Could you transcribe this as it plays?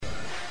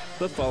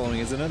The following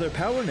is another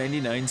Power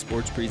 99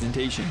 sports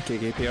presentation.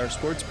 KKPR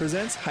Sports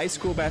presents high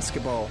school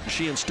basketball.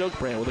 Sheehan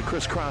Stokebrand with a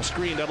crisscross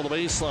screen down to the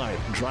baseline.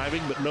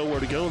 Driving, but nowhere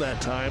to go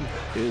that time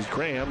is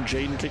Graham.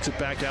 Jaden kicks it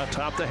back out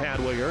top to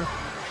Hadwiger.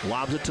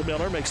 Lobs it to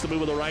Miller, makes the move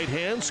with the right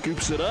hand,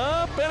 scoops it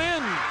up and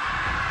in.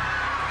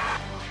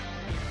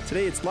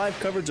 Today it's live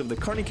coverage of the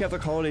Kearney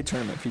Catholic Holiday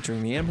Tournament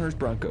featuring the Amherst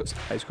Broncos.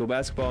 High school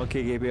basketball at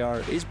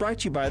KKPR is brought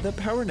to you by the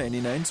Power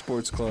 99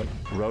 Sports Club.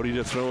 Rhodey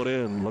to throw it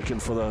in,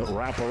 looking for the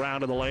wrap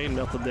around in the lane.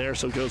 Nothing there,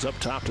 so it goes up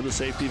top to the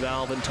safety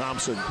valve, and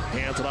Thompson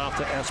hands it off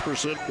to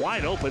Esperson.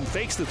 Wide open,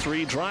 fakes the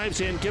three,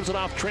 drives in, gives it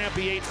off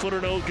Trampy, 8-footer,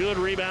 no good.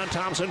 Rebound,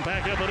 Thompson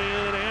back up and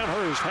in.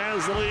 Amherst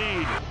has the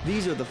lead.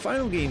 These are the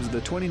final games of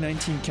the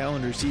 2019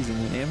 calendar season,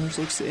 and Amherst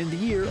looks to end the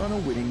year on a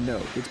winning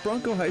note. It's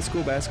Bronco High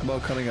School basketball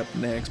coming up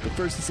next, but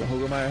first it's the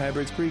Hogemeyer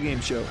Hybrids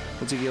pregame show.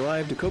 We'll take you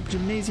live to Cope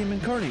Gymnasium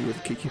in Kearney with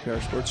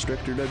KKPR Sports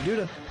Director Doug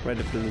Duda right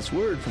after this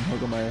word from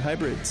Hogemeyer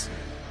Hybrids.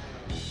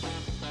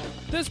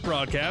 This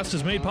broadcast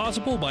is made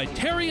possible by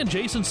Terry and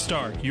Jason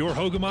Stark, your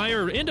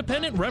Hogemeyer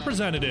independent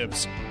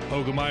representatives.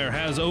 Hogemeyer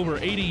has over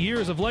 80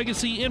 years of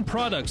legacy in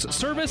products,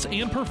 service,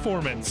 and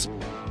performance.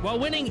 While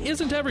winning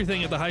isn't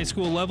everything at the high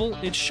school level,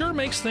 it sure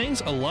makes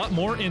things a lot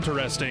more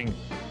interesting.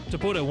 To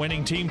put a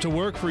winning team to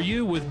work for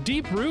you with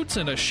deep roots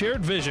and a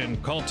shared vision,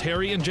 call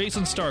Terry and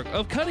Jason Stark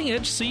of Cutting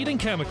Edge Seed and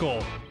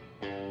Chemical.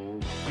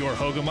 Your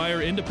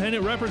Hogemeyer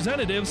independent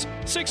representatives,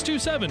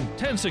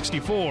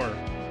 627-1064.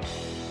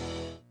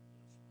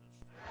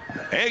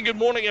 And good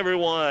morning,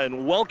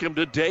 everyone. Welcome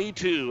to day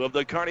 2 of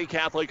the Kearney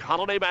Catholic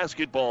Holiday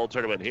Basketball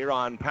Tournament here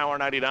on Power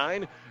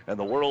 99 and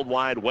the World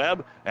Wide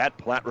Web at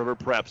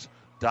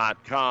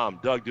PlatteRiverPreps.com.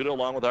 Doug Duda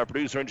along with our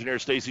producer engineer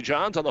Stacy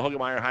Johns on the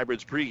Hogemeyer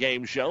Hybrids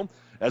pregame show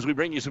as we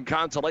bring you some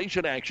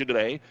consolation action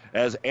today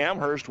as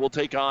Amherst will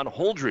take on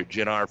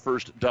Holdrege in our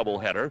first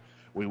doubleheader.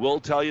 We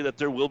will tell you that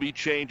there will be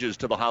changes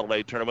to the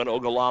holiday tournament.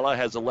 Ogallala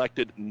has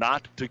elected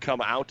not to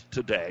come out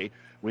today.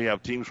 We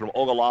have teams from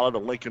Ogallala to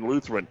Lincoln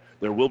Lutheran.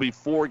 There will be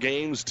 4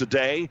 games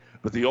today,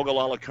 but the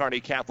Ogallala Kearney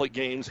Catholic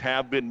games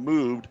have been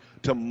moved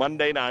to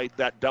Monday night.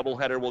 That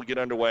doubleheader will get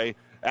underway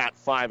at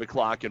 5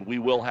 o'clock, and we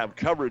will have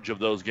coverage of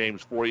those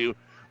games for you,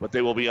 but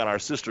they will be on our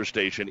sister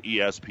station,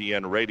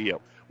 ESPN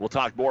Radio. We'll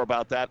talk more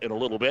about that in a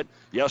little bit.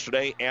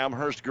 Yesterday,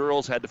 Amherst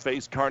girls had to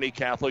face Kearney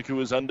Catholic,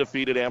 who is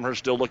undefeated. Amherst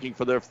still looking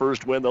for their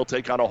first win. They'll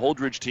take on a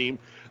Holdrege team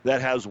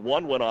that has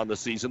 1 win on the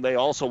season. They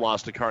also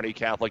lost to Kearney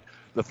Catholic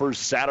the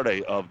first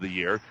Saturday of the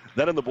year.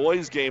 Then in the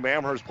boys' game,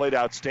 Amherst played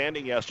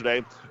outstanding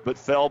yesterday, but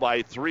fell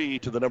by 3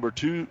 to the number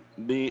 2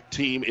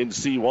 team in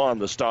C1,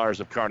 the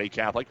Stars of Kearney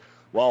Catholic,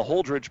 while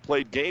Holdrege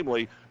played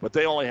gamely, but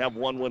they only have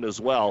 1 win as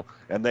well,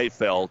 and they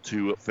fell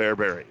to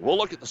Fairbury. We'll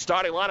look at the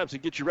starting lineups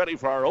and get you ready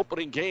for our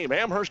opening game,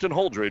 Amherst and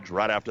Holdrege,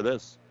 right after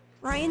this.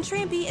 Ryan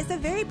Trampy is a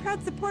very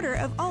proud supporter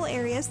of all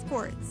area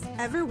sports.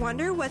 Ever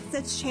wonder what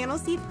sets Channel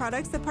Seed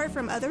products apart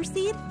from other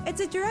seed? It's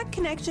a direct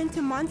connection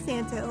to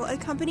Monsanto, a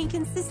company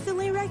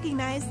consistently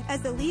recognized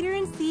as a leader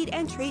in seed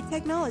and trait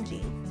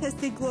technology.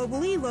 Tested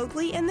globally,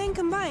 locally, and then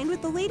combined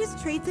with the latest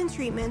traits and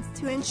treatments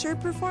to ensure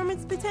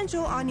performance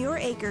potential on your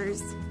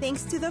acres.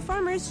 Thanks to the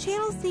farmers,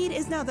 Channel Seed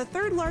is now the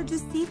 3rd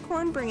largest seed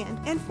corn brand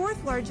and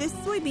 4th largest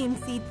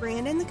soybean seed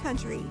brand in the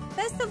country.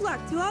 Best of luck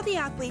to all the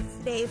athletes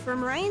today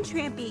from Ryan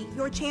Trampy,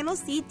 your Channel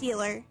Seed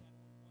dealer.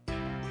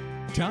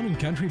 Town &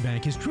 Country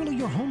Bank is truly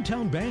your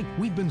hometown bank.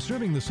 We've been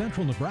serving the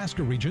central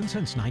Nebraska region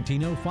since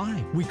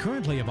 1905. We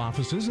currently have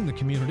offices in the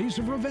communities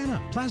of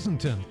Ravenna,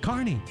 Pleasanton,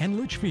 Kearney, and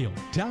Litchfield.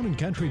 Town &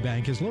 Country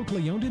Bank is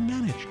locally owned and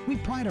managed. We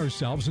pride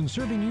ourselves in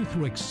serving you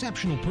through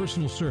exceptional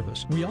personal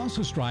service. We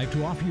also strive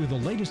to offer you the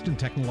latest in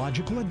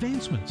technological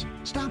advancements.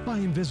 Stop by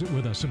and visit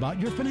with us about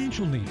your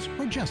financial needs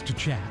or just to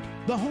chat.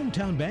 The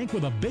hometown bank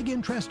with a big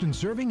interest in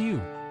serving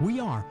you. We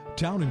are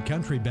Town &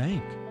 Country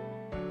Bank.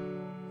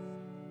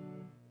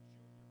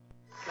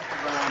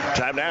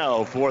 Time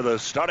now for the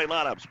starting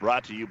lineups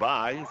brought to you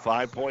by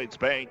 5 Points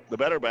Bank, the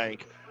better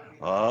bank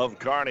of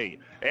Kearney.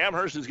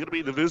 Amherst is going to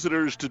be the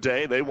visitors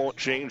today. They won't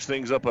change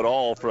things up at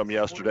all from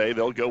yesterday.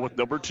 They'll go with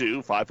number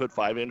 2,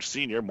 5'5"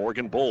 senior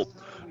Morgan Bolt.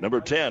 Number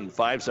 10,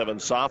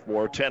 5'7"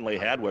 sophomore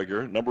Tenley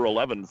Hadwiger. Number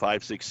 11,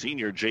 5'6"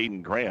 senior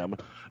Jaden Graham.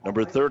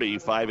 Number 30,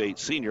 5'8"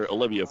 senior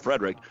Olivia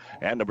Frederick.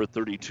 And number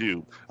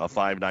 32, a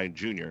 5'9"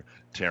 junior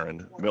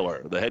Taryn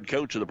Miller. The head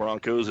coach of the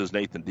Broncos is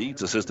Nathan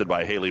Dietz, assisted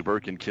by Haley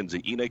Burke and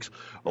Kinsey Enix.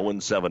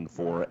 0-7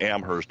 for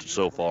Amherst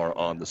so far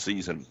on the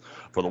season.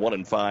 For the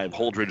 1-5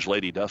 Holdrege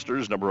Lady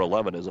Dusters, number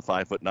 11 is a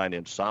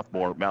 5'9"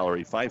 sophomore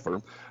Mallory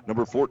Pfeiffer.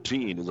 Number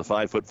 14 is a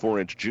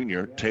 5'4"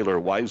 junior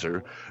Taylor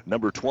Weiser.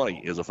 Number 20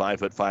 is a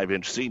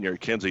 5'5" senior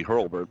Kenzie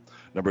Hurlbert.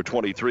 Number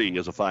 23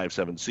 is a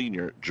 5'7"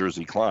 senior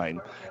Jersey Klein.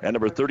 And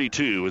number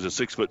 32 is a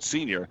 6'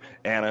 senior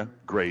Anna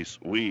Grace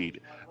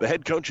Weed. The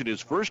head coach in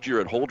his first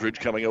year at Holdrege,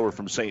 coming over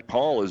from St.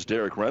 Paul, is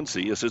Derek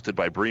Runcie, assisted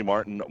by Bree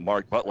Martin,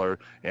 Mark Butler,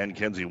 and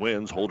Kenzie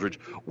Wins. Holdrege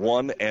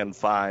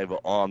 1-5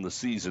 on the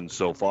season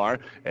so far.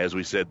 As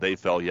we said, they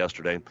fell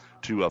yesterday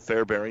to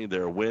Fairbury.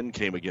 Their win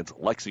came against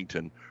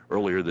Lexington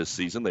earlier this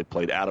season. They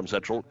played Adams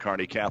Central,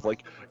 Kearney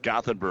Catholic,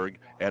 Gothenburg,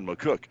 and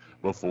McCook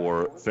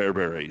before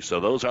Fairbury. So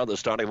those are the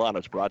starting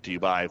lineups, brought to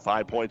you by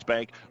 5 Points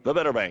Bank, the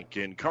better bank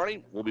in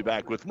Kearney. We'll be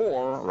back with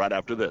more right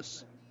after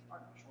this.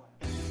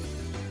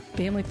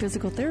 Family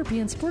Physical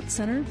Therapy and Sports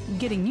Center,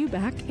 getting you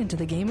back into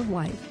the game of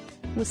life,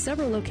 with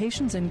several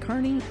locations in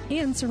Kearney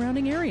and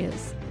surrounding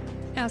areas.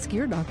 Ask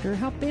your doctor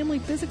how Family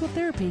Physical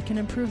Therapy can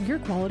improve your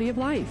quality of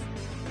life.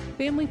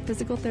 Family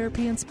Physical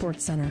Therapy and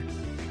Sports Center,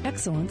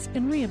 excellence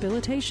in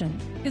rehabilitation,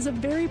 is a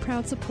very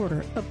proud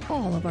supporter of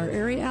all of our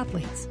area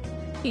athletes,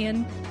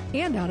 in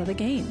and out of the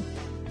game.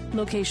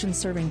 Locations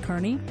serving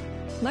Kearney,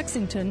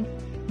 Lexington,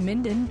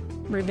 Minden,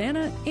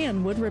 Ravenna,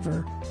 and Wood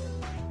River.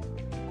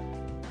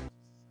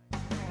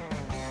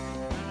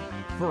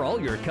 For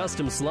all your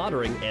custom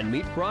slaughtering and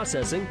meat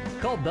processing,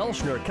 call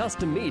Belschner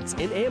Custom Meats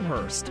in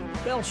Amherst.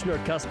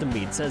 Belschner Custom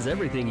Meats has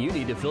everything you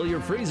need to fill your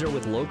freezer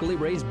with locally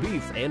raised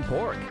beef and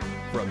pork.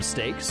 From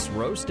steaks,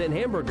 roast, and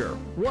hamburger,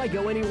 why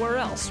go anywhere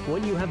else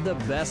when you have the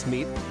best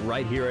meat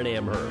right here in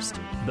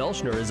Amherst?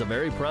 Belschner is a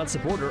very proud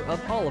supporter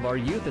of all of our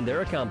youth and their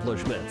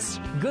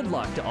accomplishments. Good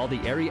luck to all the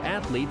area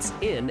athletes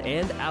in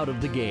and out of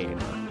the game.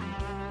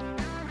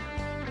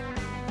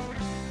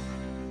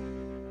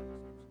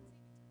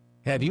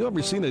 Have you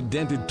ever seen a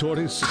dented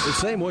tortoise? The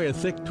same way a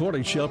thick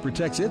tortoise shell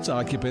protects its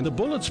occupant, the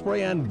bullet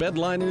spray on bed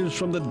liners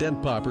from the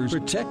Dent Poppers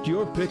protect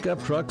your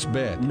pickup truck's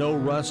bed. No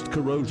rust,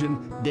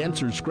 corrosion,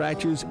 dents, or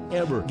scratches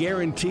ever.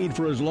 Guaranteed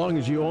for as long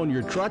as you own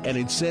your truck, and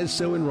it says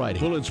so in writing.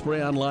 Bullet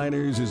spray on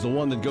liners is the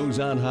one that goes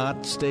on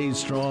hot, stays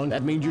strong.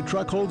 That means your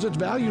truck holds its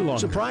value longer.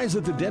 Surprised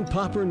that the Dent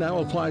Popper now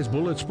applies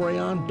bullet spray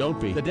on? Don't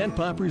be. The Dent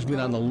Popper's been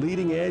on the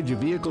leading edge of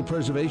vehicle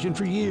preservation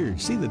for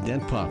years. See the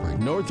Dent Popper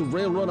north of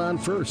Railroad on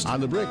First, on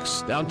the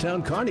Bricks, downtown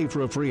Kearney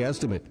for a free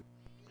estimate.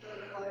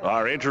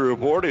 Our injury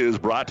report is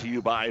brought to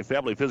you by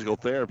Family Physical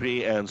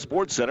Therapy and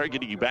Sports Center,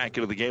 getting you back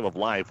into the game of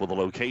life with a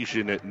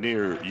location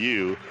near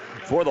you.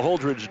 For the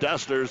Holdrege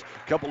Dusters,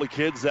 a couple of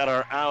kids that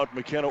are out.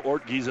 McKenna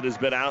Ortgiesen has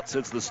been out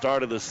since the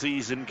start of the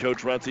season.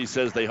 Coach Runcie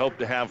says they hope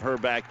to have her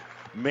back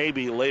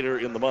maybe later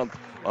in the month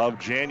of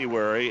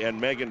January, and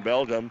Megan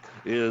Belgium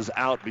is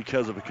out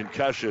because of a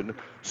concussion.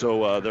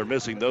 So they're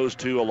missing those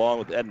two along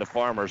with Edna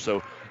Farmer.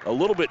 So a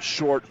little bit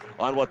short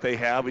on what they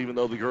have. Even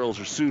though the girls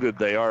are suited,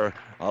 they are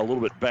a little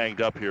bit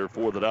banged up here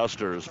for the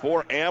Dusters.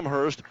 For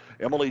Amherst,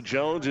 Emily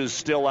Jones is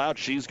still out.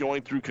 She's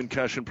going through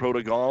concussion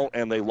protocol,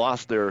 and they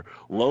lost their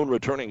lone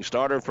returning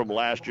starter from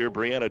last year,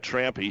 Brianna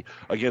Trampy,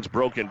 against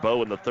Broken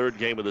Bow in the third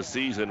game of the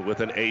season with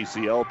an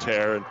ACL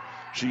tear. And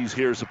she's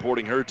here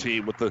supporting her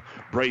team with the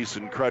brace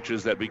and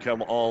crutches that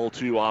become all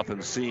too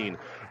often seen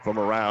from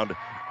around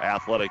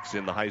athletics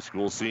in the high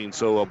school scene.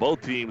 So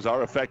both teams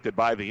are affected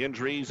by the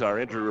injuries. Our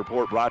injury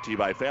report brought to you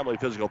by Family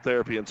Physical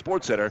Therapy and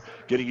Sports Center,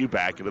 getting you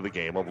back into the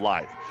game of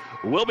life.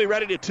 We'll be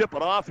ready to tip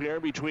it off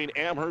here between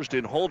Amherst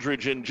and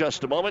Holdrege in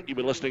just a moment. You've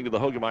been listening to the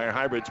Hoegemeyer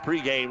Hybrids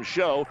pregame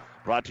show,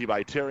 brought to you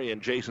by Terry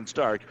and Jason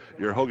Stark,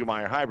 your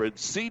Hoegemeyer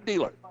Hybrids seed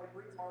dealer.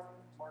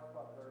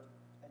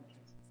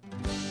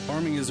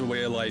 Farming is a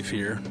way of life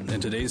here,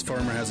 and today's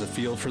farmer has a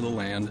feel for the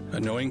land, a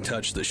knowing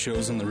touch that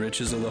shows in the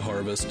riches of the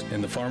harvest,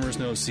 and the farmers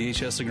know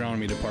CHS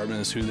Agronomy Department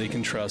is who they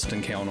can trust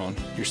and count on.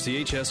 Your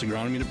CHS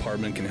Agronomy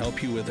Department can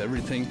help you with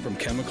everything from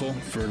chemical,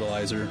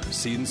 fertilizer,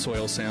 seed and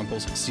soil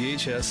samples.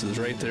 CHS is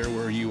right there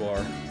where you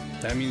are.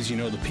 That means you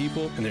know the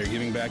people, and they're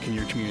giving back in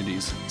your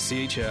communities.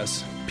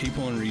 CHS,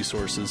 people and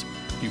resources,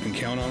 you can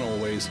count on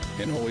always,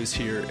 and always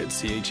here at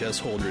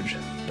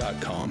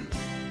chsholdrege.com.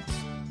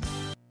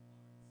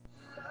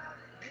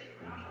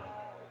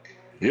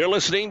 You're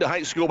listening to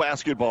high school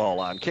basketball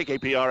on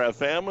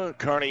KKPR-FM,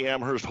 Kearney,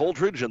 Amherst,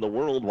 Holdrege, and the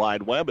World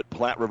Wide Web at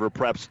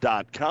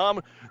PlatteRiverPreps.com.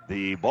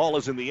 The ball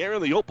is in the air,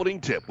 and the opening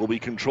tip will be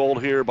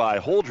controlled here by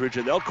Holdrege,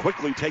 and they'll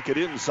quickly take it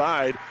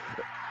inside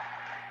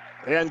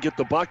and get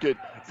the bucket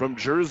from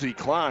Jersey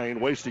Klein,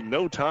 wasting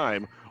no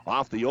time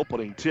off the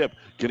opening tip,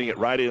 getting it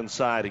right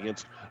inside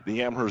against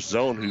the Amherst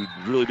zone, who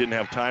really didn't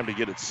have time to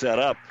get it set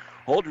up.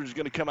 Holdrege is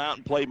going to come out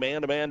and play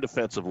man-to-man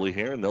defensively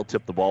here, and they'll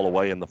tip the ball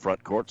away in the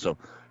front court, so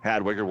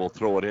Hadwiger will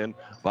throw it in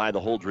by the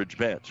Holdrege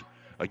bench.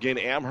 Again,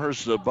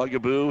 Amherst's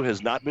bugaboo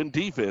has not been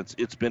defense,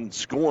 it's been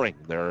scoring.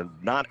 They're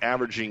not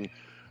averaging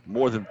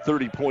more than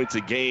 30 points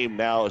a game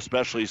now,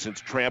 especially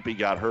since Trampy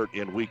got hurt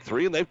in week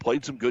 3, and they've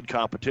played some good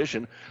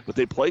competition, but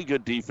they play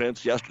good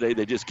defense. Yesterday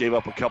they just gave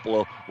up a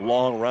couple of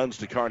long runs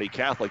to Kearney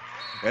Catholic,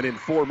 and in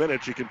 4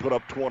 minutes you can put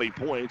up 20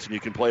 points, and you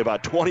can play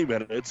about 20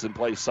 minutes and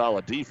play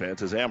solid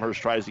defense as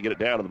Amherst tries to get it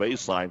down to the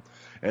baseline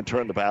and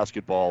turn the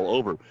basketball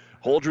over.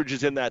 Holdrege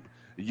is in that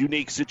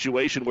unique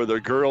situation where their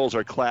girls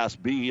are Class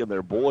B and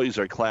their boys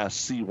are Class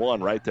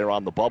C1 right there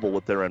on the bubble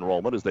with their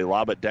enrollment as they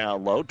lob it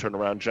down low.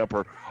 Turnaround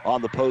jumper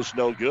on the post,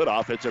 no good.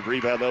 Offensive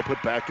rebound, though,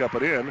 put back up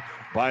and in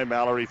by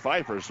Mallory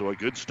Pfeiffer. So a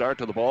good start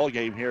to the ball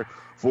game here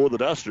for the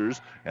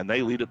Dusters, and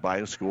they lead it by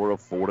a score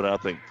of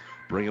 4-0.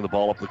 Bringing the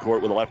ball up the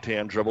court with a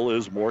left-hand dribble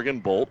is Morgan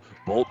Bolt.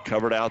 Bolt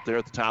covered out there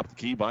at the top of the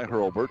key by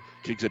Hurlbert.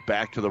 Kicks it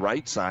back to the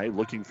right side,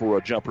 looking for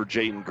a jumper.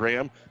 Jaden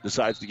Graham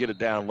decides to get it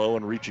down low,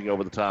 and reaching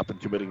over the top and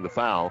committing the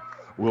foul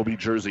will be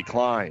Jersey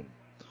Klein.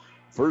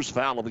 First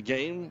foul of the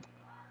game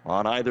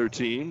on either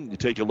team. You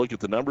take a look at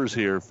the numbers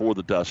here for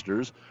the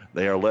Dusters.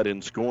 They are led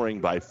in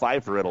scoring by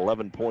Pfeiffer at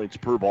 11 points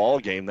per ball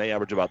game. They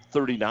average about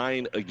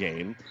 39 a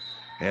game.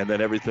 And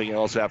then everything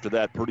else after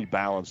that pretty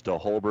balanced to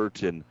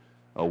Hurlbert and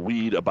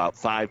Weed about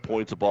 5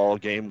 points a ball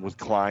game with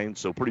Klein,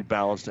 so pretty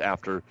balanced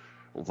after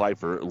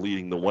Pfeiffer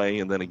leading the way.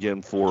 And then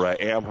again for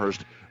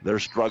Amherst, they're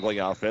struggling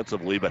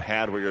offensively, but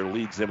Hadwiger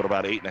leads them at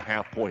about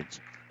 8.5 points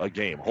a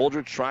game.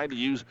 Holdrege trying to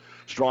use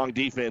strong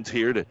defense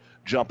here to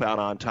jump out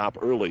on top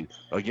early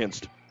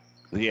against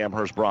the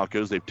Amherst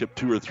Broncos. They've tipped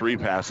 2 or 3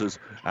 passes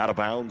out of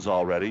bounds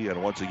already,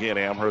 and once again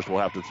Amherst will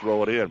have to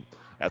throw it in.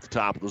 At the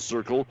top of the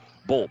circle,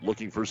 Bolt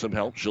looking for some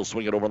help. She'll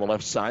swing it over on the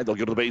left side. They'll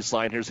go to the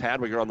baseline. Here's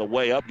Hadwiger on the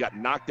way up. Got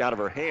knocked out of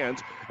her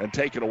hands and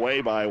taken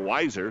away by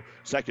Weiser.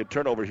 Second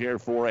turnover here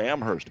for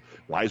Amherst.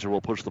 Weiser will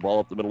push the ball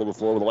up the middle of the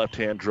floor with a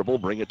left-hand dribble.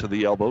 Bring it to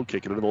the elbow.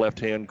 Kick it into the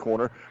left-hand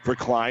corner for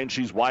Klein.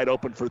 She's wide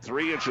open for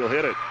 3, and she'll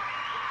hit it.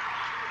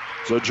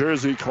 So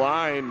Jersey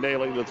Klein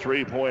nailing the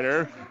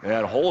three-pointer,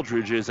 and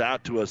Holdrege is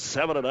out to a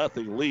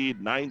 7-0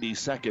 lead, 90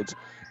 seconds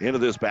into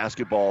this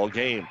basketball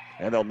game.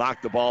 And they'll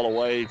knock the ball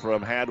away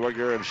from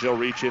Hadwiger, and she'll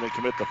reach in and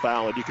commit the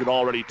foul. And you can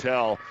already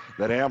tell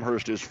that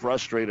Amherst is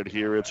frustrated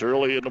here. It's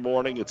early in the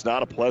morning. It's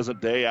not a pleasant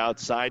day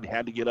outside.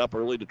 Had to get up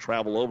early to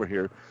travel over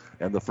here.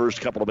 And the first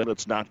couple of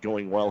minutes not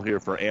going well here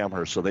for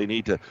Amherst. So they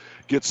need to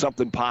get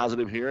something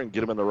positive here and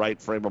get them in the right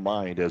frame of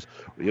mind as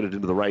we get it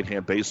into the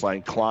right-hand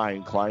baseline.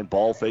 Klein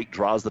ball fake,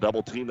 draws the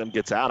double team, then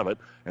gets out of it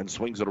and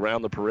swings it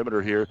around the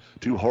perimeter here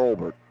to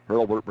Hurlbert.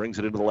 Hurlbert brings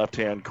it into the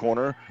left-hand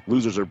corner,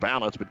 loses her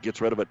balance, but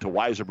gets rid of it to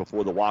Weiser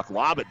before the walk.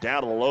 Lob it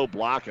down to the low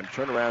block, and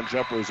turnaround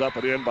jumper is up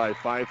and in by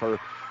Pfeiffer,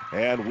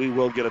 and we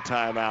will get a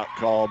timeout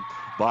called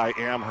by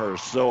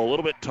Amherst. So a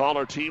little bit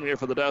taller team here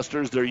for the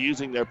Dusters. They're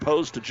using their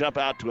post to jump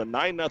out to a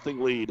 9-0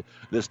 lead.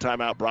 This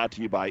timeout brought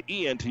to you by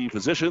ENT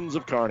Physicians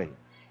of Kearney.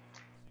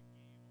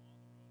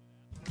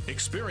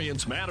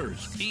 Experience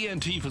matters.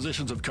 ENT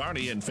Physicians of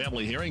Kearney and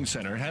Family Hearing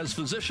Center has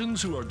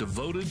physicians who are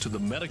devoted to the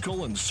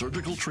medical and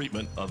surgical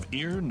treatment of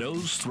ear,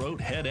 nose,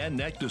 throat, head, and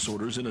neck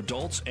disorders in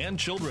adults and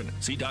children.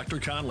 See Dr.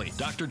 Conley,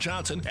 Dr.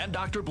 Johnson, and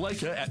Dr.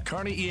 Blaka at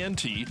Kearney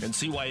ENT and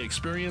see why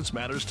experience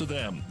matters to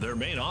them. Their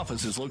main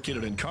office is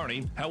located in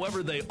Kearney.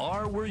 However, they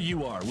are where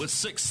you are. With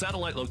 6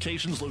 satellite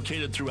locations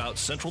located throughout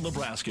central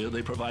Nebraska,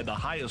 they provide the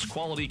highest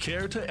quality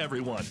care to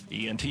everyone.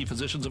 ENT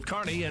Physicians of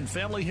Kearney and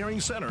Family Hearing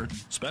Center,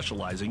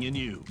 specializing in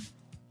you.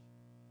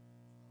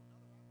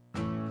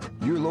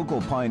 Your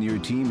local Pioneer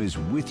team is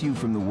with you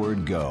from the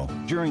word go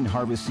during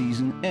harvest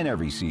season and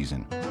every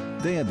season.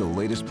 They have the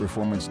latest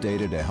performance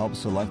data to help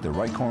select the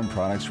right corn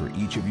products for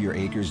each of your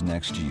acres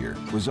next year.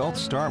 Results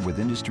start with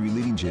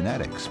industry-leading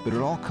genetics, but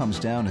it all comes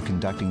down to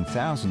conducting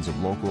thousands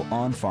of local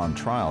on-farm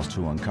trials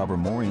to uncover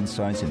more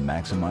insights and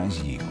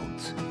maximize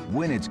yields.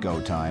 When it's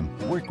go time,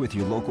 work with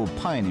your local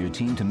Pioneer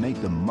team to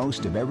make the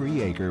most of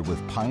every acre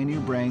with Pioneer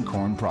brand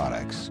corn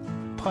products.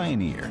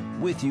 Pioneer,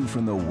 with you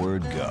from the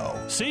word go.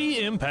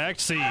 See Impact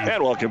Seed.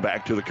 And welcome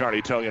back to the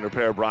Kearney Towing and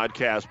Repair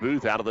broadcast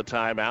booth. Out of the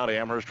timeout,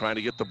 Amherst trying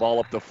to get the ball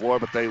up the floor,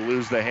 but they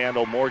lose the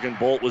handle. Morgan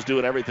Bolt was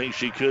doing everything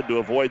she could to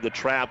avoid the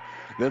trap.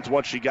 Then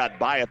once she got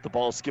by it, the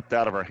ball skipped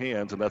out of her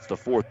hands, and that's the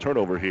 4th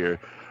turnover here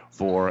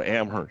for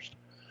Amherst.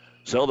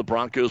 So the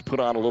Broncos put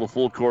on a little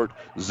full-court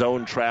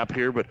zone trap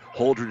here, but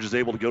Holdrege is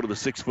able to go to the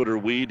 6-footer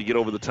Weed to get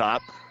over the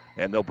top,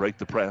 and they'll break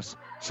the press,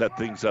 set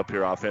things up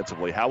here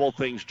offensively. How will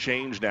things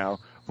change now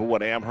for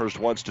what Amherst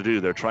wants to do?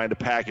 They're trying to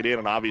pack it in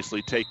and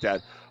obviously take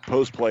that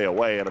post play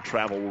away, and a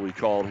travel will be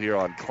called here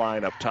on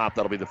Klein up top.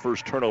 That'll be the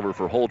first turnover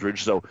for Holdrege.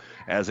 So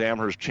as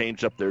Amherst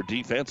changed up their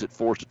defense, it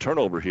forced a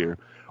turnover here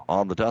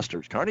on the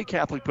Dusters. Kearney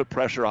Catholic put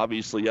pressure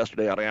obviously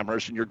yesterday on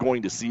Amherst, and you're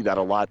going to see that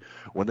a lot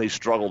when they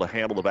struggle to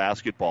handle the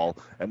basketball,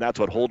 and that's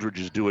what Holdrege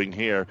is doing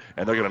here,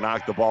 and they're going to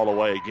knock the ball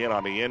away again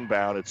on the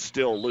inbound. It's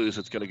still loose.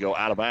 It's going to go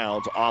out of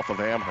bounds off of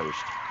Amherst.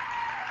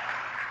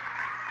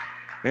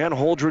 And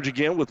Holdrege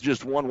again with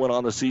just 1 win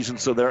on the season,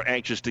 so they're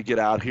anxious to get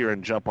out here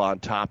and jump on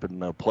top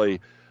and play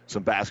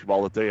some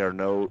basketball that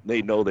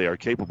they know they are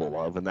capable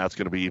of, and that's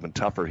going to be even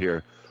tougher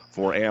here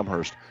for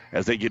Amherst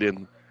as they get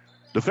in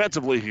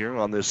defensively here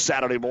on this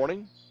Saturday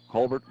morning.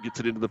 Holbert gets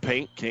it into the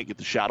paint, can't get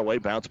the shot away,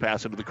 bounce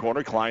pass into the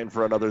corner. Klein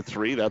for another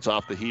 3. That's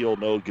off the heel,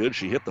 no good.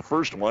 She hit the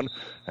first one,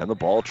 and the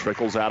ball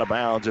trickles out of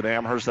bounds. And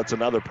Amherst, that's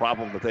another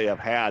problem that they have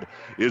had,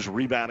 is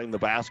rebounding the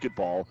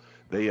basketball.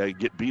 They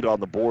get beat on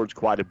the boards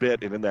quite a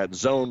bit, and in that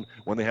zone,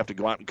 when they have to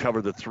go out and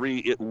cover the 3,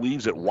 it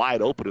leaves it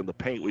wide open in the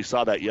paint. We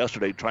saw that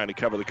yesterday trying to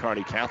cover the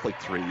Kearney Catholic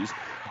 3s.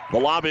 The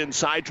lob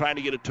inside, trying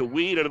to get it to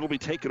Weed, and it'll be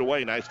taken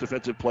away. Nice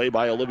defensive play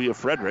by Olivia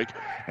Frederick.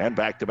 And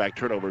back-to-back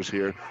turnovers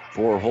here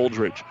for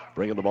Holdrege.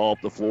 Bringing the ball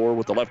up the floor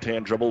with the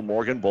left-hand dribble.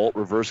 Morgan Bolt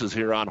reverses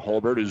here on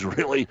Holbert, who's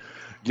really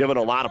given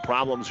a lot of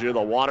problems here.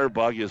 The water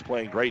bug is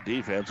playing great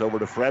defense over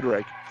to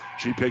Frederick.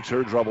 She picks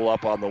her dribble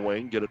up on the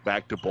wing, get it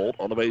back to Bolt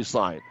on the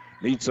baseline.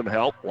 Needs some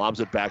help, lobs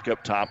it back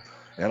up top,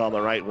 and on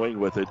the right wing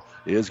with it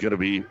is going to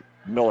be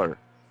Miller.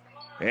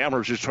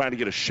 Amherst just trying to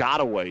get a shot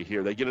away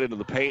here. They get it into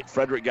the paint.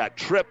 Frederick got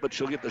tripped, but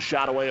she'll get the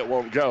shot away. It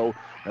won't go.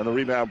 And the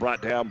rebound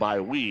brought down by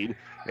Weed.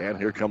 And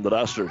here come the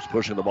Dusters,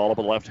 pushing the ball up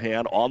with the left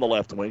hand on the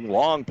left wing.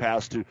 Long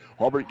pass to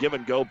Holbert. Give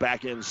and go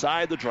back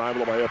inside. The drive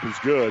all the way up is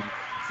good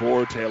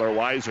for Taylor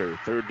Weiser.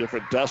 Third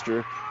different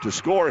Duster to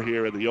score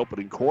here in the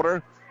opening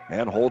quarter.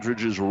 And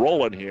Holdrege is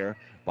rolling here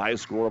by a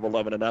score of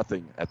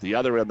 11-0. At the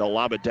other end, they'll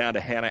lob it down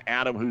to Hannah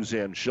Adam, who's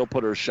in. She'll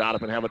put her shot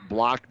up and have it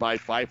blocked by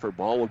Pfeiffer.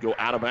 Ball will go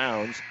out of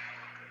bounds.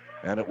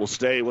 And it will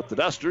stay with the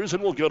Dusters,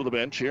 and we'll go to the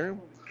bench here.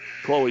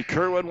 Chloe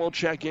Kerwin will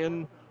check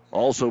in.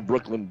 Also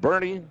Brooklyn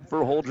Burney for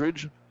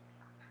Holdrege.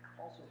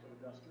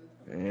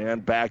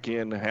 And back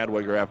in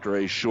Hadwiger after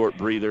a short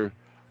breather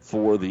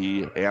for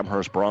the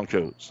Amherst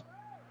Broncos.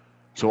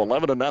 So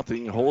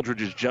 11-0. Holdrege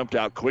has jumped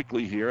out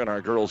quickly here in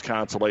our girls'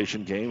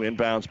 consolation game.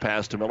 Inbounds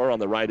pass to Miller on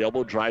the right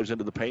elbow. Drives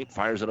into the paint.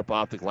 Fires it up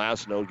off the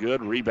glass. No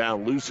good.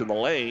 Rebound loose in the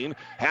lane.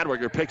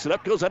 Hadwiger picks it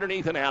up. Goes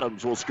underneath, and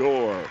Adams will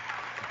score.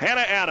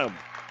 Hannah Adam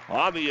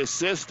on the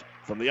assist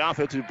from the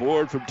offensive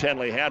board from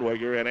Tenley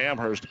Hadwiger, and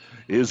Amherst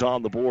is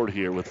on the board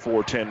here with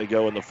 4:10 to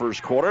go in the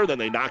first quarter. Then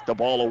they knock the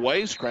ball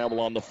away, scramble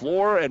on the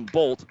floor, and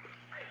Bolt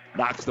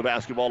knocks the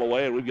basketball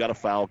away, and we've got a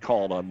foul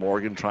called on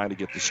Morgan trying to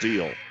get the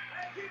steal.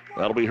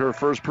 That'll be her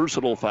first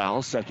personal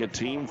foul, second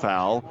team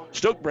foul.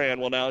 Stokebrand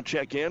will now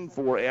check in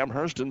for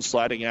Amherst, and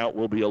sliding out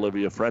will be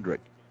Olivia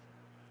Frederick.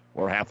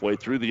 We're halfway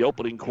through the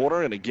opening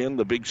quarter, and again,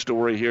 the big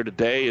story here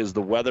today is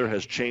the weather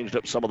has changed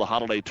up some of the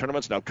holiday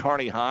tournaments. Now,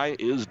 Kearney High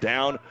is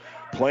down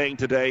playing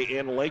today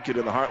in Lincoln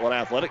in the Heartland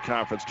Athletic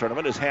Conference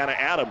tournament as Hannah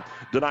Adam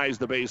denies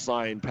the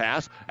baseline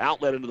pass.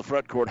 Outlet into the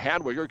front court.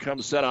 Hadwiger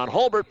comes set on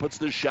Holbert, puts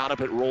this shot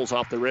up. It rolls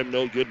off the rim,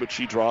 no good, but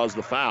she draws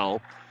the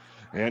foul.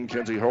 And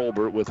Kenzie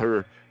Holbert with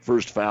her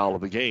first foul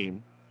of the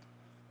game.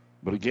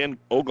 But again,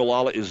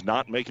 Ogallala is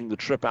not making the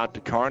trip out to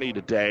Kearney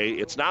today.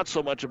 It's not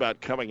so much about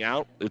coming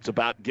out. It's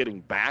about getting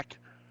back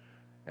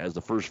as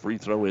the first free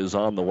throw is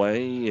on the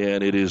way,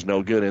 and it is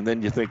no good. And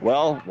then you think,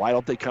 well, why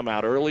don't they come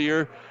out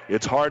earlier?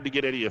 It's hard to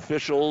get any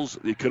officials.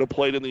 They could have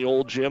played in the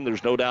old gym.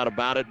 There's no doubt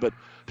about it. But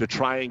to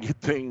try and get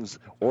things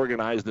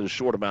organized in a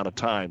short amount of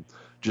time,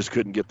 just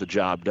couldn't get the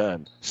job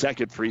done.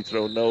 Second free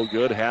throw, no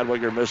good.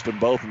 Hadwiger missed them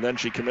both, and then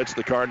she commits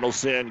the cardinal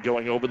sin,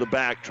 going over the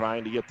back,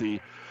 trying to get the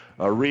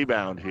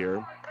rebound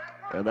here.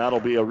 And that'll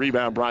be a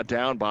rebound brought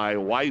down by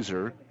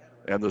Weiser,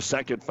 and the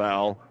second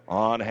foul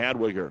on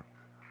Hadwiger.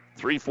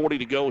 3:40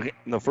 to go in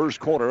the first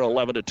quarter,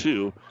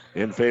 11-2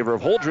 in favor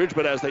of Holdrege.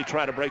 But as they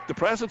try to break the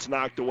press, it's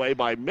knocked away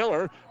by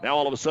Miller. Now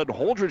all of a sudden,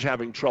 Holdrege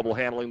having trouble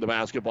handling the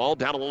basketball.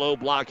 Down to the low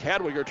block,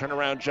 Hadwiger,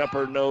 turnaround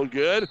jumper, no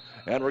good.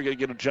 And we're going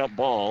to get a jump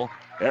ball.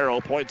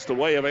 Arrow points the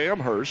way of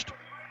Amherst,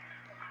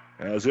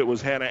 as it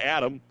was Hannah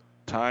Adam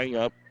tying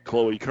up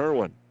Chloe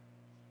Kerwin.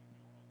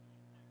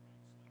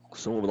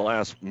 So over the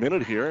last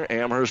minute here,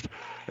 Amherst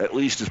at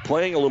least is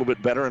playing a little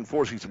bit better and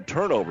forcing some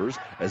turnovers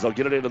as they'll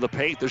get it into the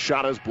paint. The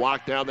shot is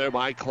blocked down there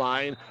by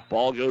Klein.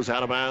 Ball goes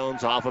out of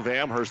bounds off of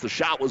Amherst. The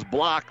shot was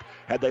blocked.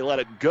 Had they let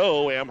it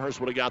go,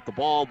 Amherst would have got the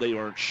ball. They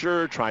weren't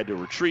sure, tried to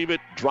retrieve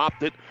it,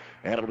 dropped it,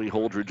 and it'll be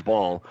Holdrege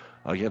ball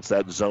against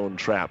that zone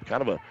trap.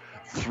 Kind of a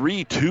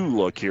 3-2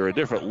 look here, a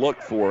different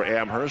look for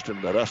Amherst,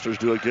 and the Dusters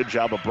do a good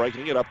job of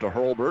breaking it up to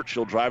Hurlbert.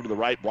 She'll drive to the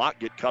right block,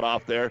 get cut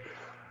off there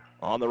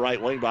on the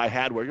right wing by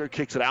Hadwiger.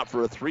 Kicks it out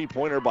for a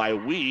three-pointer by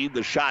Weed.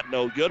 The shot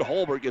no good.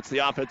 Holbert gets the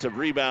offensive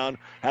rebound.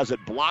 Has it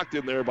blocked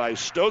in there by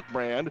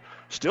Stokebrand.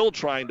 Still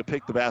trying to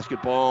pick the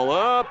basketball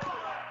up.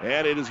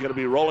 And it is going to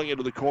be rolling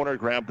into the corner.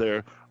 Grabbed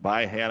there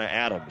by Hannah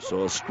Adams.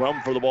 So a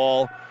scrum for the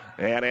ball.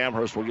 And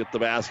Amherst will get the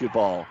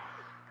basketball.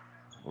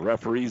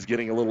 Referees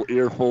getting a little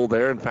earful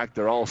there. In fact,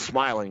 they're all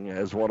smiling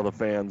as one of the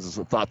fans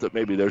thought that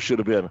maybe there should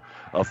have been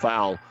a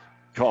foul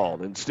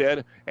called.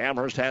 Instead,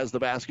 Amherst has the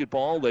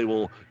basketball. They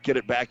will get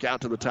it back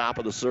out to the top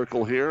of the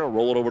circle here,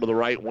 roll it over to the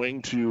right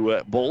wing to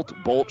Bolt.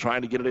 Bolt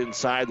trying to get it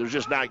inside. There's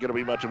just not going to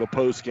be much of a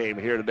post game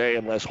here today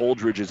unless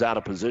Holdrege is out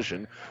of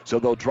position. So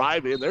they'll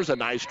drive in. There's a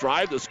nice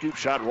drive. The scoop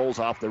shot rolls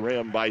off the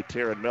rim by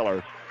Taryn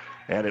Miller,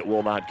 and it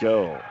will not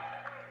go.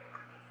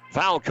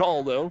 Foul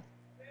call, though,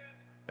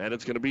 and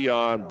it's going to be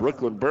on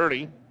Brooklyn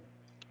Burney,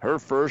 her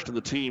first and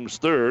the team's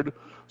third.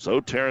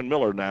 So Taryn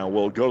Miller now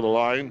will go to the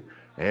line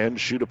and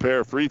shoot a pair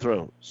of free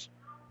throws.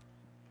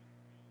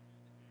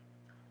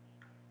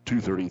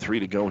 2:33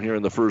 to go here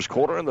in the first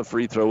quarter, and the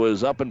free throw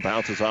is up and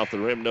bounces off the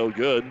rim, no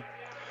good.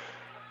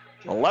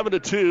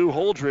 11-2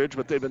 Holdrege,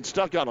 but they've been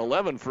stuck on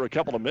 11 for a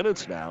couple of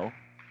minutes now.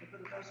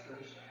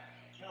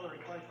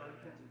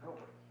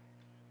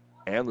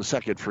 And the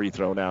second free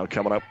throw now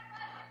coming up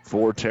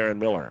for Taryn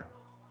Miller.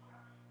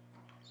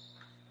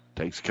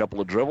 Takes a couple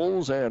of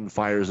dribbles and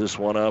fires this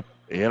one up.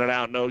 In and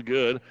out, no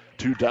good.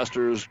 Two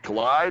dusters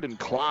collide, and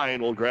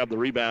Klein will grab the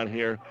rebound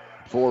here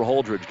for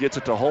Holdrege. Gets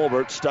it to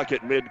Holbert, stuck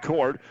at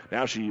midcourt.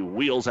 Now she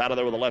wheels out of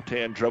there with a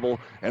left-hand dribble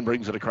and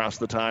brings it across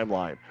the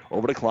timeline.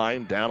 Over to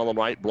Klein, down on the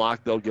right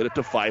block. They'll get it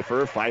to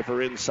Pfeiffer.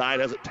 Pfeiffer inside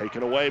has it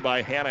taken away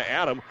by Hannah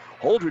Adam.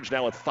 Holdrege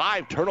now with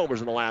 5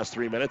 turnovers in the last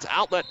 3 minutes.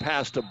 Outlet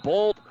pass to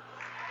Bolt,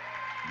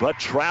 but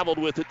traveled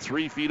with it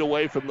 3 feet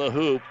away from the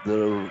hoop.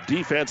 The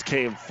defense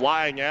came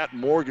flying at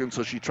Morgan,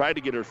 so she tried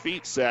to get her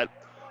feet set.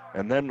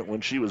 And then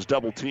when she was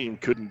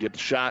double-teamed, couldn't get the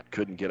shot,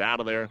 couldn't get out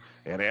of there.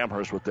 And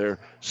Amherst with their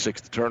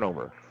 6th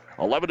turnover.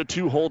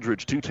 11-2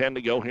 Holdrege, 2:10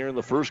 to go here in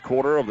the first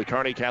quarter of the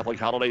Kearney Catholic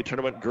Holiday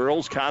Tournament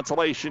Girls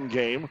Consolation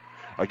Game.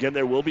 Again,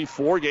 there will be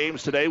 4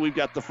 games today. We've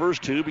got the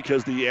first 2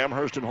 because the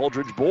Amherst and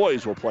Holdrege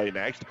boys will play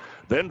next.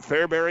 Then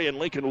Fairbury and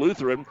Lincoln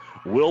Lutheran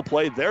will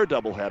play their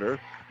doubleheader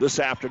this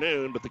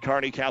afternoon, but the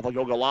Kearney Catholic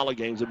Ogallala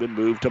games have been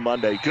moved to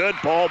Monday. Good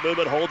ball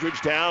movement.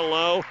 Holdrege down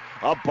low.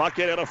 A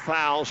bucket and a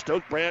foul.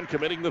 Stokebrand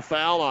committing the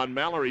foul on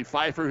Mallory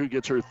Pfeiffer, who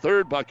gets her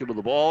 3rd bucket of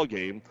the ball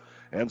game,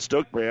 and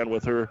Stokebrand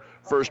with her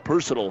first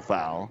personal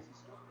foul.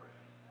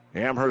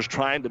 Amherst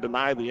trying to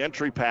deny the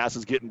entry pass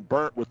is getting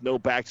burnt with no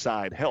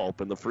backside help,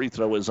 and the free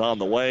throw is on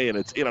the way, and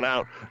it's in and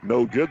out.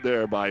 No good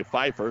there by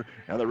Pfeiffer,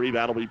 and the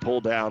rebound will be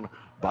pulled down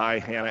by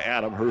Hannah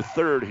Adam, her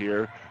 3rd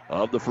here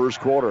of the first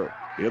quarter.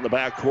 In the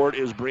backcourt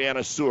is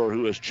Brianna Sewer,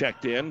 who has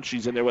checked in.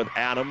 She's in there with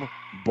Adam,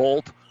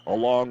 Bolt,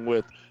 along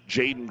with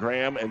Jaden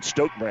Graham and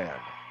Stokebrand.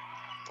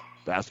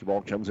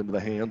 Basketball comes into the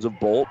hands of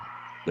Bolt.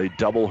 They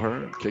double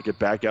her and kick it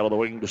back out of the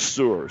wing to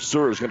Sewer.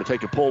 Sewer is going to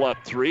take a pull-up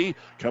 3.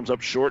 Comes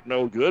up short,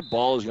 no good.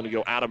 Ball is going to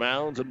go out of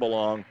bounds and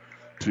belong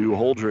to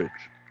Holdrege.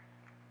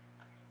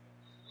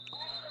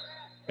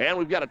 And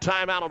we've got a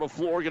timeout on the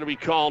floor going to be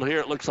called here,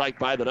 it looks like,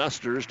 by the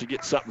Dusters to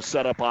get something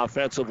set up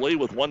offensively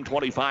with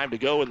 1:25 to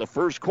go in the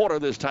first quarter.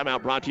 This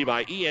timeout brought to you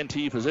by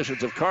ENT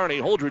Physicians of Kearney.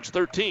 Holdrege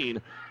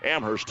 13,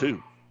 Amherst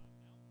 2.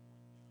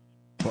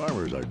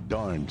 Farmers are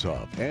darn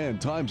tough, and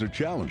times are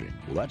challenging.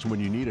 Well, that's when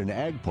you need an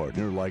ag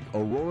partner like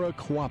Aurora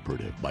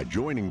Cooperative. By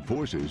joining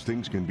forces,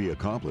 things can be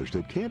accomplished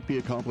that can't be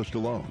accomplished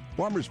alone.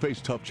 Farmers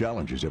face tough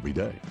challenges every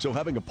day, so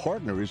having a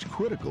partner is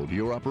critical to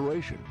your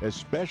operation,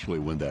 especially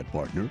when that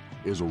partner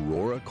is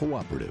Aurora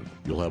Cooperative.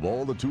 You'll have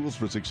all the tools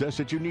for success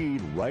that you need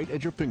right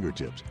at your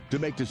fingertips to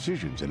make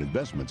decisions and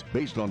investments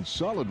based on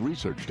solid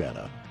research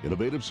data,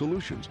 innovative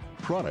solutions,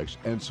 products,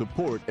 and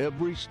support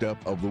every step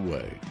of the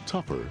way.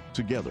 Tougher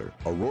together.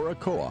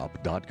 AuroraCoop.com.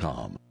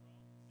 And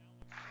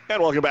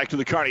welcome back to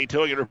the Kearney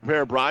Towing and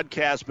Repair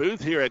broadcast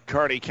booth here at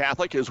Kearney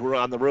Catholic as we're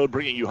on the road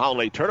bringing you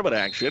holiday tournament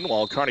action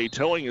while Kearney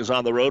Towing is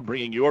on the road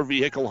bringing your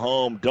vehicle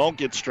home. Don't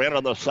get stranded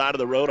on the side of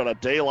the road on a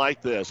day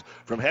like this.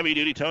 From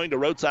heavy-duty towing to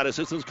roadside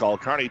assistance, call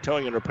Kearney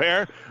Towing and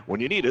Repair. When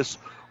you need us,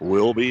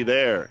 we'll be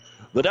there.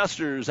 The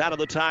Dusters out of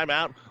the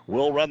timeout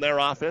will run their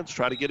offense,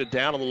 try to get it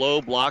down on the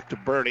low block to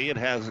Bernie. It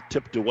has it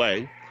tipped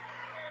away.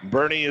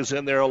 Bernie is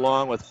in there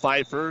along with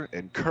Pfeiffer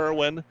and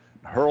Kerwin,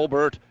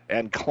 Hurlbert,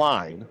 and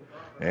Klein.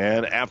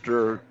 And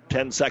after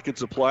 10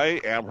 seconds of play,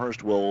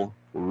 Amherst will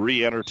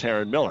re-enter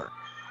Taryn Miller.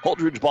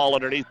 Holdrege ball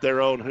underneath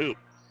their own hoop.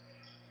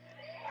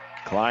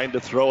 Klein to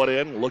throw it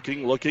in,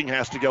 looking,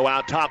 has to go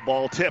out top.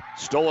 Ball tipped,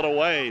 stolen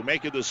away.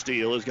 Making the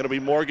steal is going to be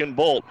Morgan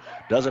Bolt.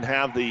 Doesn't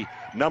have the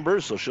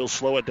numbers, so she'll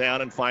slow it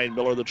down and find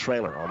Miller the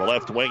trailer. On the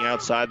left wing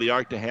outside the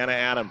arc to Hannah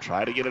Adam.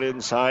 Try to get it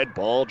inside.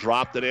 Ball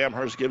dropped and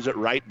Amherst gives it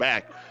right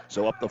back.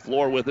 So up the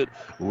floor with it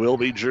will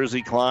be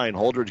Jersey Klein.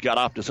 Holdrege got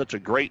off to such a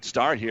great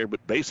start here,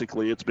 but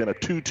basically it's been a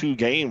 2-2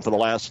 game for the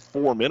last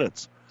 4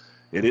 minutes.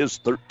 It is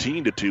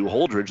 13-2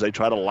 Holdrege. They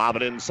try to lob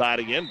it inside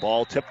again.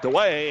 Ball tipped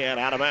away and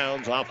out of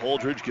bounds off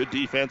Holdrege. Good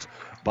defense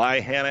by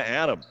Hannah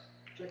Adam.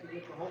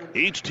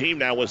 Each team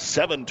now with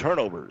 7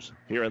 turnovers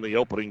here in the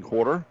opening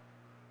quarter.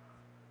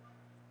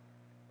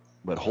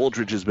 But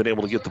Holdrege has been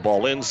able to get the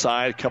ball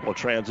inside. A couple of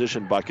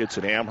transition buckets,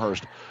 and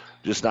Amherst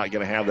just not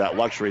going to have that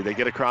luxury. They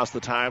get across the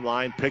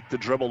timeline, pick the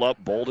dribble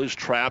up. Bolt is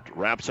trapped,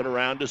 wraps it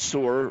around to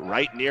Sewer,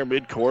 right near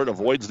midcourt,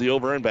 avoids the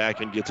over and back,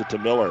 and gets it to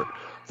Miller.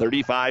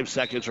 35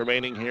 seconds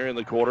remaining here in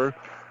the quarter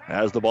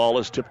as the ball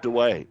is tipped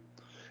away.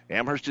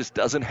 Amherst just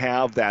doesn't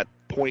have that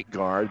point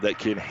guard that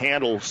can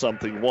handle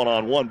something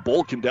one-on-one.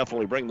 Bolt can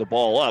definitely bring the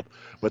ball up,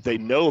 but they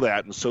know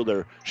that, and so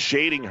they're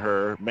shading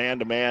her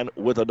man-to-man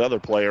with another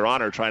player on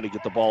her, trying to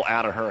get the ball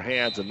out of her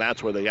hands, and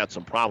that's where they got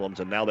some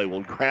problems, and now they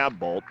will grab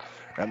Bolt,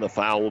 and the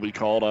foul will be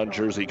called on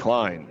Jersey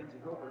Klein.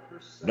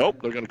 Nope,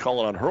 they're going to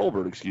call it on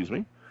Hurlbert, excuse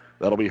me.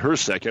 That'll be her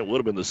second. Would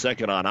have been the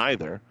second on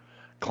either.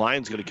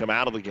 Klein's going to come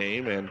out of the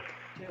game, and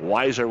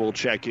Weiser will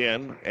check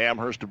in.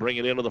 Amherst to bring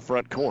it into the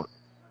front court.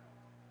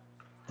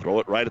 Throw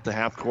it right at the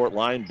half-court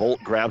line. Bolt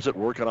grabs it,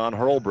 working on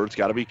Hurlbert's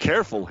got to be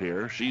careful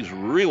here. She's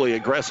really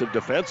aggressive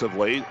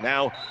defensively.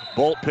 Now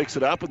Bolt picks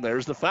it up, and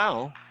there's the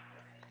foul.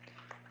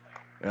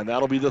 And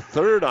that'll be the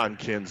third on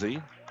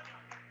Kinsey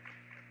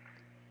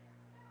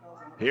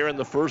here in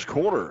the first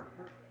quarter.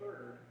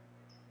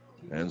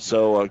 And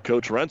so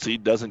Coach Runcie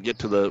doesn't get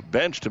to the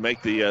bench to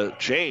make the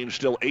change.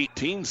 Still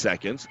 18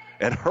 seconds.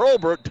 And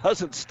Hurlburt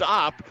doesn't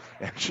stop,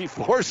 and she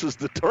forces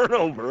the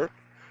turnover.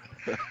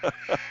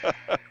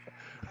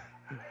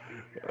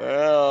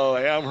 Well,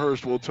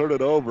 Amherst will turn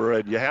it over,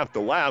 and you have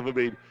to laugh. I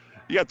mean,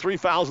 you got 3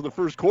 fouls in the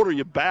first quarter,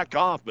 you back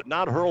off, but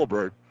not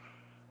Hurlburt.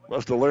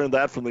 Must have learned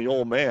that from the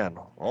old man.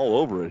 All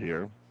over it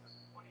here.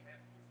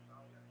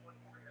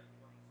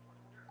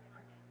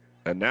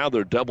 And now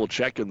they're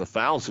double-checking the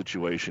foul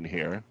situation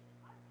here.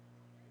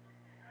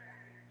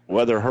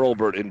 Whether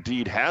Hurlburt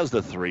indeed has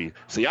the 3.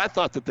 See, I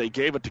thought that they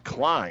gave it to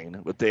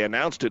Klein, but they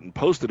announced it and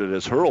posted it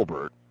as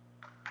Hurlburt.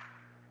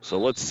 So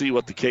let's see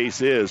what the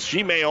case is.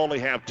 She may only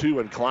have 2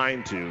 and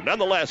Klein 2.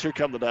 Nonetheless, here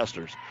come the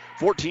Dusters.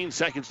 14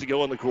 seconds to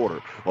go in the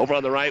quarter. Over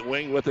on the right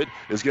wing with it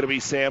is going to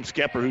be Sam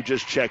Skepper, who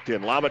just checked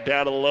in. Lob it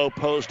down to the low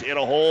post in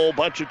a whole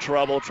bunch of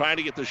trouble. Trying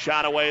to get the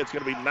shot away. It's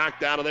going to be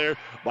knocked out of there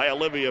by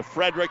Olivia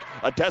Frederick.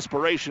 A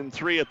desperation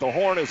 3 at the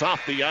horn is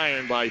off the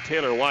iron by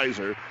Taylor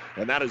Weiser.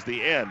 And that is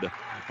the end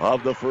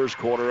of the first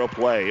quarter of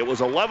play. It was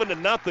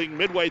 11-0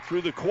 midway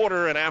through the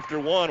quarter, and after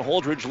one,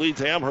 Holdrege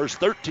leads Amherst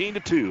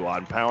 13-2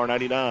 on Power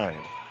 99.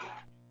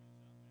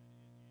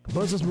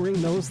 Buzz's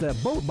Marine knows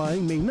that boat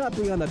buying may not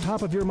be on the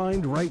top of your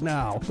mind right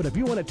now, but if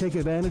you want to take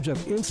advantage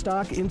of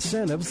in-stock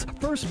incentives,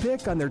 first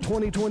pick on their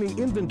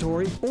 2020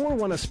 inventory, or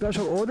want to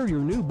special order your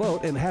new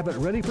boat and have it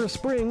ready for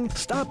spring,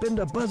 stop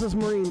into Buzz's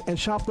Marine and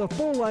shop the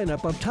full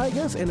lineup of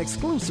Tigers and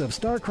exclusive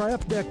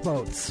StarCraft deck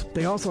boats.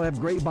 They also have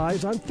great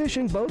buys on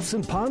fishing boats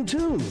and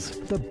pontoons.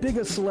 The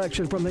biggest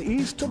selection from the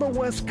east to the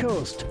west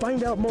coast.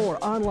 Find out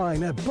more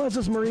online at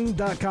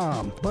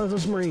buzzesmarine.com.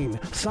 Buzz's Marine,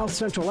 South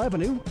Central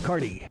Avenue,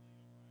 Kearney.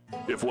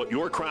 If what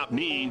your crop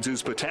needs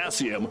is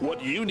potassium,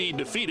 what you need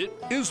to feed it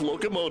is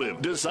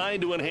Locomotive.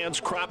 Designed to enhance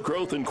crop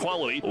growth and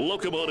quality,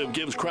 Locomotive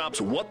gives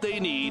crops what they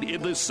need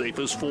in the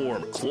safest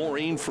form.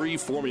 Chlorine-free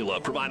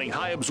formula, providing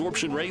high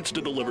absorption rates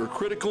to deliver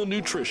critical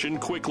nutrition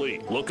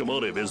quickly.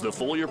 Locomotive is the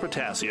foliar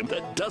potassium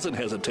that doesn't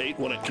hesitate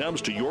when it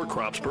comes to your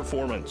crop's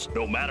performance.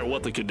 No matter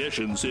what the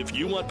conditions, if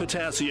you want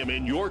potassium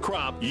in your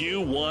crop,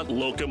 you want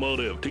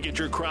Locomotive. To get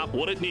your crop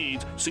what it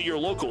needs, see your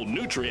local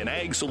Nutrient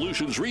Ag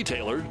Solutions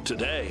retailer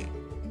today.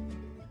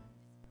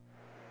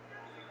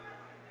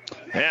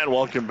 And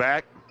welcome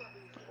back.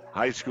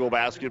 High school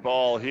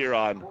basketball here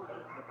on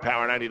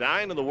Power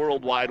 99 and the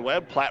World Wide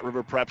Web,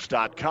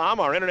 PlatteRiverPreps.com.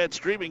 Our internet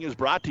streaming is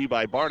brought to you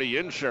by Barney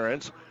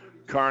Insurance,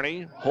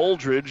 Kearney,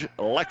 Holdrege,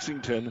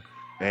 Lexington,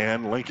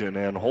 and Lincoln.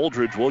 And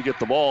Holdrege will get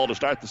the ball to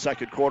start the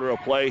second quarter of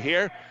play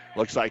here.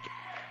 Looks like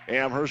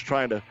Amherst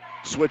trying to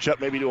switch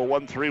up maybe to a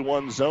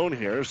 1-3-1 zone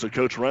here. So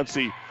Coach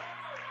Runcie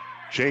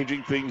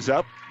changing things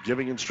up,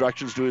 giving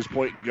instructions to his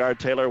point guard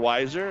Taylor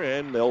Weiser,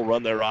 and they'll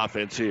run their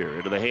offense here.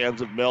 Into the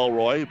hands of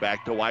Melroy,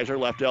 back to Weiser,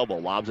 left elbow,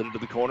 lobs it into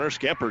the corner.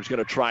 Skepper's going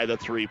to try the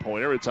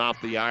three-pointer. It's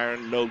off the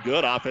iron, no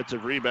good.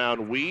 Offensive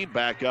rebound, Weed,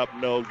 back up,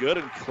 no good,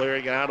 and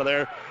clearing it out of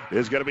there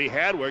is going to be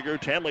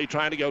Hadwiger. Tenley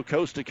trying to go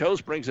coast to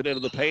coast, brings it into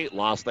the paint,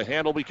 lost the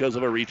handle because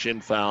of a reach-in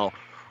foul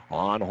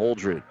on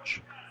Holdrege.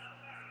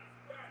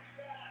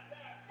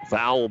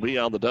 Foul will be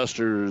on the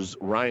Dusters'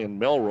 Ryan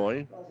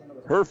Melroy,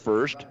 her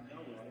first.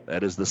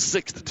 That is the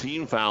 6th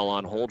team foul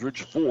on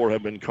Holdrege. 4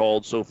 have been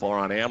called so far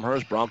on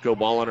Amherst. Bronco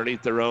ball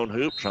underneath their own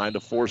hoop, trying to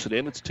force it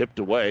in. It's tipped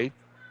away.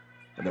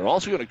 And they're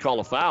also going to call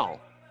a foul.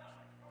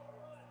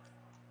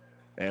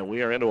 And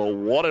we are into a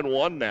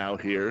 1-and-1 now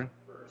here,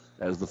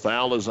 as the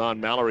foul is on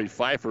Mallory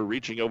Pfeiffer,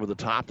 reaching over the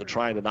top to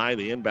try and deny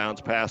the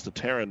inbounds pass to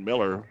Taryn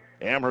Miller.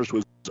 Amherst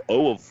was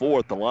 0 of 4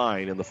 at the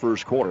line in the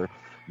first quarter.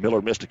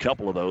 Miller missed a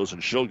couple of those,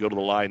 and she'll go to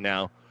the line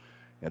now.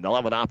 And they'll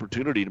have an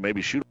opportunity to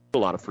maybe shoot a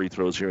lot of free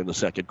throws here in the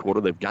second quarter.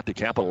 They've got to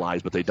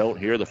capitalize, but they don't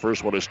here. The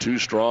first one is too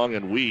strong,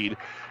 and Weed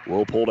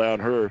will pull down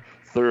her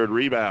third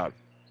rebound.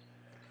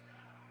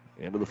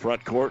 Into the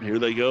front court. Here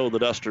they go. The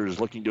Dusters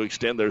looking to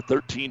extend their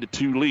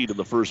 13-2 lead in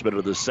the first minute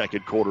of the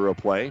second quarter of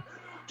play.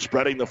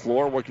 Spreading the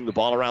floor, working the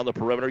ball around the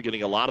perimeter,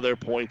 getting a lot of their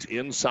points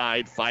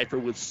inside. Pfeiffer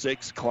with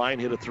 6. Klein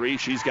hit a 3.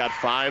 She's got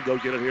 5. They'll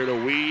get it here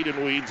to Weed,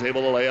 and Weed's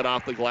able to lay it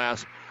off the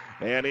glass.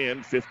 And in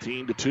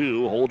 15-2,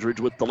 Holdrege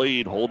with the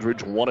lead.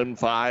 Holdrege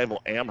 1-5,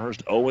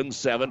 Amherst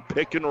 0-7.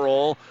 Pick and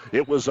roll.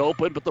 It was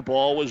open, but the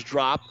ball was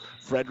dropped.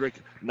 Frederick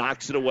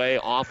knocks it away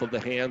off of the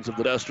hands of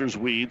the Dusters'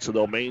 Weed, so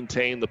they'll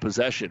maintain the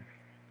possession.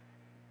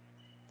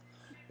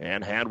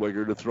 And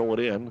Hadwiger to throw it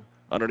in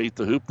underneath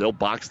the hoop. They'll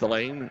box the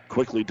lane,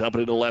 quickly dump it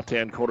into the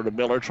left-hand corner to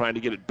Miller, trying to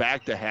get it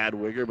back to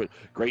Hadwiger, but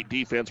great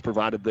defense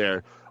provided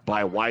there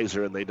by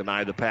Weiser, and they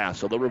deny the pass.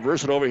 So they'll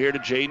reverse it over here to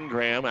Jaden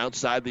Graham,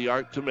 outside the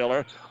arc to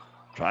Miller.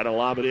 Try to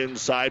lob it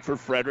inside for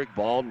Frederick.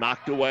 Ball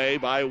knocked away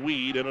by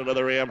Weed, and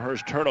another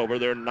Amherst turnover.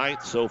 Their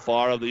 9th so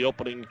far of the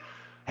opening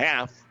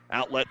half.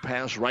 Outlet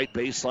pass, right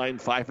baseline.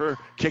 Pfeiffer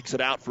kicks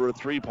it out for a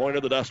three-pointer.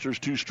 The Dusters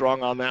too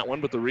strong on that one,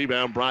 but the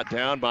rebound brought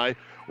down by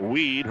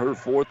Weed, her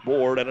 4th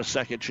board, and a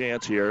second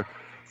chance here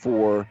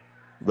for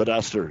the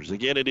Dusters.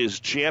 Again, it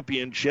is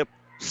championship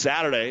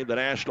Saturday, the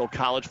National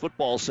College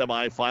Football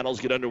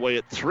semifinals get underway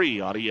at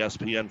 3 on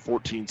ESPN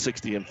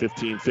 1460 and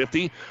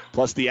 1550,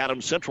 plus the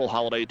Adams Central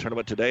Holiday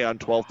Tournament today on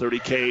 1230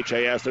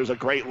 KHAS. There's a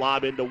great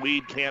lob into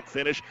Weed, can't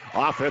finish.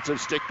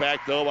 Offensive stick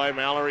back, though, by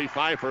Mallory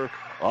Pfeiffer.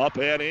 Up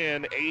and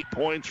in, 8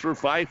 points for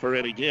Pfeiffer,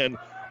 and again,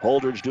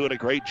 Holdrege doing a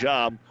great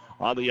job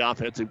on the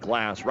offensive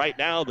glass. Right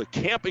now, the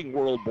Camping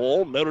World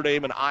Bowl, Notre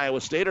Dame and Iowa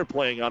State are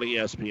playing on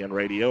ESPN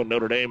Radio.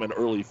 Notre Dame an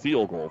early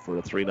field goal for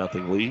a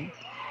 3-0 lead.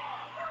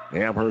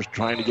 Amherst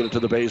trying to get it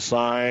to the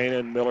baseline,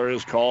 and Miller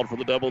is called for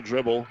the double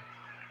dribble.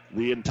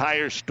 The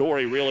entire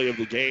story, really, of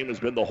the game has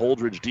been the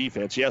Holdrege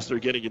defense. Yes, they're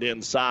getting it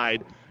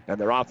inside,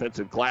 and their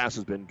offensive glass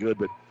has been good,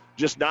 but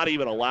just not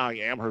even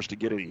allowing Amherst to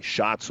get any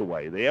shots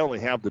away. They only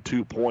have the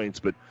 2 points,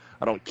 but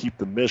I don't keep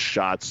the missed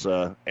shots.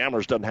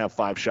 Amherst doesn't have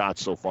 5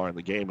 shots so far in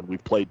the game, and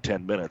we've played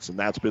 10 minutes, and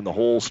that's been the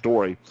whole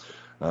story.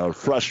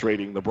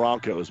 Frustrating the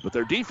Broncos. But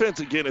their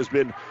defense, again, has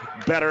been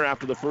better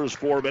after the first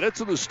 4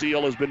 minutes, and the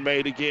steal has been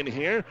made again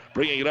here.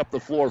 Bringing it up the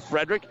floor,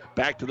 Frederick.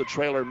 Back to the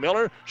trailer,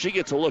 Miller. She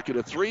gets a look at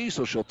a 3,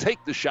 so she'll take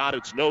the shot.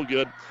 It's no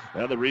good.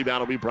 And the rebound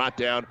will be brought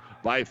down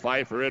by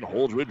Pfeiffer, and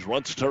Holdrege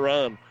wants to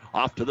run.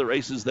 Off to the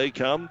races they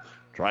come.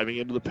 Driving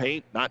into the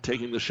paint, not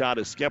taking the shot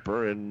is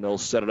Skepper, and they'll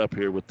set it up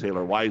here with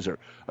Taylor Weiser.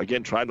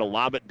 Again, trying to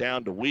lob it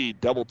down to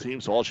Weed. Double team,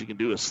 so all she can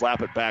do is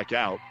slap it back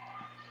out.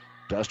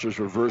 Dusters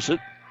reverse it.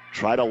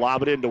 Try to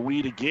lob it into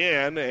Weed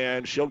again,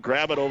 and she'll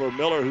grab it over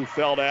Miller, who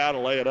fell down,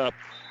 and lay it up,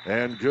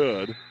 and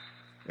good.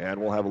 And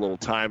we'll have a little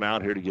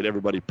timeout here to get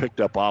everybody picked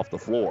up off the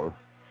floor.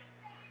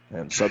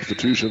 And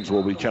substitutions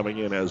will be coming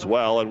in as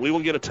well. And we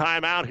will get a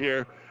timeout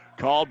here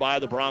called by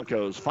the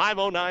Broncos.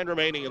 5:09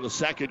 remaining in the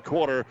second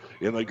quarter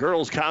in the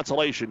girls'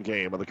 consolation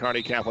game of the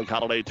Kearney Catholic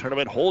Holiday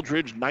Tournament.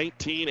 Holdrege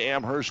 19,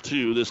 Amherst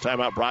 2. This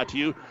timeout brought to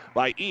you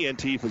by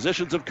ENT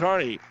Physicians of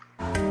Kearney.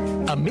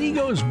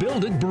 Amigos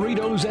Build-It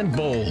burritos and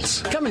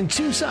bowls come in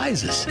 2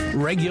 sizes,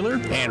 regular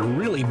and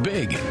really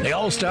big. They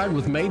all start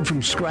with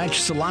made-from-scratch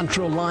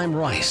cilantro lime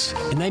rice,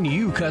 and then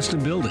you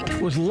custom build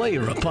it with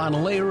layer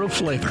upon layer of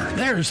flavor.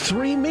 There's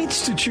 3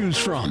 meats to choose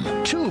from,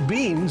 2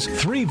 beans,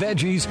 3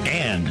 veggies,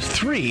 and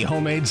 3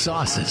 homemade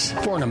sauces.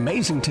 For an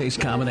amazing taste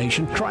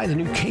combination, try the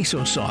new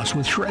queso sauce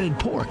with shredded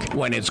pork.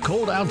 When it's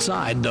cold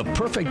outside, the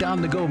perfect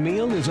on-the-go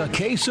meal is a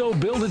queso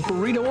Build-It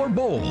burrito or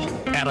bowl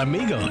at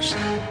Amigos.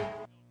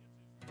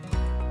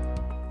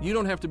 You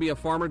don't have to be a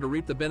farmer to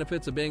reap the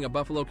benefits of being a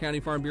Buffalo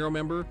County Farm Bureau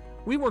member.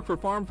 We work for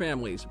farm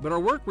families, but our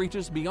work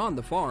reaches beyond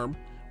the farm.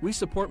 We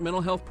support mental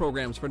health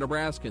programs for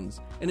Nebraskans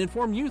and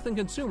inform youth and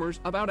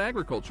consumers about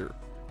agriculture.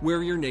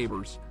 We're your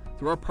neighbors.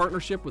 Through our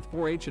partnership with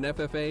 4-H and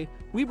FFA,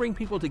 we bring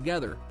people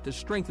together to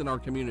strengthen our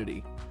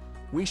community.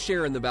 We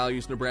share in the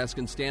values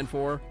Nebraskans stand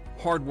for: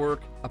 hard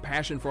work, a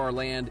passion for our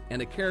land,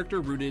 and a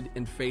character rooted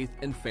in faith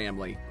and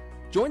family.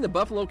 Join the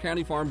Buffalo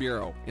County Farm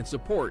Bureau and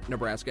support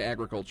Nebraska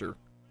agriculture.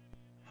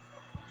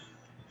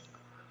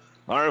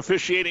 Our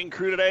officiating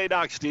crew today: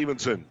 Doc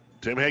Stevenson,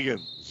 Tim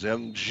Higgins,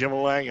 and Jim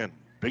Langen.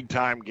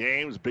 Big-time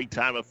games,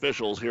 big-time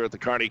officials here at the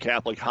Kearney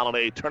Catholic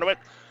Holiday Tournament.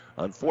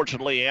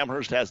 Unfortunately,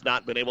 Amherst has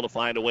not been able to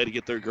find a way to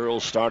get their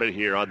girls started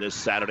here on this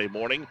Saturday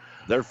morning.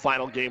 Their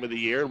final game of the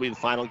year will be the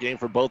final game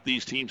for both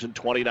these teams in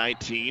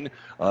 2019.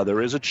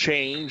 There is a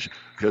change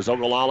because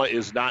Ogallala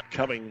is not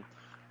coming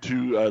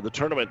to the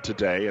tournament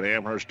today, and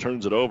Amherst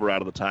turns it over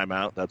out of the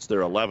timeout. That's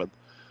their 11th.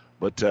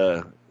 But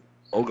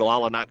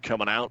Ogallala not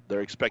coming out.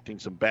 They're expecting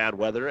some bad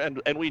weather,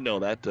 and we know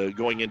that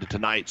going into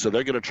tonight. So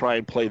they're going to try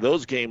and play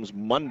those games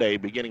Monday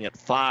beginning at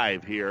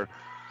 5 here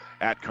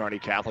at Kearney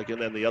Catholic,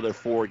 and then the other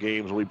 4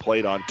 games will be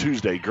played on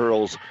Tuesday,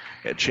 girls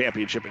at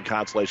championship and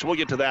consolation. We'll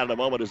get to that in a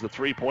moment as the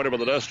three-pointer for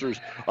the Dusters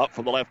up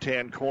from the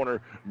left-hand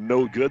corner.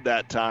 No good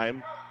that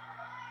time.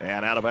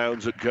 And out of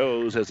bounds it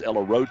goes as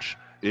Ella Roach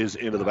is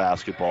into the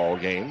basketball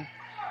game.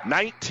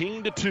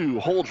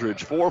 19-2,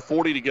 Holdrege,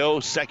 4:40 to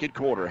go, second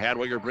quarter.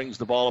 Hadwiger brings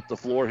the ball up the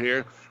floor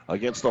here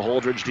against the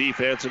Holdrege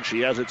defense, and she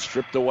has it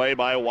stripped away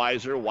by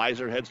Weiser.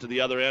 Weiser heads to the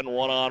other end,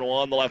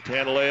 one-on-one. The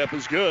left-hand layup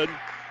is good.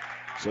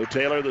 So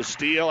Taylor the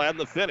steal and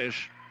the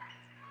finish.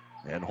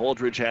 And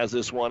Holdrege has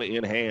this one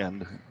in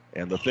hand.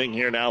 And the thing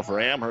here now for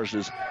Amherst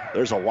is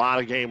there's a lot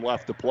of game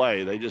left to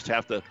play. They just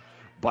have to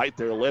bite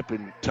their lip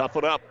and tough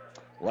it up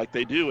like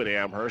they do at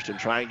Amherst and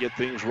try and get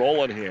things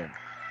rolling here.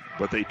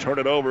 But they turn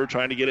it over,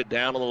 trying to get it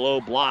down on the low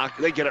block.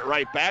 They get it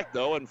right back,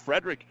 though, and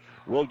Frederick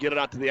will get it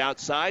out to the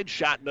outside.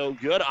 Shot no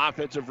good.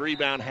 Offensive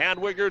rebound,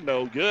 Hadwiger,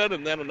 no good.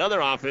 And then another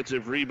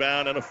offensive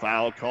rebound and a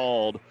foul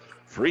called.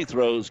 Free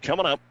throws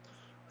coming up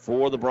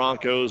for the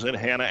Broncos and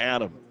Hannah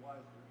Adam.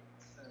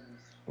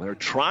 They're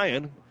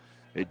trying.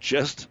 It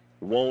just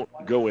won't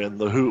go in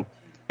the hoop.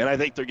 And I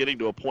think they're getting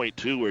to a point,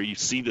 too, where you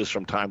see this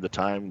from time to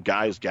time.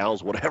 Guys,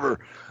 gals, whatever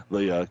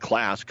the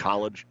class,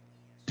 college,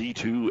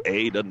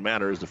 D2A, doesn't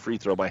matter, as the free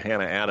throw by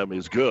Hannah Adam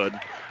is good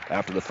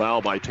after the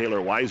foul by Taylor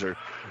Weiser.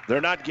 They're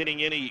not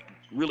getting any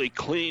really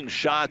clean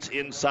shots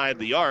inside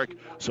the arc,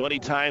 so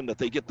anytime that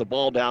they get the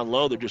ball down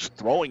low, they're just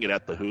throwing it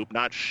at the hoop,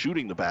 not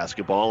shooting the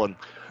basketball, and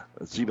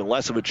it's even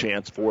less of a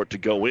chance for it to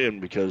go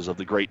in because of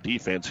the great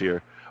defense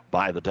here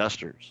by the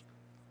Dusters.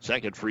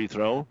 Second free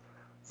throw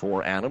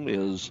for Adam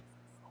is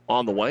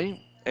on the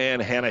way,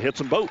 and Hannah hits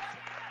them both.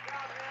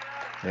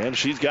 And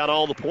she's got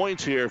all the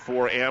points here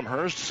for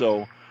Amherst,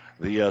 so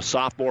the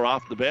sophomore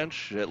off the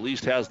bench at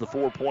least has the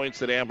 4 points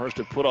that Amherst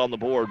have put on the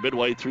board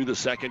midway through the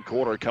second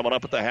quarter. Coming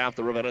up at the half,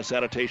 the Ravenna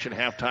Sanitation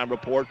halftime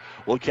report.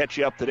 We'll catch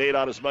you up to date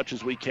on as much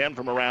as we can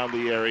from around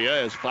the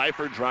area as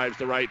Pfeiffer drives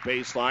the right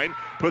baseline,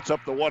 puts up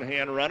the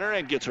one-hand runner,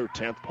 and gets her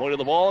 10th point of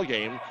the ball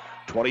game.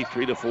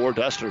 23-4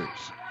 Dusters.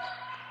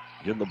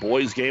 Again, the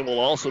boys' game will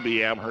also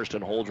be Amherst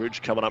and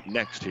Holdrege coming up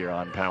next here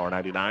on Power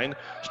 99.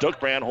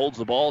 Stokebrand holds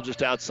the ball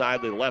just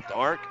outside the left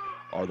arc,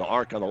 or the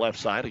arc on the left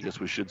side, I guess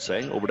we should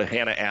say. Over to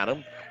Hannah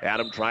Adam.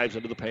 Adam drives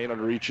into the paint on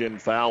a reach-in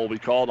foul will be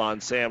called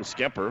on Sam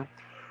Skemper.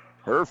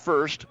 Her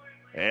first,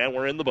 and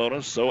we're in the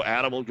bonus, so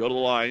Adam will go to the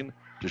line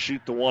to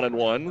shoot the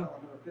 1-and-1.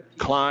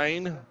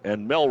 Klein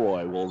and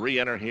Melroy will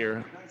re-enter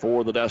here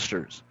for the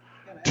Dusters.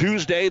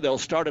 Tuesday, they'll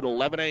start at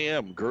 11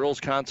 a.m.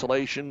 Girls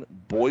consolation,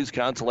 boys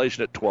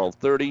consolation at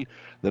 12:30.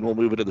 Then we'll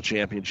move into the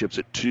championships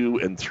at 2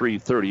 and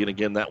 3:30. And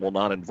again, that will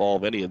not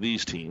involve any of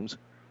these teams.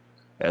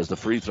 As the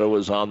free throw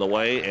is on the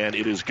way, and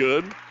it is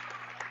good.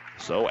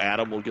 So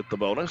Adam will get the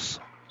bonus.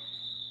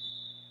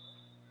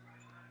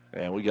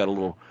 And we got a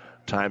little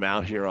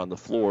timeout here on the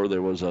floor.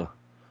 There was a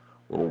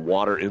little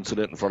water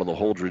incident in front of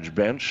the Holdrege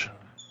bench.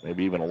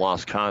 Maybe even a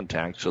lost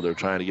contact, so they're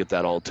trying to get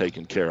that all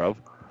taken care of.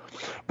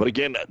 But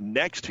again,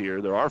 next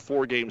here, there are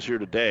 4 games here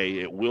today.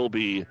 It will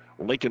be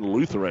Lincoln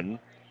Lutheran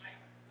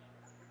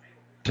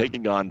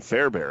taking on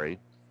Fairbury.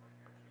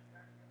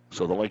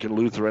 So the Lincoln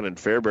Lutheran and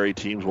Fairbury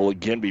teams will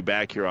again be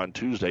back here on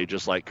Tuesday,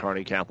 just like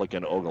Kearney Catholic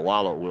and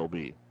Ogallala will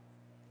be.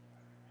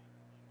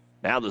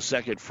 Now the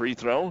second free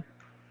throw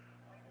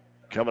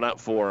coming up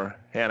for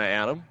Hannah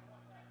Adam.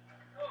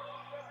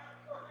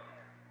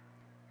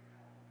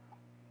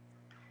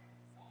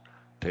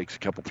 Takes a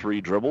couple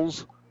 3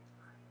 dribbles.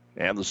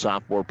 And the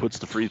sophomore puts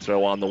the free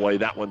throw on the way.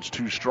 That one's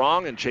too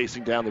strong, and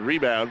chasing down the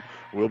rebound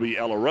will be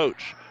Ella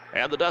Roach.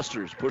 And the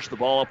Dusters push the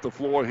ball up the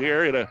floor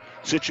here in a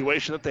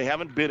situation that they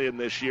haven't been in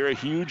this year. A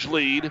huge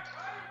lead,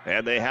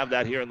 and they have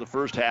that here in the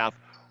first half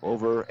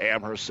over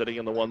Amherst sitting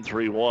in the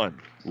 1-3-1.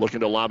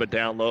 Looking to lob it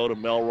down low to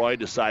Melroy,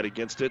 decide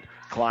against it.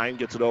 Klein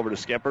gets it over to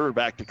Skemper,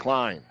 back to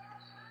Klein.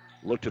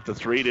 Looked at the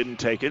 3, didn't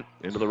take it.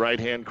 Into the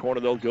right-hand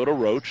corner, they'll go to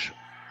Roach.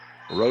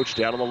 Roach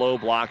down on the low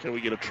block, and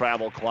we get a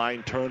travel.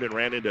 Klein turned and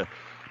ran into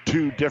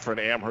 2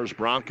 different Amherst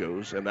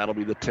Broncos, and that'll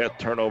be the 10th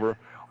turnover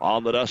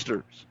on the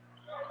Dusters.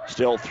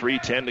 Still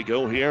 3:10 to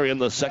go here in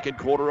the second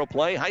quarter of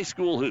play. High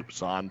school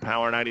hoops on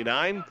Power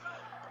 99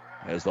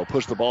 as they'll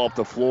push the ball up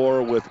the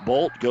floor with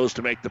Bolt. Goes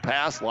to make the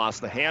pass,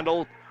 lost the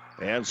handle,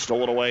 and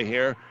stolen away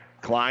here.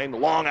 Klein,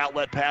 long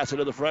outlet pass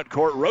into the front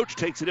court. Roach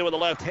takes it in with the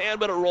left hand,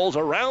 but it rolls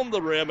around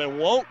the rim and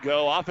won't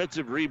go.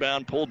 Offensive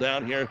rebound pulled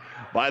down here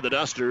by the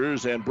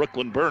Dusters and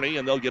Brooklyn Burney,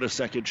 and they'll get a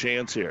second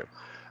chance here.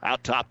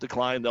 Out top to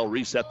Klein, they'll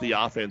reset the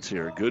offense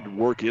here. Good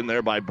work in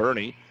there by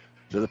Burney.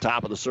 To the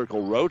top of the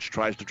circle, Roach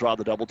tries to draw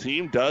the double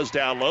team. Does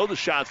down low. The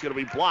shot's going to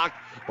be blocked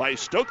by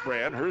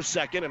Stokebrand. Her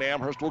second, and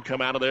Amherst will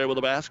come out of there with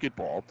a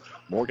basketball.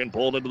 Morgan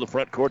pulled into the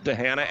front court to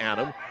Hannah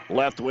Adam.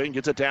 Left wing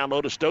gets it down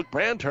low to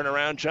Stokebrand.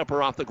 Turnaround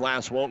jumper off the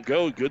glass won't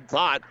go. Good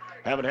thought.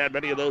 Haven't had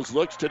many of those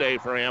looks today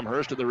for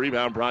Amherst, and the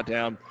rebound brought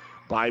down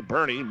by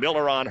Burney.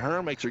 Miller on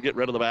her, makes her get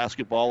rid of the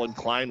basketball, and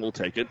Klein will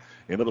take it.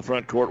 Into the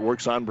front court,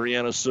 works on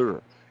Brianna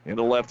Surr.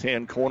 Into the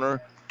left-hand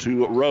corner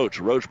to Roach.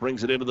 Roach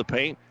brings it into the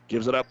paint,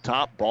 gives it up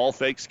top. Ball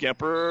fake.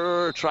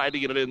 Skemper tried to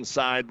get it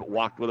inside, but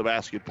walked with a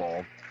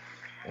basketball.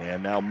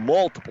 And now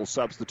multiple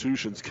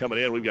substitutions coming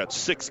in. We've got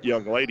 6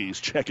 young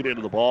ladies checking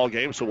into the ball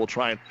game, so we'll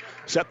try and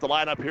set the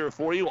lineup here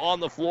for you. On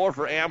the floor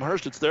for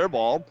Amherst, it's their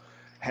ball.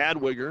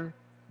 Hadwiger,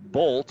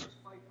 Bolt,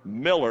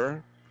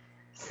 Miller,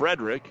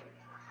 Frederick,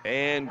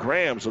 and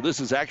Graham. So this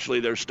is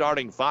actually their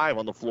starting 5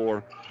 on the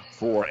floor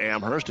for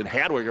Amherst. And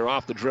Hadwiger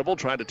off the dribble,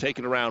 trying to take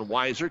it around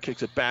Weiser.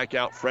 Kicks it back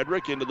out.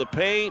 Frederick into the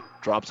paint.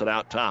 Drops it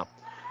out top.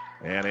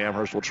 And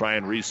Amherst will try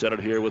and reset it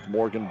here with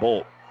Morgan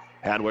Bolt.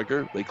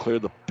 Hadwiger, they clear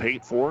the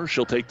paint for her.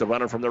 She'll take the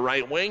runner from the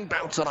right wing.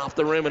 Bounce it off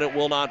the rim, and it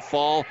will not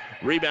fall.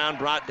 Rebound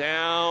brought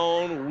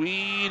down.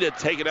 Weed had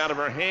taken out of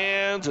her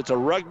hands. It's a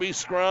rugby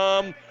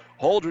scrum.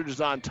 Holdrege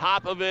is on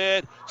top of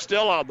it.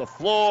 Still on the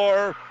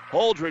floor.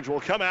 Holdrege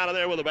will come out of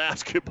there with a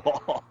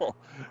basketball.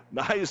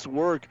 Nice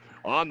work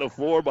on the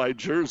floor by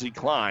Jersey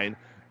Klein,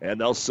 and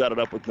they'll set it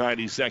up with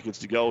 90 seconds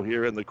to go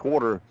here in the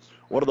quarter.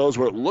 One of those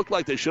where it looked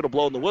like they should have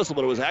blown the whistle,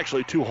 but it was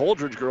actually 2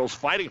 Holdrege girls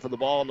fighting for the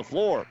ball on the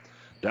floor.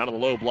 Down on the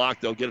low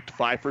block, they'll get it to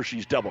Pfeiffer.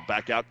 She's doubled.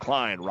 Back out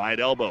Klein. Right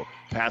elbow.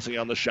 Passing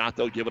on the shot,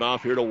 they'll give it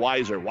off here to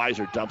Weiser.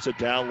 Weiser dumps it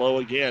down low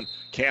again.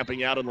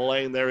 Camping out in the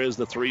lane, there is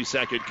the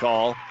 3-second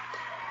call.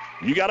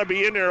 You got to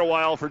be in there a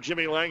while for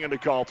Jimmy Langen to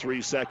call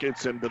 3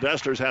 seconds, and the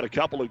Dusters had a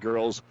couple of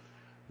girls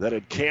that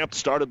had camped,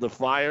 started the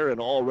fire,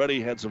 and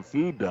already had some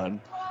food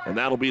done. And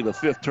that'll be the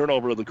 5th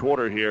turnover of the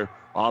quarter here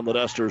on the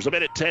Dusters.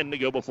 1:10 to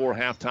go before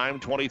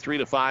halftime.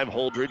 23-5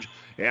 Holdrege.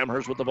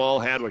 Amherst with the ball.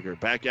 Hadwiger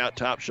back out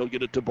top. She'll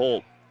get it to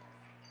Bolt.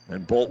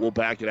 And Bolt will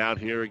back it out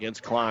here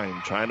against Klein.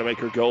 Trying to make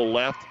her go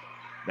left.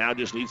 Now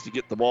just needs to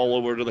get the ball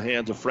over to the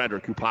hands of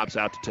Frederick, who pops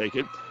out to take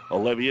it.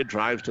 Olivia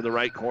drives to the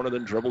right corner,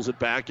 then dribbles it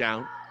back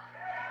out.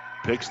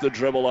 Picks the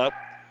dribble up,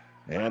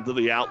 and to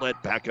the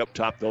outlet. Back up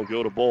top, they'll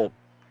go to Bolt.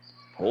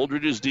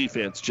 Holdrege's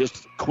defense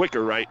just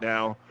quicker right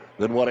now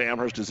than what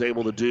Amherst is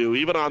able to do.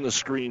 Even on the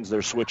screens,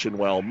 they're switching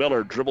well.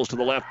 Miller dribbles to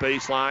the left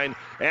baseline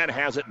and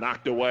has it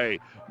knocked away.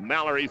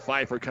 Mallory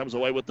Pfeiffer comes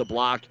away with the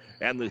block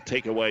and the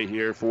takeaway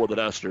here for the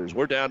Dusters.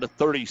 We're down to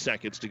 30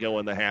 seconds to go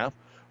in the half.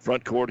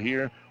 Front court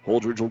here,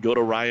 Holdrege will go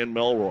to Ryan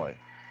Melroy.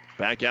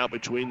 Back out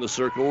between the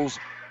circles,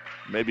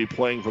 maybe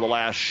playing for the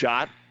last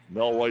shot.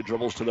 Melroy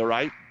dribbles to the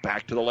right,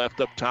 back to the left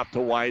up top to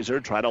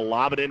Weiser. Try to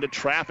lob it into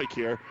traffic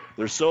here.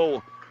 They're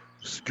so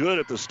good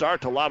at the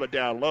start to lob it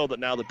down low that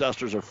now the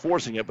Dusters are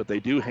forcing it, but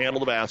they do handle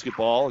the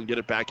basketball and get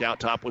it back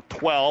out top with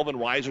 12, and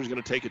Weiser's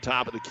going to take a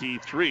top of the key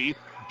three.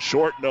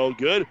 Short, no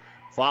good.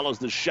 Follows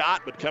the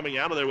shot, but coming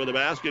out of there with the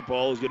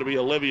basketball is going to be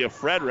Olivia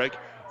Frederick.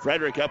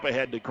 Frederick up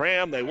ahead to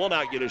Graham. They will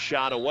not get a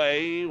shot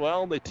away.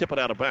 Well, they tip it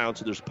out of bounds,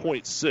 so there's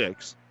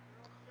 0.6.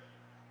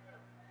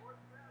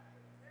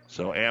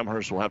 So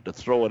Amherst will have to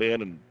throw it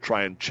in and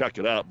try and chuck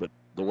it up, but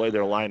the way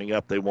they're lining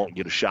up, they won't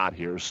get a shot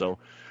here. So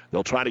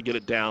they'll try to get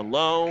it down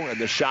low, and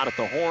the shot at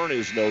the horn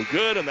is no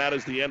good, and that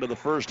is the end of the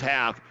first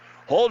half.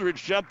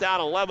 Holdrege jumped out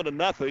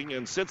 11-0,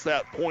 and since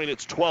that point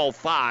it's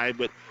 12-5,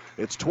 but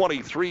it's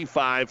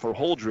 23-5 for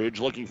Holdrege,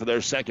 looking for their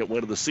second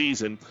win of the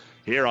season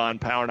here on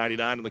Power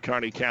 99 in the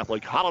Kearney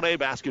Catholic Holiday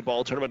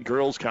Basketball Tournament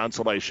Girls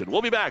Consolation.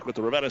 We'll be back with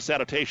the Ravenna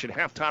Sanitation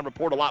Halftime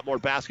Report, a lot more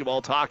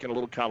basketball talk, and a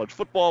little college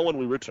football when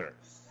we return.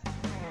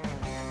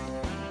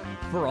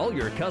 For all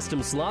your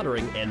custom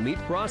slaughtering and meat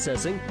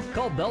processing,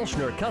 call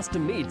Belschner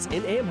Custom Meats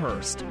in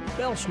Amherst.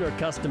 Belschner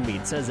Custom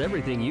Meats has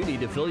everything you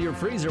need to fill your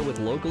freezer with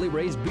locally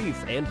raised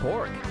beef and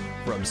pork.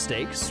 From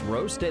steaks,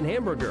 roast, and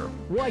hamburger,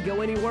 why go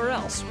anywhere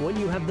else when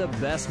you have the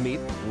best meat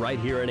right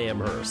here in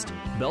Amherst?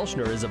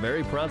 Belschner is a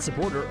very proud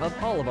supporter of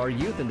all of our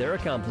youth and their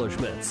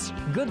accomplishments.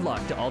 Good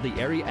luck to all the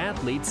area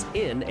athletes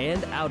in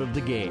and out of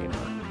the game.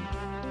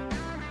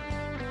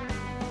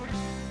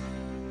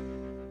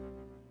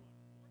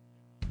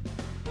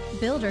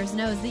 Builders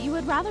knows that you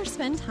would rather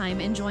spend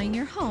time enjoying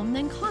your home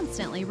than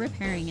constantly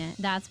repairing it.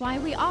 That's why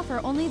we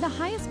offer only the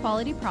highest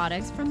quality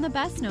products from the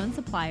best known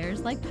suppliers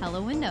like Pella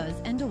Windows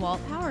and DeWalt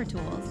Power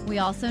Tools. We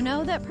also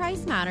know that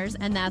price matters,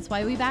 and that's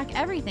why we back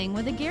everything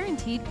with a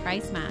guaranteed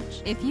price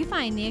match. If you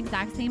find the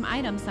exact same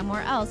item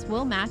somewhere else,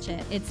 we'll match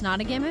it. It's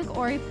not a gimmick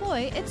or a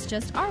ploy, it's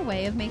just our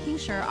way of making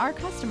sure our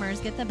customers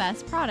get the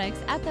best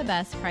products at the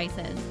best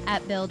prices.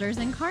 At Builders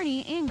in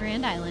Kearney and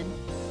Grand Island.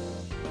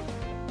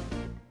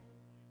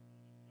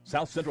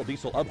 South Central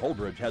Diesel of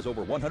Holdrege has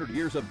over 100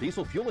 years of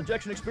diesel fuel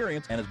injection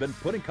experience and has been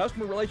putting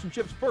customer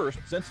relationships first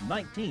since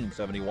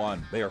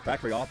 1971. They are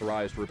factory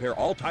authorized to repair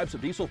all types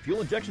of diesel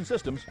fuel injection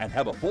systems and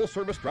have a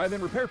full-service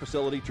drive-in repair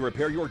facility to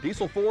repair your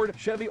diesel Ford,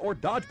 Chevy, or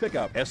Dodge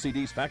pickup.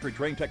 SCD's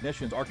factory-trained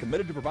technicians are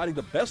committed to providing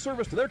the best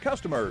service to their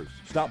customers.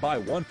 Stop by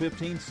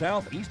 115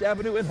 South East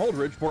Avenue in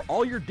Holdrege for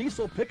all your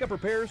diesel pickup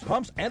repairs,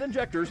 pumps and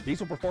injectors,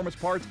 diesel performance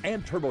parts,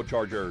 and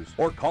turbochargers.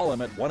 Or call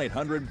them at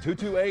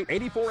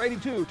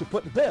 1-800-228-8482 to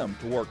put them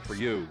to work for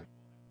you.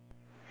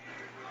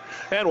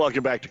 And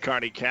welcome back to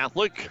Kearney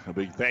Catholic. A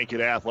big thank you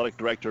to Athletic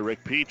Director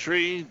Rick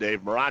Petrie,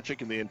 Dave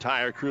Marachik, and the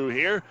entire crew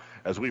here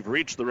as we've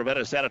reached the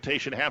Ravenna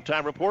Sanitation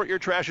Halftime Report. Your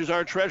trash is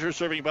our treasure,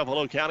 serving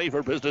Buffalo County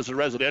for business and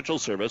residential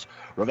service.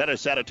 Ravenna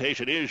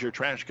Sanitation is your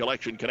trash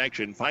collection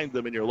connection. Find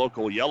them in your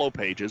local yellow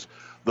pages.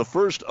 The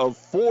first of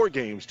 4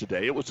 games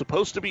today. It was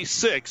supposed to be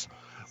 6,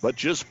 but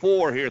just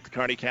 4 here at the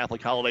Kearney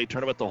Catholic Holiday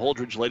Tournament. The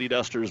Holdrege Lady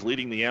Dusters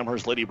leading the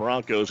Amherst Lady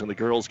Broncos in the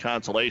girls'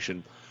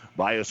 consolation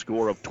by a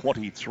score of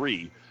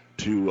 23-5.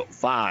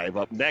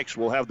 Up next,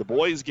 we'll have the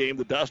boys' game.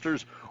 The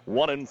Dusters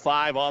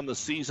 1-5 on the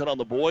season on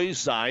the boys'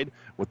 side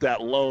with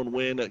that lone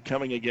win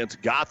coming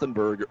against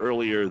Gothenburg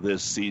earlier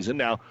this season.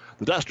 Now,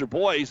 the Duster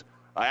boys,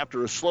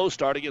 after a slow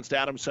start against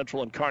Adams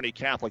Central and Kearney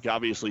Catholic,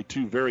 obviously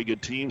 2 very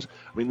good teams.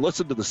 I mean,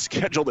 listen to the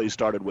schedule they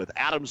started with.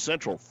 Adams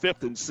Central,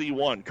 5th in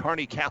C1.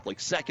 Kearney Catholic,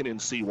 2nd in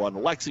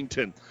C1.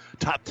 Lexington,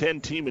 top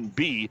 10 team in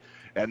B.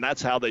 And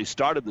that's how they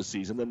started the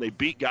season. Then they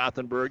beat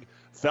Gothenburg,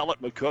 fell at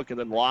McCook, and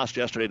then lost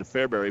yesterday to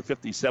Fairbury,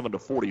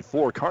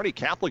 57-44. Kearney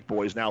Catholic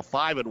boys now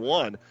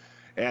 5-1,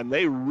 and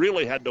they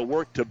really had to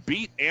work to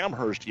beat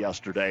Amherst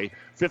yesterday,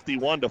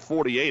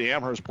 51-48.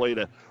 Amherst played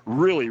a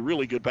really,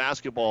 really good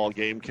basketball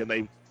game. Can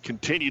they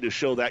continue to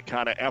show that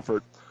kind of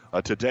effort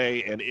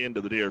today and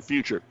into the near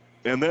future?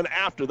 And then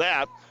after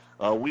that,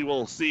 we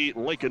will see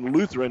Lincoln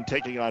Lutheran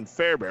taking on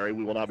Fairbury.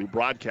 We will not be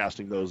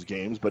broadcasting those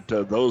games, but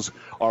those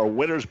are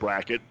winners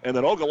bracket. And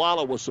then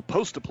Ogallala was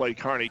supposed to play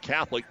Kearney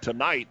Catholic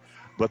tonight,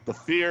 but the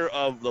fear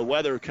of the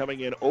weather coming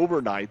in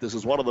overnight, this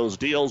is one of those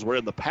deals where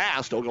in the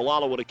past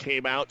Ogallala would have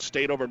came out,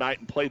 stayed overnight,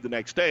 and played the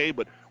next day,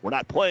 but we're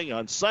not playing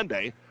on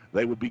Sunday.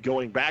 They would be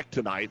going back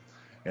tonight.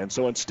 And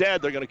so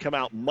instead they're going to come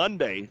out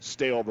Monday,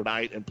 stay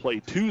overnight, and play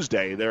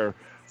Tuesday. They're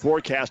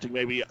forecasting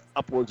maybe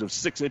upwards of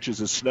 6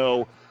 inches of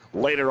snow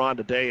later on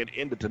today and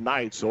into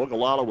tonight. So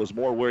Ogallala was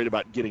more worried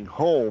about getting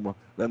home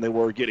than they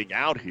were getting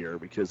out here,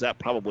 because that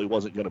probably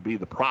wasn't going to be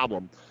the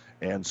problem.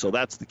 And so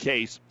that's the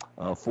case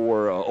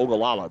for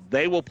Ogallala.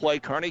 They will play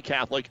Kearney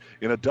Catholic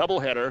in a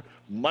doubleheader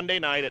Monday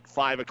night at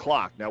 5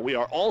 o'clock. Now, we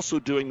are also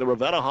doing the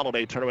Ravenna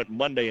Holiday Tournament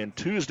Monday and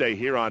Tuesday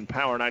here on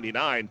Power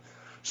 99.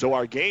 So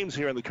our games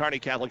here in the Kearney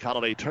Catholic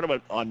Holiday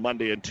Tournament on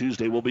Monday and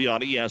Tuesday will be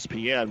on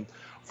ESPN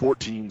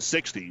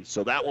 1460.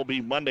 So that will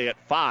be Monday at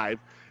 5.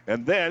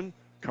 And then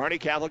Kearney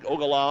Catholic,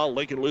 Ogallala,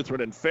 Lincoln Lutheran,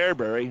 and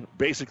Fairbury,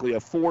 basically a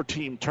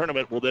 4-team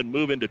tournament, will then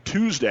move into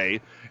Tuesday,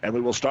 and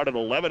we will start at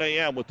 11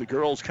 a.m. with the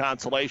girls'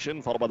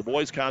 consolation, followed by the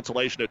boys'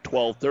 consolation at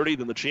 12:30.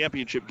 Then the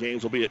championship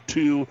games will be at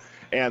 2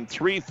 and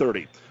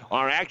 3:30.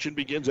 Our action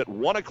begins at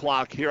 1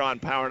 o'clock here on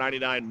Power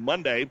 99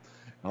 Monday.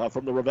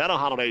 From the Ravenna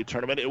Holiday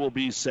Tournament, it will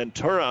be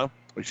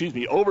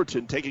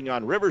Overton taking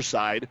on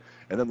Riverside,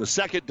 and then the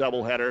second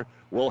doubleheader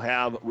will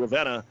have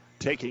Ravenna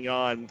taking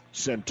on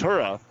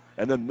Centura.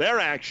 And then their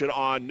action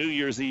on New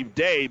Year's Eve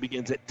day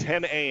begins at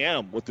 10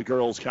 a.m. with the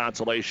girls'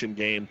 consolation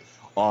game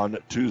on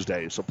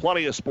Tuesday. So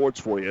plenty of sports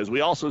for you. As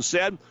we also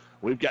said,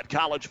 we've got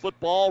college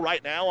football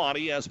right now on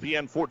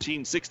ESPN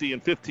 1460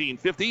 and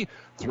 1550.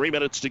 3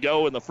 minutes to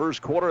go in the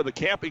first quarter of the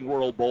Camping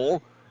World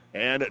Bowl.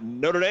 And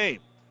Notre Dame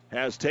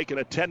has taken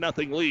a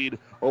 10-0 lead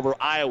over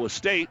Iowa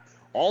State.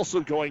 Also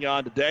going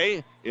on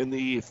today in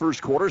the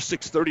first quarter,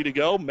 6:30 to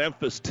go,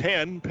 Memphis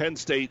 10, Penn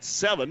State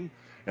 7.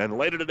 And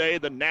later today,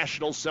 the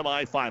national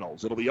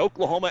semifinals. It'll be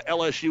Oklahoma,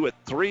 LSU at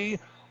 3,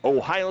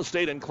 Ohio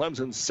State and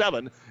Clemson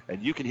 7.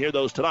 And you can hear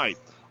those tonight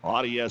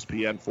on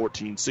ESPN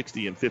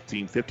 1460 and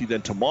 1550.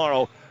 Then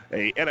tomorrow,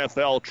 a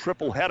NFL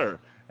triple header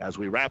as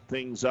we wrap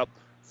things up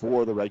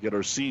for the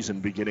regular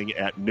season beginning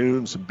at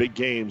noon. Some big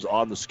games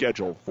on the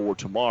schedule for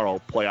tomorrow,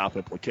 playoff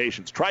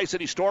implications.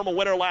 Tri-City Storm a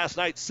winner last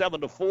night,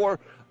 7-4.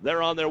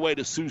 They're on their way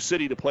to Sioux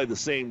City to play the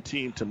same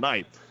team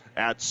tonight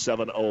at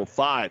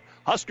 7:05.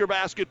 Husker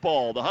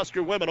basketball. The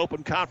Husker women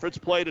open conference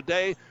play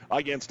today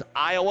against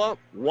Iowa,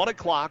 1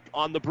 o'clock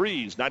on the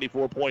Breeze,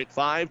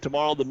 94.5.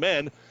 Tomorrow the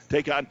men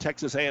take on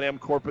Texas A&M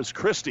Corpus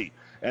Christi,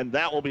 and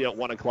that will be at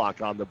 1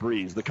 o'clock on the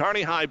Breeze. The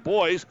Kearney High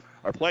boys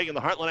are playing in the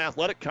Heartland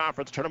Athletic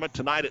Conference tournament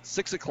tonight at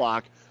 6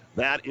 o'clock.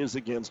 That is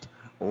against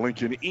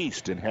Lincoln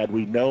East. And had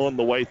we known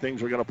the way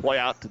things were going to play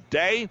out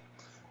today,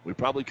 we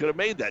probably could have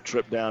made that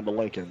trip down to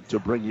Lincoln to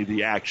bring you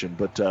the action.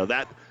 But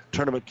that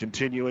tournament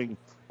continuing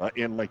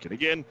in Lincoln.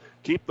 Again,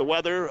 keep the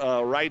weather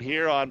right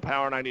here on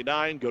Power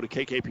 99. Go to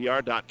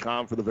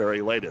kkpr.com for the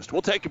very latest.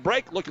 We'll take a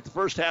break, look at the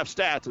first half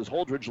stats as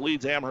Holdrege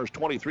leads Amherst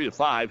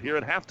 23-5 here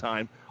at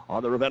halftime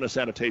on the Ravenna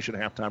Sanitation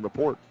Halftime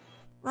Report.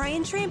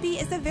 Ryan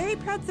Trampy is a very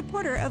proud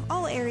supporter of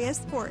all area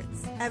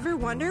sports. Ever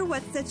wonder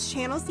what sets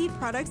Channel Seed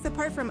products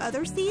apart from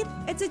other seed?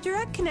 It's a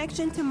direct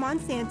connection to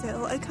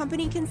Monsanto, a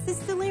company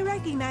consistently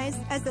recognized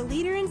as a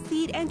leader in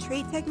seed and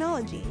trait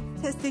technology.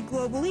 Tested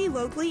globally,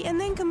 locally,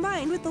 and then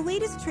combined with the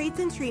latest traits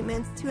and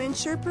treatments to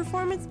ensure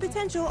performance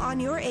potential on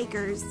your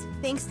acres.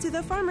 Thanks to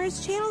the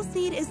farmers, Channel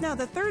Seed is now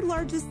the third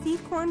largest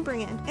seed corn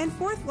brand and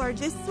fourth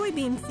largest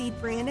soybean seed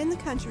brand in the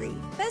country.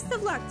 Best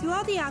of luck to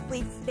all the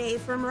athletes today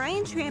from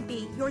Ryan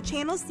Trampy, your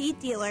Channel Seed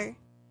dealer.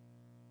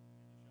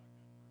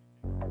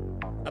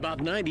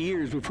 About 90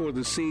 years before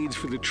the seeds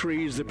for the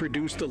trees that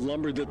produce the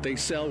lumber that they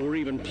sell were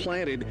even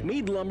planted,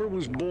 Mead Lumber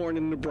was born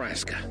in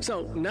Nebraska.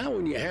 So now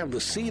when you have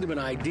the seed of an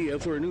idea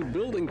for a new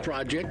building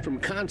project from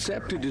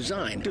concept to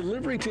design,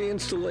 delivery to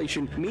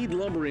installation, Mead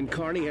Lumber in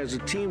Kearney has a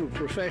team of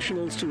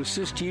professionals to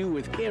assist you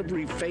with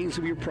every phase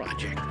of your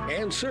project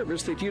and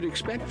service that you'd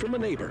expect from a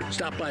neighbor.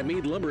 Stop by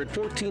Mead Lumber at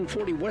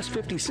 1440 West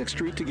 56th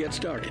Street to get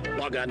started.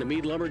 Log on to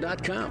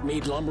meadlumber.com.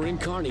 Mead Lumber in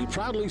Kearney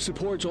proudly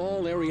supports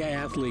all area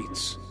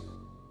athletes.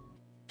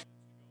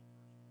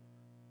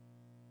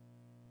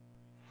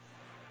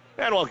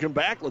 And welcome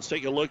back. Let's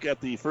take a look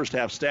at the first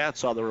half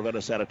stats on the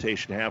Ravenna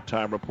Sanitation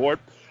Halftime Report.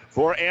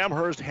 For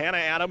Amherst, Hannah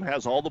Adam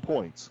has all the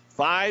points.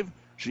 5.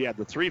 She had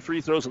the 3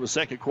 free throws in the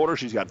second quarter.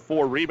 She's got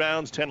 4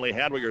 rebounds. Tenley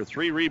Hadwiger,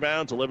 3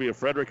 rebounds. Olivia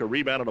Frederick, a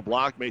rebound and a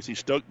block. Macy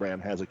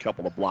Stokebrand has a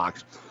couple of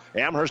blocks.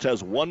 Amherst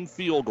has 1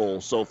 field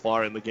goal so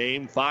far in the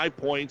game. 5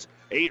 points,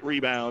 8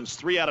 rebounds,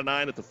 3 out of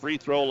 9 at the free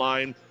throw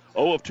line.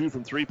 0 of 2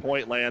 from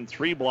three-point land,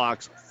 3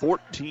 blocks,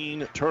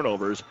 14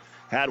 turnovers.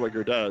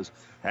 Hadwiger does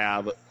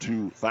have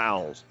 2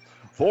 fouls.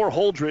 For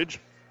Holdrege,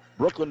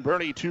 Brooklyn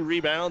Burney, 2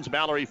 rebounds.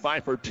 Mallory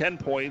Pfeiffer, 10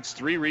 points,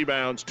 3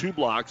 rebounds, 2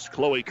 blocks.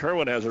 Chloe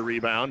Kerwin has a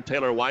rebound.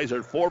 Taylor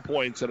Weiser, 4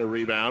 points and a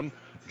rebound.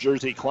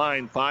 Jersey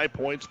Klein, 5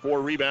 points,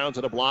 4 rebounds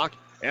and a block.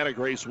 Anna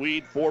Grace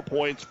Weed, 4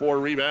 points, 4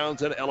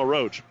 rebounds. And Ella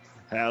Roach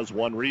has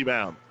 1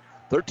 rebound.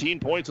 13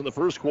 points in the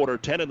first quarter,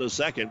 10 in the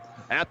second.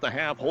 At the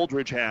half,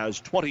 Holdrege has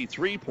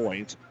 23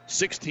 points,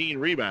 16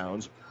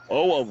 rebounds,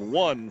 0 of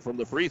 1 from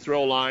the free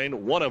throw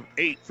line, 1 of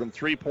 8 from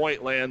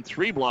three-point land,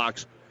 3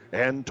 blocks,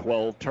 and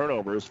 12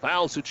 turnovers.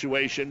 Foul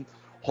situation,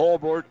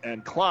 Holbert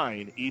and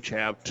Klein each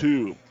have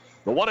 2.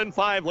 The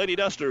 1-5 Lady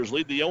Dusters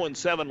lead the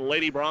 0-7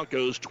 Lady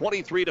Broncos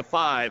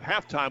 23-5.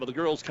 Halftime of the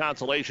girls'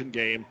 consolation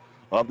game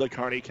of the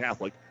Kearney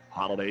Catholic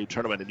Holiday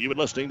Tournament. And you've been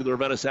listening to the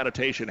Ravenna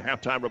Sanitation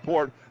Halftime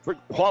Report. For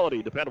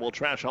quality, dependable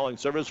trash hauling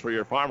service for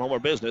your farm, home, or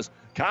business,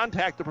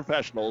 contact the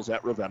professionals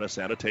at Ravenna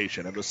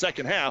Sanitation. And the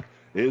second half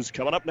is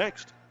coming up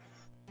next.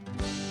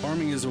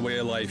 Farming is a way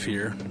of life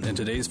here, and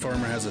today's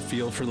farmer has a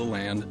feel for the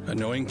land, a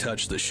knowing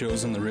touch that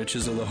shows in the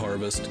riches of the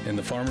harvest, and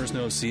the farmers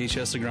know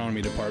CHS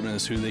Agronomy Department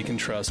is who they can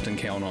trust and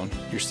count on.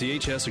 Your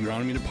CHS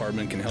Agronomy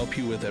Department can help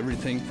you with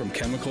everything from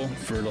chemical,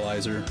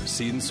 fertilizer,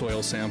 seed and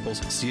soil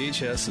samples.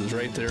 CHS is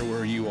right there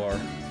where you are.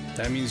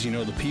 That means you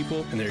know the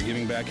people, and they're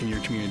giving back in your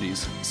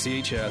communities.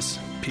 CHS,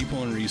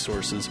 people and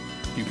resources,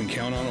 you can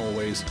count on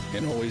always,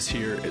 and always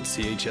here at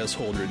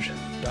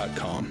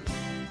chsholdrege.com.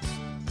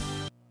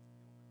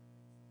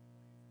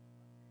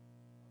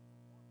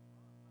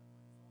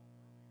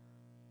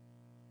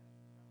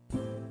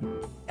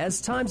 As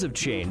times have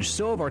changed,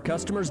 so have our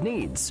customers'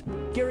 needs.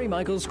 Gary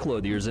Michaels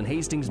Clothiers in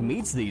Hastings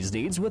meets these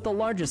needs with the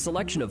largest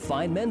selection of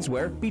fine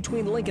menswear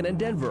between Lincoln and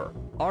Denver.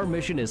 Our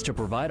mission is to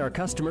provide our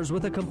customers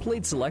with a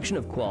complete selection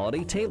of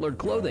quality, tailored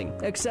clothing,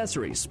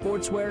 accessories,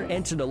 sportswear,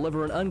 and to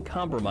deliver an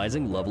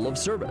uncompromising level of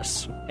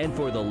service. And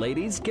for the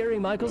ladies, Gary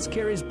Michaels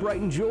carries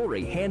Brighton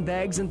jewelry,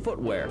 handbags, and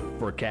footwear.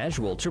 For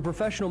casual to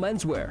professional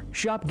menswear,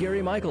 shop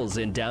Gary Michaels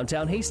in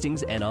downtown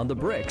Hastings and on the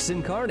Bricks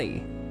in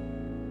Kearney.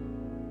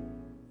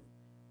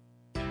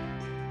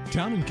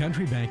 Town &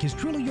 Country Bank is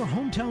truly your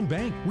hometown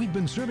bank. We've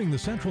been serving the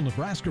central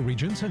Nebraska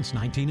region since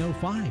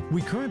 1905.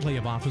 We currently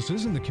have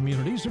offices in the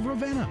communities of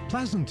Ravenna,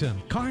 Pleasanton,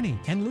 Kearney,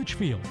 and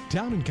Litchfield.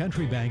 Town &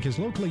 Country Bank is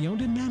locally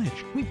owned and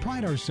managed. We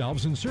pride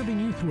ourselves in serving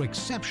you through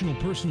exceptional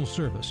personal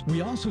service.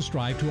 We also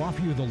strive to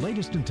offer you the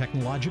latest in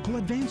technological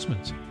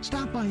advancements.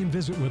 Stop by and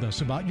visit with us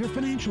about your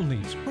financial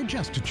needs or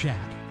just to chat.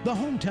 The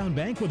hometown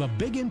bank with a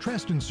big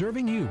interest in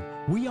serving you.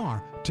 We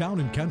are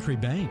Town & Country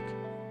Bank.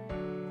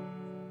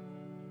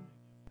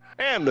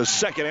 And the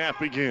second half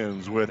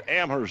begins with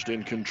Amherst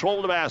in control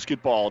of the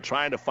basketball,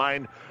 trying to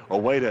find a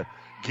way to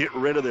get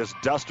rid of this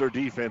Duster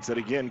defense that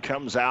again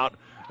comes out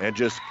and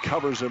just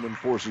covers them and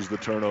forces the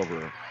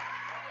turnover.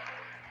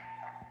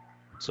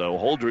 So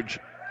Holdrege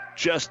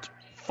just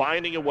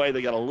finding a way.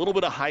 They got a little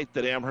bit of height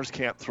that Amherst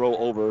can't throw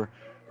over.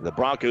 The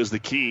Broncos, the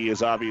key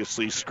is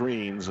obviously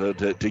screens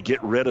to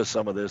get rid of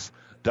some of this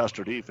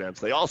Duster defense.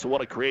 They also want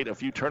to create a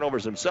few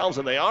turnovers themselves,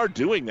 and they are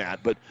doing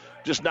that, but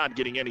just not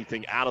getting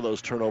anything out of those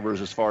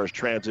turnovers as far as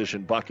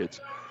transition buckets.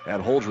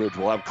 And Holdrege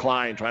will have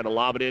Klein trying to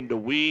lob it into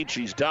Weed.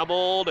 She's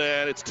doubled,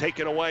 and it's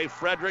taken away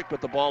Frederick, but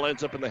the ball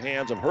ends up in the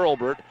hands of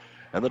Hurlburt,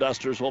 and the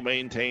Dusters will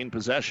maintain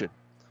possession.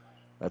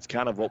 That's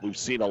kind of what we've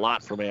seen a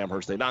lot from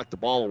Amherst. They knock the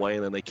ball away,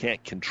 and then they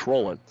can't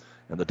control it,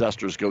 and the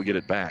Dusters go get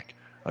it back.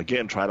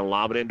 Again, try to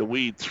lob it into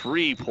Weed.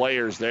 3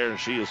 players there, and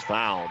she is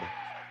fouled.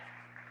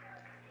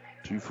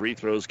 2 free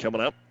throws coming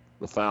up.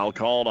 The foul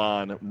called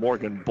on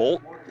Morgan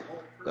Bolt.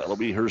 That'll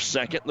be her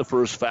second, the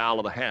first foul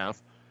of the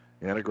half.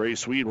 Anna Gray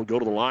Swede will go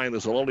to the line.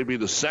 This will only be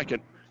the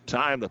second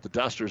time that the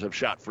Dusters have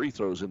shot free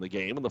throws in the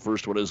game, and the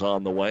first one is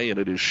on the way, and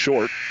it is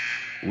short.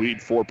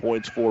 Weed 4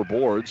 points, 4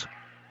 boards.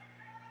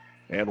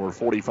 And we're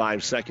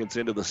 45 seconds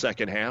into the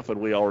second half, and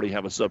we already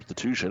have a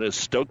substitution as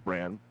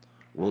Stokebrand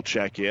will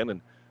check in,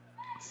 and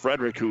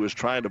Frederick, who was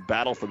trying to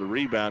battle for the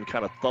rebound,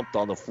 kind of thumped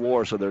on the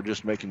floor, so they're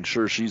just making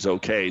sure she's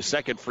okay.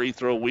 Second free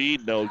throw,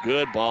 Weed, no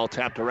good. Ball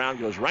tapped around,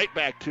 goes right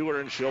back to her,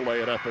 and she'll lay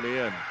it up and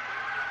in.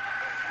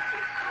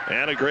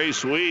 Anna Gray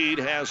Swede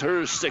has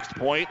her 6th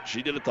point.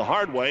 She did it the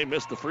hard way,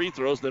 missed the free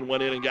throws, then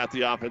went in and got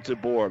the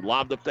offensive board.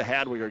 Lobbed up to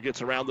Hadwiger,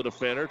 gets around the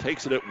defender,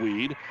 takes it at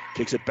Weed,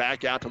 kicks it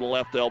back out to the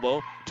left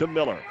elbow to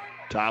Miller.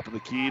 Top of the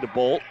key to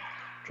Bolt.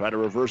 Try to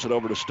reverse it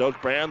over to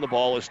Stokebrand. The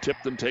ball is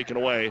tipped and taken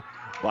away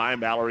by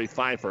Mallory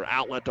Pfeiffer.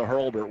 Outlet to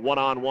Hurlburt.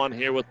 One-on-one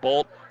here with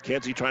Bolt.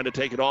 Kenzie trying to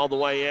take it all the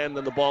way in.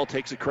 Then the ball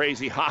takes a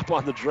crazy hop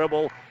on the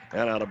dribble,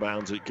 and out of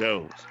bounds it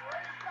goes.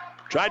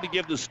 Tried to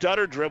give the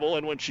stutter dribble,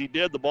 and when she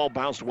did, the ball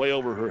bounced way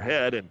over her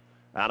head, and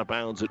out of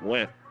bounds it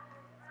went.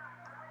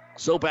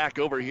 So back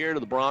over here to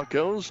the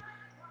Broncos.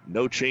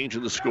 No change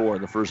in the score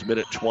in the first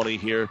minute 20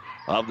 here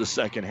of the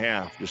second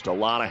half. Just a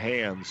lot of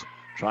hands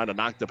trying to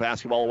knock the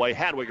basketball away.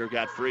 Hadwiger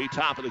got free.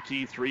 Top of the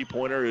key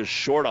three-pointer is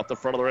short off the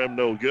front of the rim.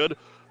 No good.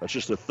 That's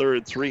just the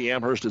third 3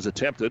 Amherst has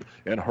attempted,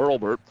 and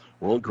Hurlburt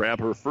will grab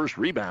her first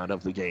rebound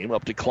of the game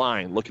up to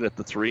Klein. Looking at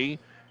the 3.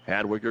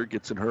 Hadwiger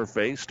gets in her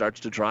face,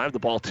 starts to drive. The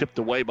ball tipped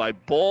away by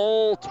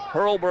Bolt.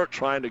 Hurlburt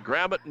trying to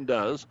grab it and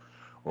does.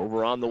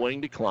 Over on the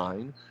wing to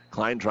Klein.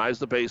 Klein drives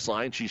the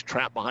baseline. She's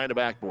trapped behind a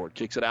backboard.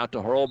 Kicks it out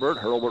to Hurlburt.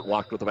 Hurlburt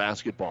walked with the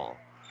basketball.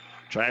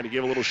 Trying to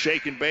give a little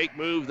shake and bake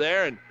move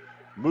there and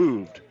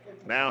moved.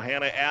 Now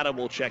Hannah Adam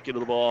will check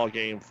into the ball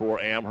game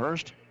for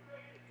Amherst.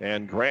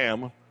 And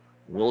Graham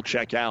will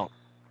check out.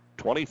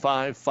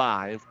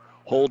 25-5,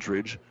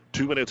 Holdrege.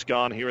 2 minutes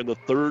gone here in the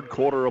third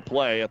quarter of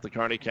play at the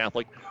Kearney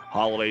Catholic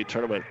Holiday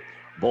Tournament.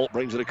 Bolt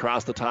brings it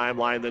across the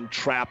timeline, then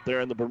trapped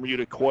there in the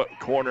Bermuda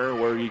corner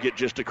where you get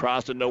just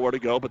across and nowhere to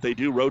go. But they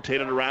do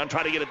rotate it around,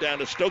 try to get it down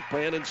to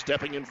Stokebrand, and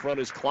stepping in front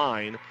is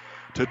Klein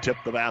to tip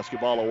the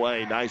basketball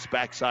away. Nice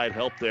backside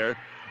help there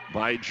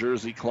by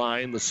Jersey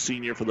Klein, the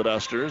senior for the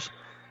Dusters.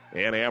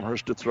 And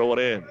Amherst to throw it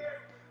in.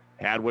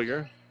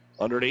 Hadwiger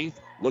Underneath,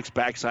 looks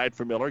backside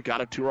for Miller.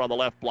 Got it to her on the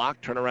left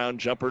block. Turnaround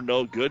jumper,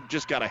 no good.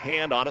 Just got a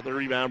hand on it. The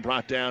rebound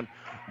brought down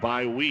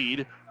by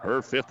Weed.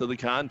 Her 5th of the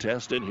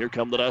contest, and here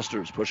come the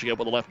Dusters. Pushing up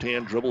with the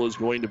left-hand dribble is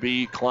going to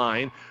be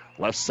Klein.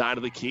 Left side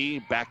of the key,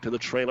 back to the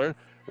trailer.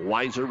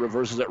 Weiser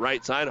reverses it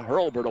right side.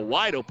 Hurlburt, a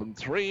wide-open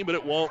 3, but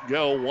it won't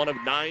go. 1 of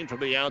 9 from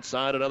the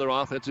outside. Another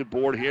offensive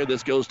board here.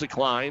 This goes to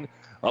Klein.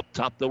 Up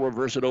top, they'll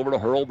reverse it over to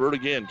Hurlburt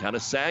again. Kind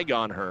of sag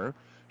on her.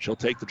 She'll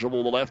take the dribble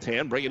with the left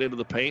hand, bring it into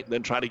the paint, and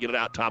then try to get it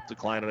out top to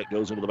Klein, and it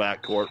goes into the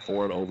backcourt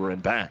for an over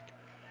and back.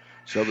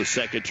 So the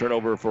second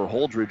turnover for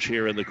Holdrege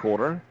here in the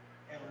quarter.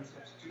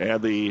 And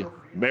the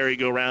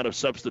merry-go-round of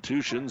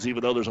substitutions,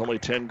 even though there's only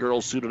 10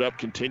 girls suited up,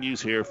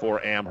 continues here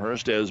for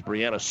Amherst as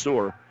Brianna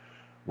Sewer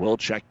will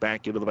check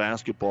back into the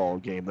basketball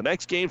game. The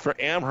next game for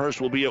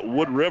Amherst will be at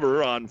Wood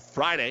River on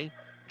Friday,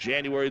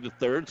 January the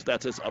 3rd. So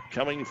that's this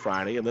upcoming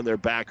Friday. And then they're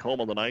back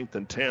home on the 9th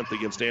and 10th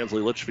against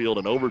Ansley Litchfield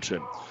and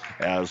Overton.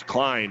 As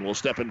Klein will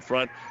step in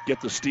front, get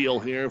the steal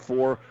here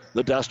for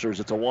the Dusters.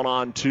 It's a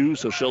 1-on-2,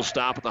 so she'll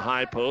stop at the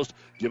high post,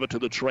 give it to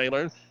the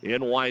trailer.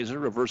 In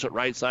Weiser, reverse it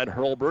right side.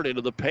 Hurlburt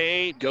into the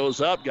paint,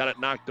 goes up, got it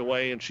knocked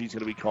away, and she's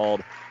going to be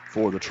called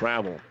for the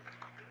travel.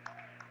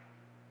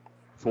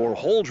 For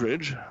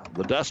Holdrege,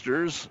 the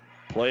Dusters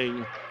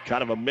playing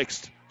kind of a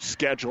mixed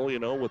schedule,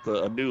 with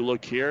a new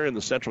look here in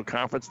the Central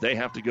Conference. They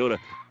have to go to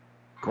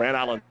Grand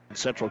Island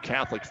Central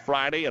Catholic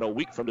Friday, and a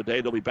week from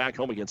today they'll be back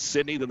home against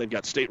Sidney. Then they've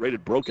got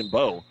state-rated Broken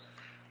Bow.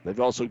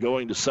 They're also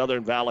going to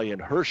Southern Valley and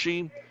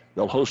Hershey.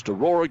 They'll host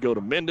Aurora, go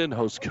to Minden,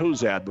 host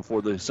Cozad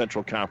before the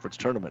Central Conference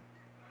tournament.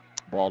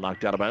 Ball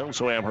knocked out of bounds,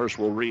 so Amherst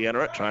will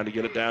re-enter it, trying to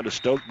get it down to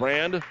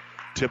Stokebrand.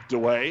 Tipped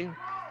away.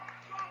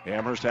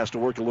 Amherst has to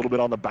work a little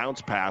bit on the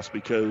bounce pass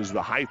because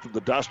the height of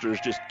the Dusters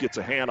just gets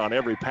a hand on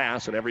every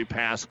pass, and every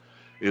pass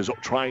is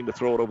trying to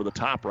throw it over the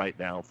top right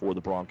now for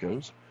the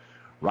Broncos.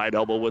 Right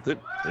elbow with it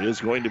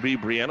is going to be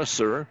Brianna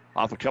Sir.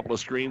 Off a couple of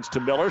screens to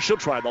Miller. She'll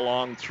try the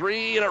long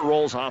 3, and it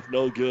rolls off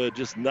no good.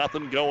 Just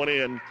nothing going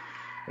in.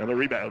 And the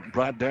rebound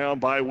brought down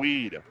by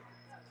Weed.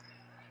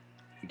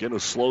 Again, a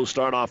slow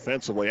start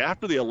offensively.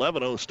 After the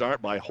 11-0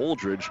 start by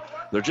Holdrege,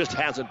 there just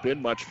hasn't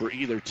been much for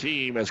either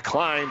team as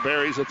Klein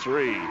buries a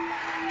 3.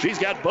 She's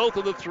got both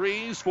of the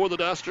 3s for the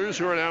Dusters,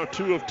 who are now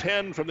 2 of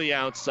 10 from the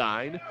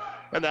outside.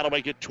 And that'll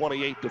make it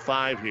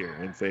 28-5 here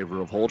in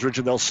favor of Holdrege,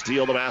 and they'll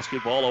steal the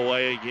basketball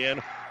away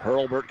again.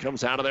 Hurlburt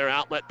comes out of there,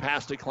 outlet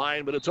pass to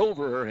Klein, but it's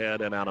over her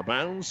head and out of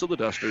bounds, so the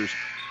Dusters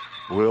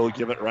will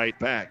give it right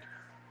back.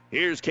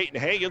 Here's Kaiten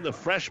Hagan, the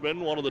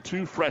freshman, one of the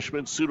 2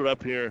 freshmen suited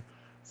up here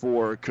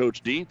for Coach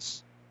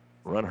Dietz.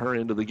 Run her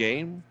into the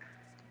game,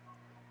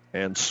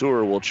 and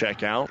Sewer will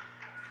check out.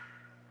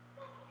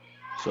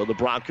 So the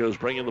Broncos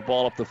bringing the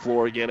ball up the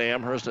floor again.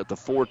 Amherst at the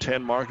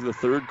 4:10 mark of the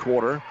third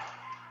quarter.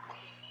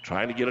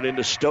 Trying to get it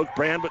into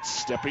Stokebrand, but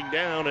stepping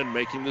down and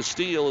making the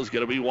steal is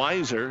going to be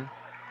Weiser.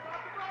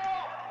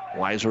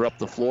 Weiser up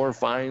the floor,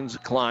 finds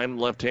Klein,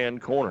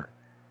 left-hand corner.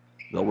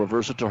 They'll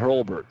reverse it to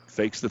Hurlburt.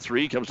 Fakes the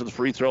 3, comes to the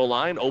free throw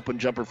line. Open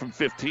jumper from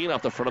 15,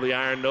 off the front of the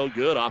iron, no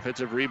good.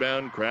 Offensive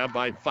rebound, grabbed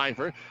by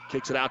Pfeiffer.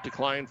 Kicks it out to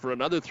Klein for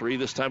another 3.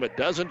 This time it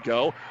doesn't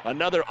go.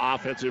 Another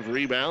offensive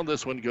rebound.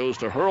 This one goes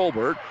to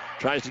Hurlburt.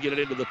 Tries to get it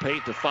into the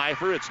paint to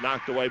Pfeiffer. It's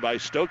knocked away by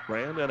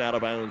Stokebrand, and out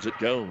of bounds it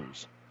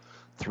goes.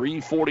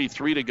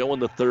 3:43 to go in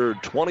the third.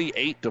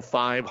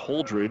 28-5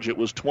 Holdrege. It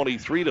was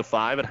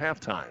 23-5 at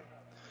halftime.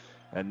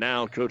 And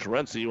now Coach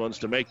Renzi wants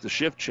to make the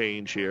shift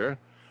change here,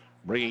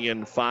 bringing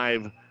in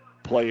 5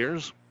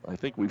 players. I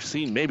think we've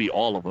seen maybe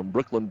all of them.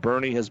 Brooklyn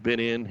Burney has been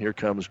in. Here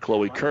comes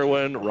Chloe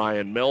Kerwin,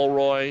 Ryan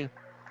Melroy.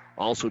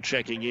 Also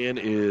checking in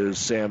is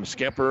Sam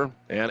Skepper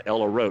and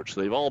Ella Roach.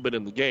 They've all been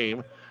in the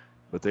game,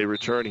 but they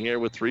return here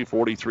with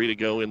 3:43 to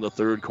go in the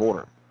third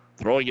quarter.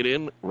 Throwing it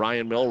in,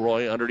 Ryan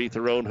Melroy underneath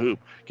their own hoop.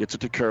 Gets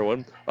it to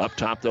Kerwin. Up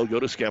top, they'll go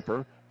to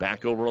Skepper.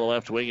 Back over on the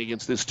left wing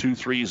against this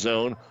 2-3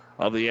 zone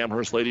of the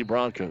Amherst Lady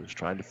Broncos.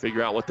 Trying to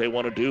figure out what they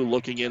want to do.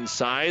 Looking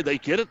inside. They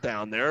get it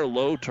down there.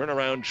 Low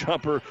turnaround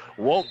jumper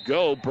won't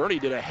go. Burney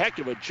did a heck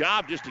of a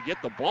job just to get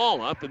the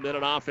ball up. And then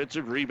an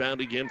offensive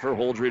rebound again for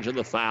Holdrege, and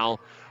the foul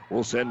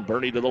will send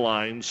Burney to the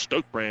line.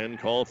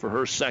 Stokebrand called for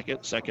her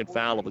second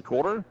foul of the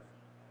quarter.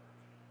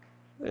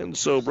 And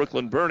so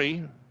Brooklyn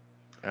Burney,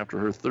 after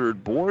her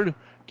third board,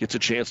 gets a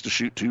chance to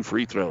shoot 2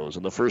 free throws.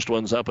 And the first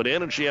one's up and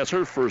in, and she has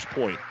her first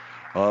point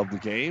of the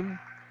game.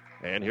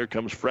 And here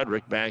comes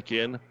Frederick back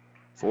in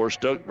for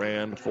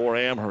Stokebrand for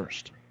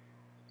Amherst.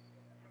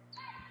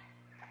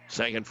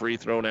 Second free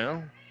throw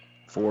now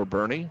for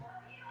Burney.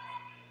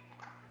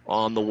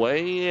 On the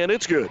way, and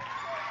it's good.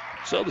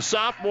 So the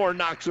sophomore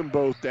knocks them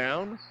both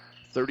down.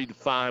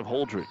 30-5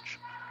 Holdrege.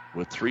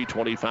 With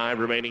 3:25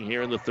 remaining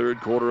here in the third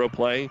quarter of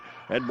play.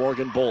 And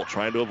Morgan Bolt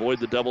trying to avoid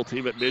the double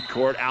team at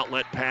midcourt.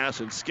 Outlet pass,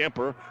 and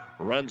Skemper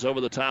runs over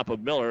the top of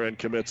Miller and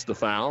commits the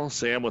foul.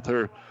 Sam with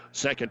her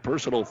second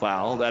personal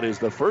foul. That is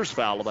the first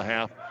foul of the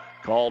half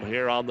called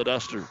here on the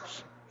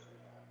Dusters.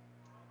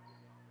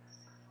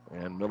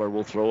 And Miller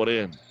will throw it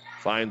in.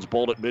 Finds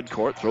Bolt at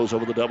midcourt, throws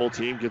over the double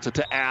team, gets it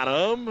to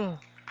Adam.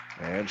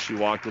 And she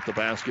walked with the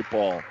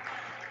basketball.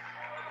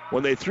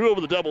 When they threw over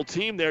the double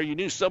team there, you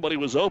knew somebody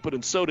was open,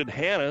 and so did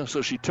Hannah,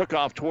 so she took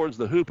off towards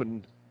the hoop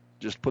and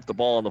just put the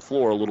ball on the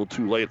floor a little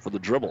too late for the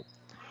dribble.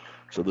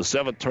 So the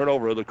 7th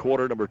turnover of the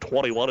quarter, number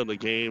 21 in the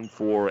game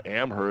for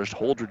Amherst.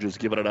 Holdrege has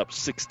given it up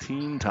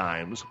 16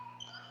 times.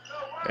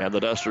 And the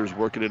Dusters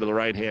working into the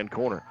right-hand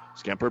corner.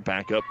 Skemper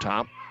back up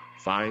top,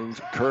 finds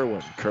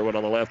Kerwin. Kerwin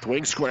on the left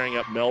wing, squaring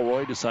up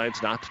Melroy,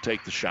 decides not to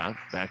take the shot.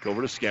 Back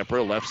over to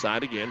Skemper, left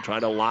side again,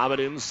 trying to lob it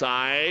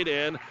inside,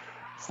 and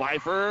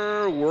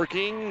Pfeiffer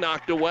working,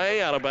 knocked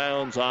away, out of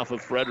bounds off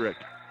of Frederick.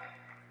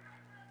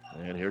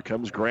 And here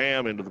comes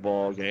Graham into the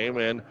ball game,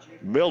 and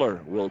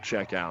Miller will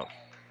check out.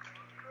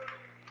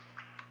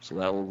 So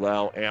that will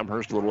allow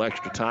Amherst a little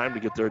extra time to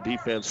get their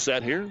defense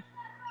set here.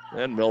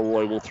 And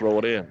Milroy will throw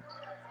it in.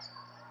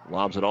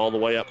 Lobs it all the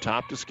way up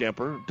top to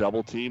Skemper.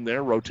 Double team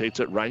there, rotates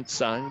it right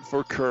side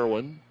for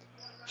Kerwin.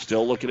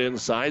 Still looking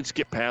inside,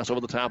 skip pass over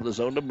the top of the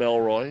zone to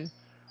Melroy.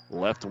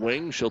 Left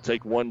wing, she'll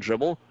take one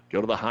dribble. Go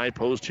to the high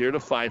post here to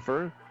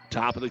Pfeiffer.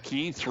 Top of the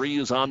key, 3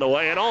 is on the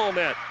way, and all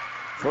net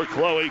for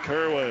Chloe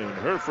Kerwin.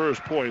 Her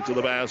first points of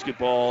the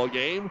basketball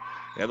game,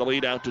 and the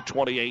lead out to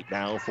 28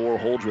 now for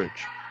Holdrege.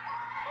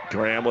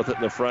 Graham with it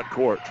in the front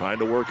court, trying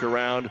to work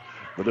around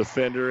the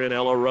defender in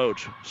Ella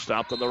Roach.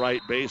 Stopped on the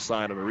right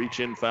baseline, and a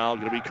reach-in foul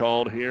going to be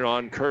called here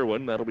on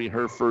Kerwin. That'll be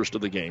her first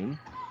of the game.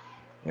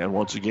 And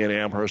once again,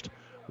 Amherst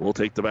will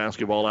take the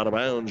basketball out of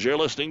bounds. You're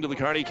listening to the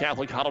Kearney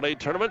Catholic Holiday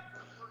Tournament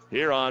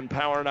here on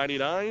Power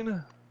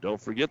 99. Don't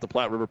forget, the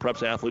Platte River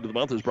Preps Athlete of the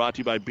Month is brought to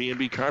you by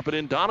B&B Carpet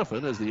in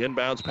Donovan as the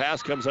inbounds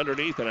pass comes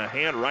underneath and a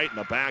hand right in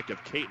the back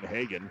of Kaiten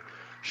Hagan.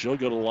 She'll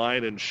go to the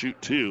line and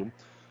shoot 2.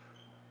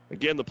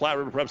 Again, the Platte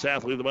River Preps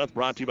Athlete of the Month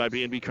brought to you by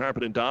B&B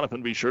Carpet in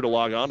Donovan. Be sure to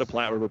log on to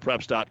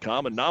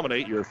PlatteRiverPreps.com and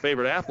nominate your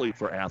favorite athlete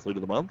for Athlete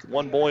of the Month.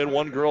 One boy and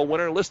one girl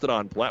winner listed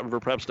on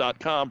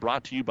PlatteRiverPreps.com,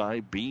 brought to you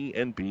by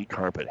B&B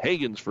Carpet.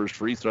 Hagan's first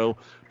free throw,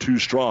 too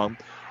strong.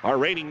 Our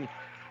rating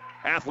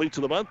Athletes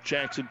of the Month,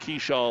 Jackson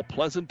Keyshaw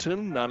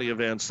Pleasanton, Nadia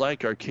Van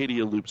Slyke,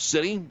 Arcadia Loop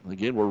City.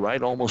 Again, we're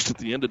right almost at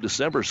the end of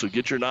December, so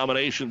get your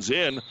nominations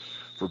in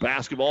for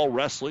basketball,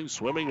 wrestling,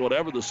 swimming,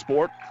 whatever the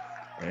sport.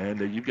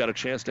 And you've got a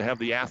chance to have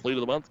the Athlete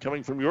of the Month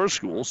coming from your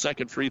school.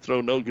 Second free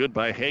throw, no good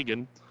by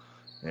Hagan.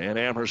 And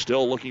Amherst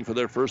still looking for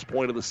their first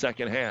point of the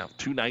second half.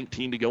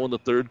 2:19 to go in the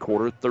third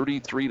quarter,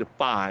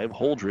 33-5,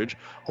 Holdrege.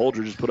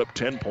 Holdrege has put up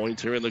 10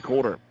 points here in the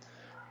quarter.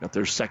 Got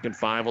their second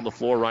 5 on the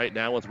floor right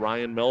now with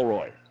Ryan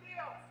Melroy.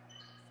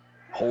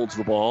 Holds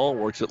the ball,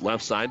 works it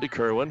left side to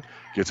Kerwin.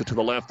 Gets it to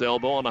the left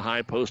elbow on the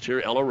high post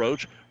here. Ella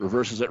Roach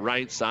reverses it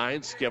right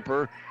side.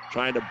 Skemper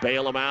trying to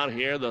bail him out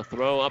here. The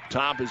throw up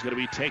top is going to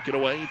be taken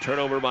away.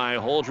 Turnover by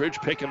Holdrege.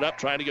 Picking it up,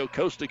 trying to go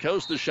coast to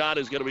coast. The shot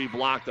is going to be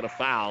blocked, and a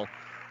foul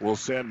will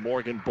send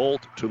Morgan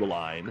Bolt to the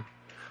line.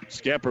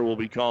 Skemper will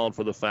be called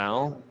for the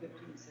foul.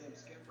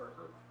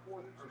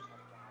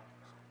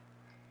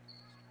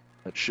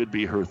 That should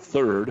be her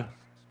third.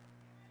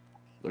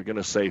 They're going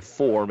to say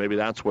 4. Maybe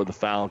that's where the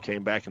foul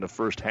came back in the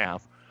first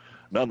half.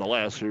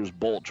 Nonetheless, here's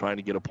Bolt trying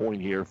to get a point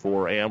here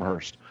for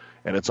Amherst.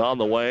 And it's on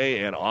the way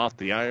and off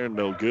the iron,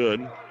 no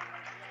good.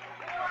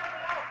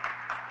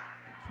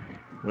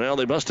 Well,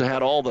 they must have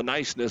had all the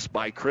niceness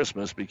by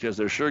Christmas because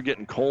they're sure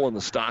getting coal in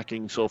the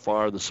stocking so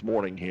far this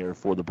morning here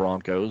for the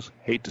Broncos.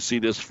 Hate to see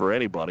this for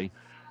anybody.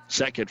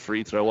 Second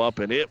free throw up,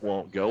 and it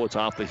won't go. It's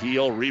off the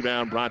heel.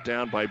 Rebound brought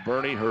down by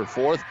Bernie, her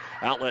fourth.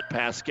 Outlet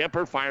pass,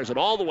 Skemper fires it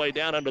all the way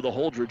down under the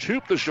Holdrege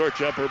hoop. The short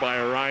jumper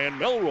by Orion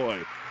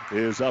Melroy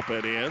is up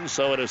and in.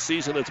 So in a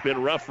season that's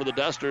been rough for the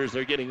Dusters,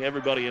 they're getting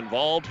everybody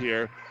involved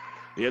here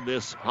in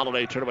this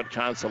holiday tournament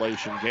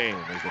consolation game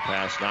as the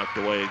pass knocked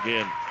away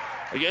again.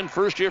 Again,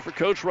 first year for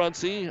Coach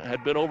Runcie,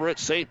 had been over at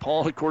St.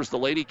 Paul. Of course, the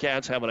Lady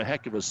Cats having a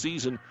heck of a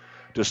season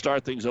to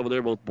start things over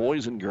there, both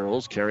boys and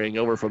girls, carrying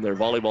over from their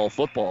volleyball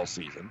football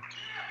season.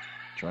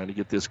 Trying to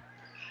get this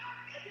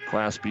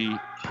Class B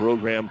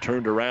program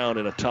turned around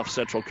in a tough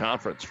Central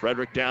Conference.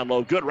 Frederick down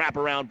low. Good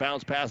wraparound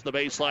bounce past the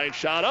baseline.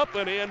 Shot up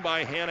and in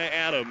by Hannah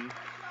Adam.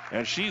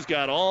 And she's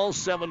got all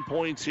 7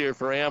 points here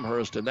for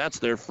Amherst, and that's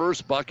their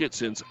first bucket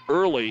since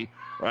early,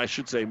 or I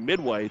should say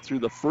midway through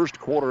the first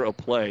quarter of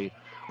play.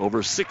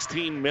 Over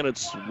 16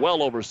 minutes,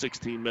 well over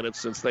 16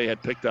 minutes since they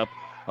had picked up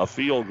a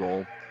field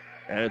goal.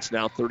 And it's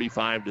now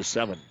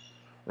 35-7.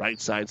 Right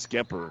side,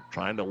 Skemper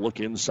trying to look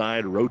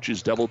inside.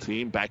 Roach's double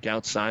team. Back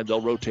outside.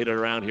 They'll rotate it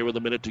around here with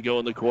a minute to go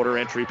in the quarter.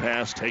 Entry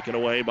pass taken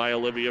away by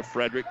Olivia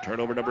Frederick.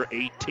 Turnover number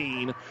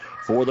 18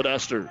 for the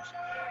Dusters.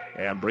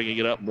 And bringing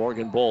it up,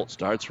 Morgan Bolt.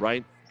 Starts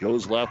right,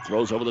 goes left,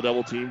 throws over the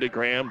double team to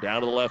Graham.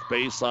 Down to the left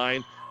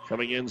baseline.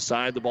 Coming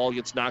inside, the ball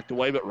gets knocked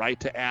away, but right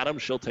to Adam.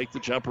 She'll take the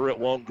jumper. It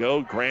won't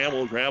go. Graham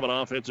will grab an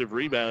offensive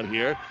rebound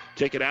here.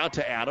 Kick it out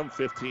to Adam.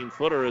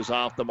 15-footer is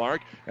off the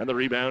mark. And the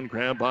rebound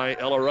grabbed by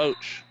Ella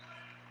Roach.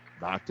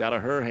 Knocked out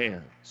of her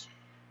hands.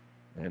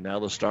 And now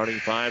the starting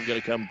 5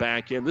 going to come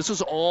back in. This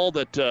is all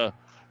that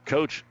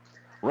Coach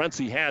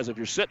Runcie has. If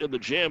you're sitting in the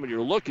gym and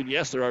you're looking,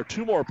 yes, there are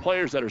 2 more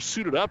players that are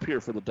suited up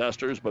here for the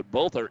Dusters, but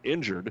both are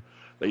injured.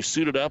 They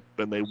suited up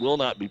and they will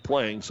not be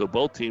playing, so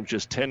both teams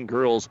just 10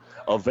 girls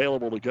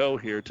available to go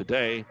here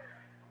today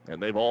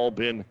And they've all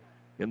been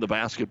in the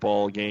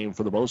basketball game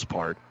for the most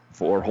part.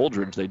 For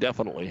Holdrege, they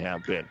definitely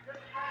have been.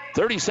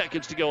 30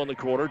 seconds to go in the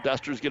quarter.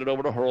 Dusters get it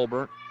over to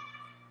Hurlburt.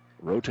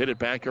 Rotate it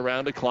back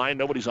around to Klein.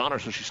 Nobody's on her,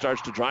 so she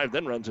starts to drive,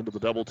 then runs into the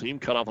double team.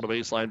 Cut off on the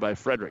baseline by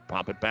Frederick.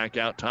 Pop it back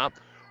out top.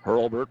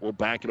 Hurlburt will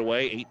back it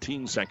away.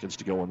 18 seconds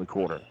to go in the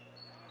quarter.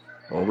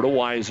 Over to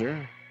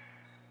Weiser.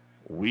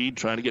 Weed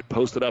trying to get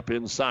posted up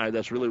inside.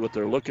 That's really what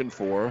they're looking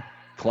for.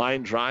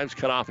 Klein drives,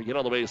 cut off again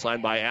on the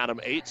baseline by Adam.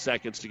 8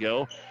 seconds to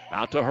go.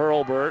 Out to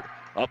Hurlburt.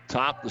 Up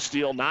top, the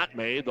steal not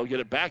made. They'll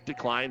get it back to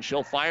Klein.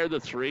 She'll fire the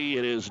three.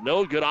 It is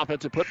no good.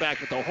 Offensive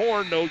putback at the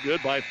horn. No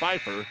good by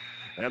Pfeiffer.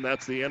 And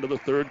that's the end of the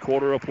third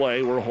quarter of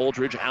play, where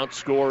Holdrege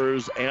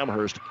outscores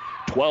Amherst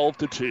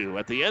 12-2.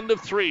 At the end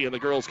of 3 in the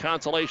girls'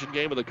 consolation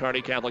game of the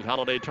Kearney Catholic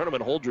Holiday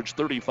Tournament, Holdrege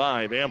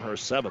 35,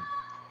 Amherst 7.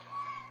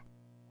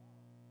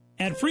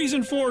 At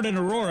Friesen Ford in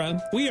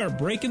Aurora, we are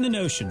breaking the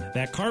notion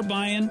that car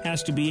buying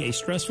has to be a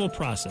stressful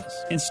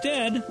process.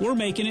 Instead, we're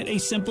making it a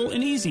simple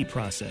and easy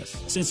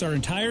process, since our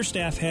entire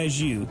staff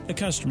has you, the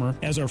customer,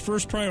 as our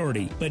first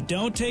priority. But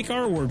don't take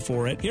our word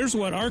for it. Here's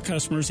what our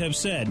customers have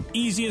said.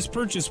 Easiest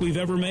purchase we've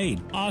ever made.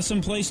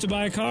 Awesome place to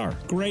buy a car.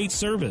 Great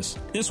service.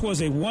 This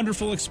was a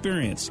wonderful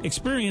experience.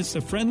 Experience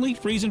the friendly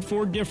Friesen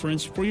Ford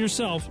difference for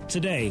yourself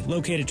today.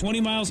 Located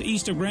 20 miles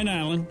east of Grand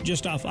Island,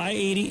 just off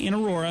I-80 in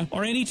Aurora,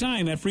 or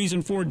anytime at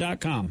FriesenFord.com.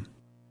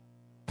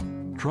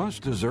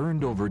 Trust is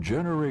earned over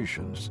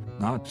generations,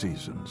 not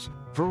seasons.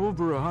 For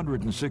over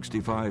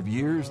 165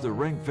 years, the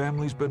Rank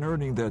family's been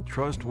earning that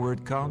trust where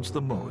it counts the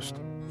most,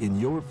 in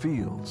your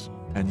fields.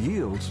 And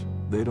yields,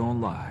 they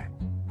don't lie.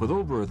 With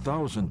over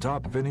 1,000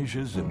 top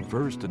finishes in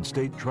first and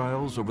state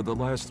trials over the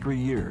last 3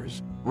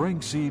 years,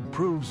 Rank Seed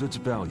proves its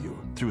value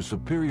through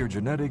superior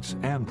genetics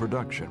and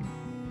production.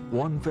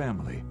 One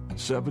family,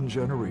 7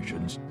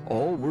 generations,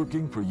 all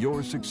working for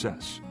your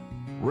success.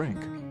 Rank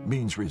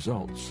means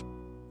results.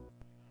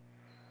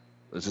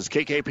 This is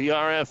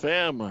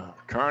KKPR-FM,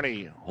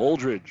 Kearney,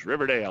 Holdrege,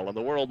 Riverdale, on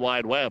the World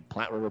Wide Web,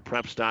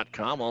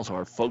 PlatteRiverPreps.com. Also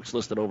our folks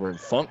listed over in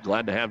Funk.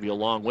 Glad to have you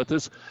along with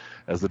us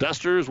as the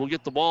Dusters will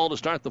get the ball to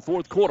start the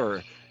fourth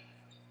quarter.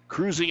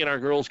 Cruising in our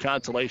girls'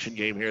 consolation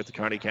game here at the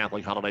Kearney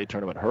Catholic Holiday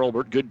Tournament.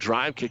 Hurlburt, good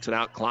drive, kicks it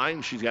out.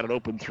 Klein, she's got an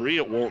open three.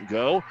 It won't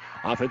go.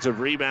 Offensive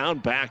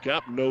rebound, back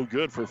up, no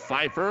good for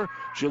Pfeiffer.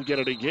 She'll get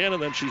it again,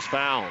 and then she's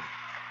fouled.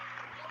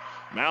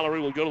 Mallory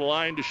will go to the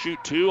line to shoot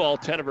 2, all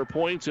 10 of her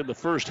points in the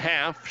first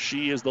half.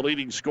 She is the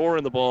leading scorer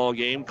in the ball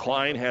game.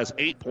 Klein has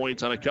 8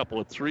 points on a couple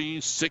of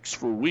threes, 6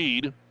 for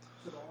Weed.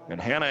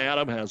 And Hannah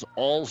Adam has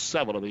all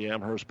 7 of the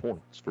Amherst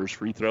points. First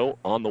free throw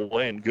on the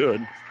way and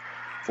good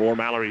for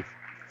Mallory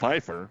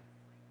Pfeiffer.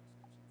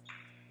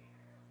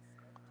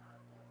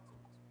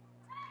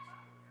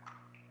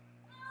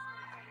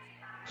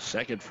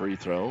 Second free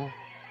throw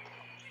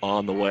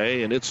on the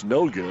way, and it's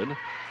no good.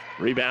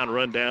 Rebound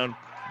run down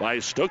by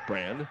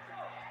Stokebrand.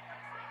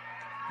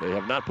 They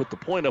have not put the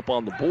point up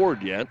on the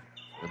board yet.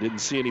 I didn't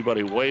see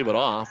anybody wave it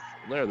off.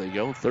 There they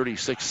go,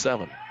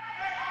 36-7.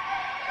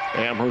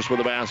 Amherst with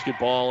the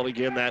basketball, and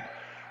again that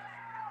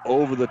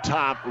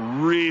over-the-top,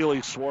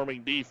 really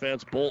swarming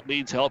defense. Bolt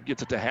needs help,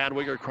 gets it to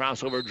Hadwiger,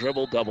 crossover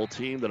dribble, double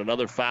team, then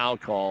another foul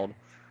called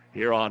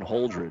here on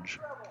Holdrege.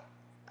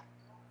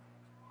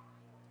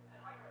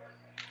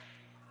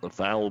 The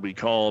foul will be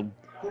called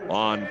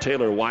on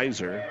Taylor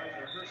Weiser,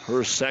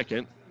 her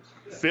second,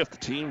 5th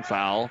team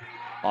foul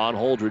on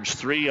Holdrege.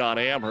 3 on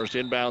Amherst.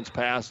 Inbounds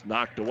pass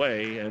knocked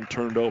away and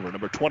turned over.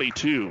 Number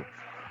 22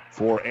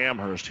 for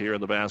Amherst here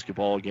in the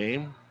basketball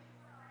game.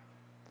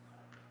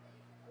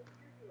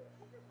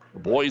 The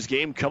boys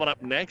game coming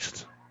up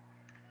next.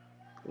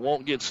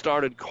 Won't get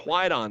started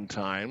quite on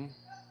time.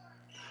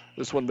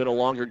 This one been a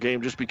longer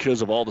game just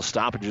because of all the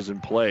stoppages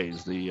and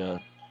plays. The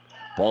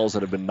balls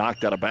that have been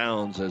knocked out of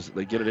bounds as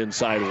they get it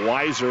inside.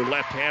 Weiser,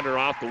 left-hander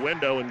off the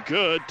window and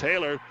good.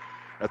 Taylor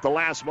at the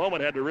last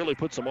moment had to really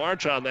put some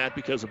arch on that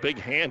because a big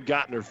hand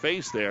got in her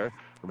face there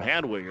from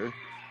Hadwiger.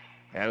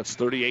 And it's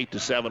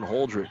 38-7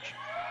 Holdrege.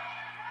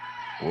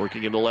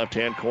 Working in the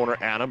left-hand corner,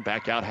 Adam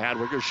back out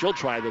Hadwiger. She'll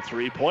try the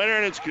three-pointer,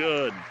 and it's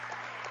good.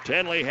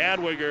 Tenley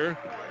Hadwiger,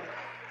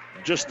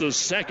 just the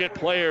second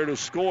player to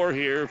score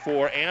here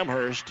for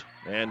Amherst.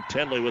 And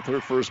Tenley with her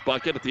first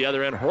bucket at the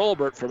other end.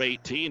 Hurlburt from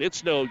 18.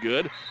 It's no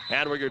good.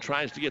 Hadwiger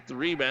tries to get the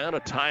rebound. A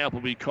tie-up will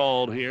be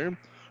called here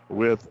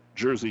with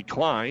Jersey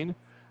Klein.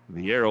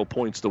 The arrow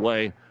points the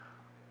way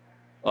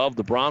of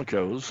the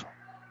Broncos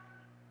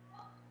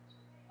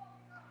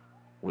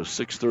with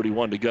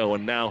 6:31 to go.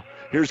 And now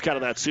here's kind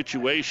of that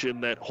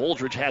situation that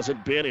Holdrege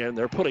hasn't been in.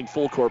 They're putting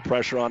full court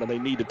pressure on, and they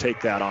need to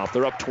take that off.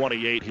 They're up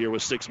 28 here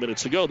with 6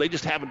 minutes to go. They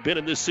just haven't been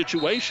in this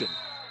situation.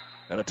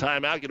 And a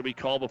timeout going to be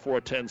called before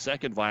a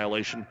 10-second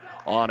violation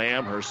on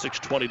Amherst.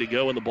 6:20 to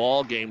go in the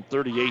ball game,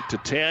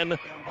 38-10.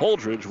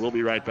 Holdrege will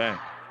be right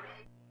back.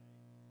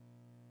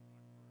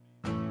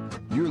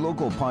 Your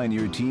local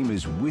Pioneer team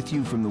is with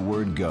you from the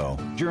word go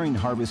during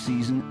harvest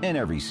season and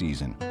every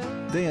season.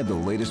 They had the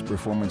latest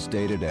performance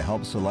data to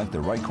help select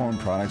the right corn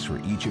products for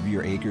each of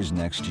your acres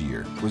next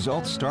year.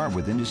 Results start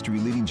with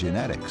industry-leading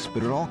genetics,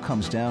 but it all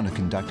comes down to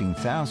conducting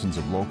thousands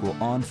of local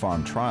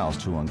on-farm trials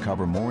to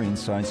uncover more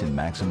insights and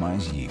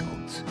maximize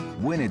yields.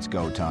 When it's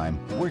go time,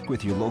 work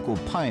with your local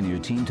Pioneer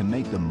team to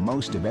make the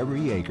most of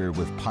every acre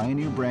with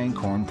Pioneer brand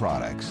corn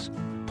products.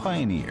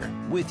 Pioneer,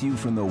 with you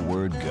from the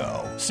word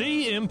go.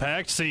 See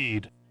Impact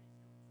Seed.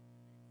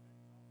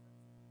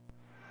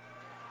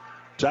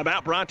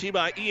 Timeout brought to you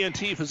by ENT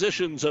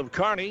Physicians of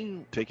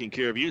Kearney, taking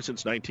care of you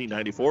since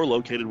 1994,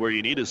 located where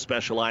you need us,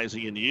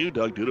 specializing in you.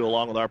 Doug Duda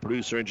along with our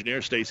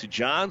producer-engineer, Stacy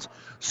Johns.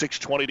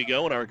 6:20 to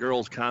go in our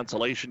girls'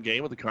 consolation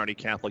game of the Kearney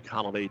Catholic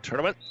Holiday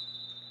Tournament.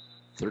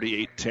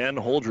 38-10,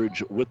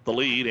 Holdrege with the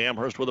lead.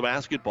 Amherst with a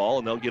basketball,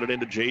 and they'll get it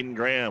into Jaden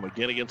Graham.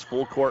 Again against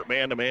full court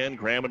man-to-man.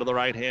 Graham into the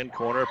right-hand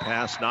corner.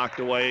 Pass knocked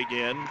away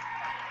again.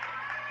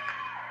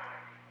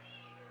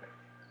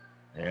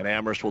 And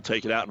Amherst will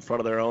take it out in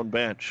front of their own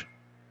bench.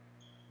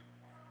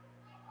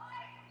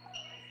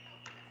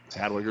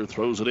 Hadwiger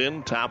throws it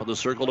in, top of the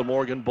circle to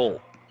Morgan Bolt.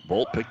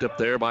 Bolt picked up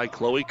there by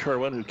Chloe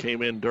Kerwin, who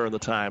came in during the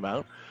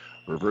timeout.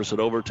 Reverse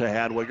it over to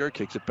Hadwiger,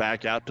 kicks it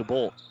back out to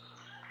Bolt.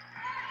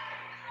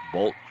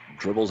 Bolt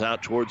dribbles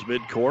out towards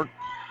midcourt,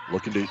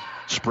 looking to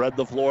spread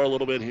the floor a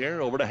little bit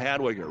here. Over to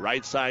Hadwiger,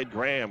 right side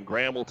Graham.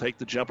 Graham will take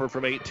the jumper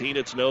from 18.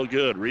 It's no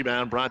good.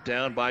 Rebound brought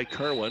down by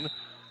Kerwin.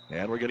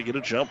 And we're going to get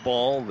a jump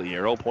ball. The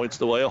arrow points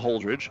the way of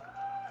Holdrege.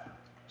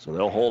 So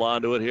they'll hold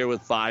on to it here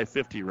with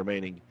 5:50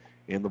 remaining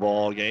in the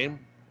ball game.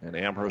 And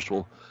Amherst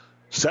will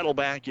settle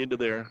back into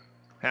their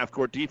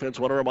half-court defense.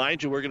 I want to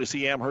remind you, we're going to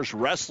see Amherst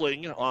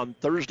wrestling on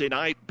Thursday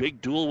night.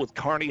 Big duel with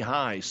Kearney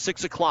High.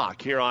 6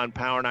 o'clock here on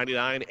Power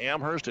 99.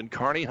 Amherst and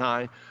Kearney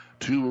High,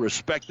 two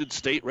respected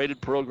state-rated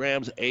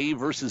programs, A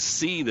versus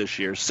C this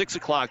year. 6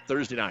 o'clock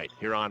Thursday night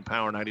here on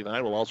Power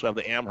 99. We'll also have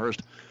the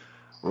Amherst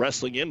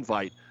wrestling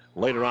invite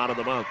later on in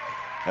the month.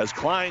 As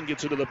Klein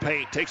gets into the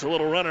paint, takes a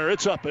little runner.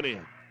 It's up and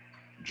in.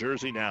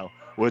 Jersey now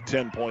with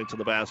 10 points in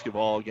the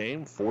basketball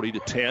game,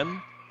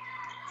 40-10.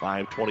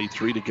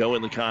 5:23 to go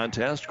in the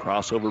contest.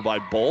 Crossover by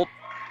Bolt.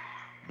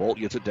 Bolt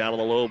gets it down on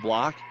the low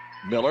block.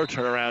 Miller,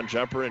 turnaround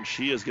jumper, and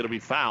she is going to be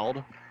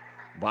fouled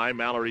by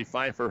Mallory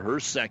Pfeiffer, her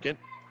second.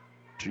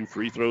 2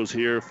 free throws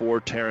here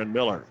for Taryn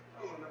Miller.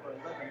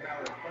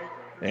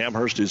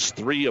 Amherst is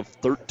 3 of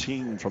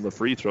 13 from the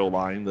free throw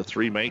line. The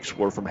 3 makes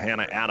were from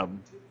Hannah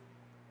Adam.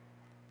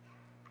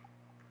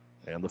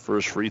 And the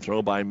first free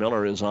throw by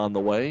Miller is on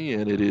the way,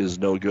 and it is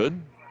no good.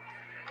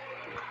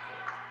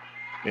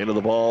 Into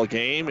the ball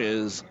game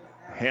is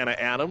Hannah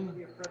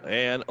Adam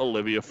and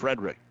Olivia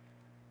Frederick.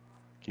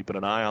 Keeping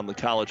an eye on the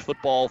college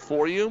football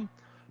for you.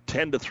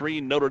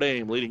 10-3 Notre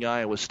Dame leading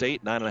Iowa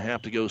State.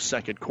 9.5 to go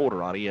second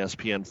quarter on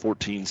ESPN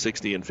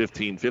 1460 and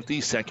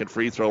 1550. Second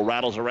free throw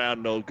rattles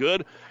around, no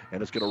good.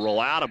 And it's going to roll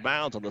out of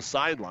bounds on the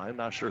sideline.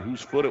 Not sure whose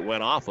foot it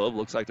went off of.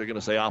 Looks like they're going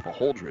to say off of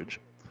Holdrege.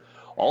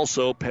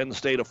 Also, Penn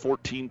State a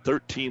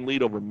 14-13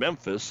 lead over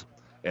Memphis.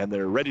 And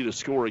they're ready to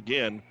score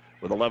again.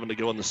 With 11 to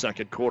go in the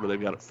second quarter,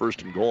 they've got it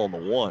first and goal on the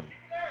 1.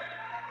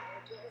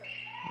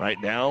 Right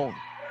now,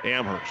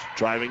 Amherst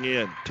driving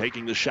in,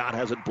 taking the shot,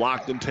 has it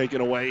blocked and taken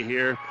away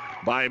here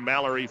by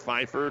Mallory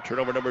Pfeiffer.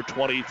 Turnover number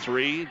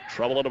 23.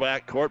 Trouble in the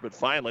backcourt, but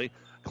finally,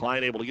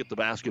 Klein able to get the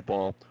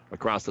basketball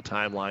across the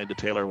timeline to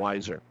Taylor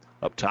Weiser.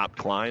 Up top,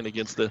 Klein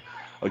against the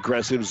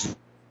aggressive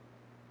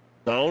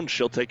zone.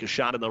 She'll take a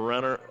shot in the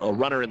runner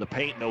in the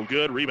paint, no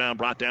good. Rebound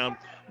brought down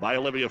by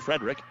Olivia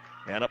Frederick.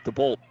 And up to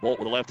Bolt. Bolt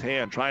with the left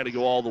hand, trying to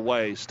go all the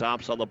way.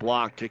 Stops on the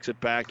block, kicks it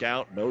back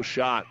out. No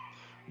shot.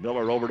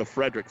 Miller over to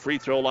Frederick. Free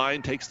throw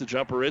line, takes the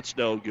jumper. It's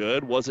no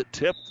good. Was it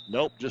tipped?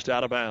 Nope, just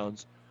out of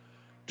bounds.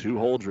 To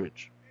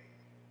Holdrege.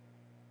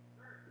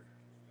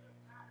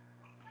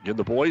 Again,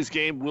 the boys'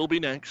 game will be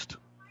next.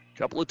 A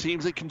couple of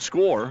teams that can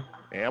score.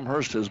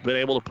 Amherst has been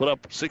able to put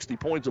up 60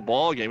 points a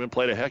ball game and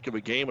played a heck of a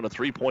game in a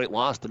 3-point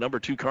loss to number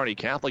 2 Kearney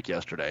Catholic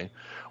yesterday,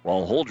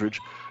 while Holdrege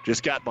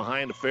just got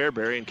behind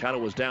Fairbury and kind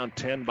of was down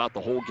 10 about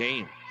the whole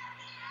game.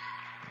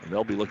 And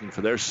they'll be looking for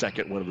their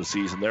second win of the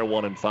season. They're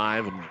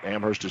 1-5, and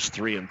Amherst is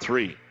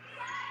 3-3.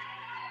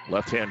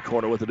 Left-hand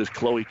corner with it is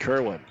Chloe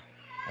Kerwin.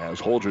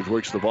 As Holdrege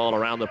works the ball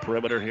around the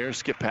perimeter here,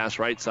 skip pass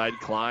right side,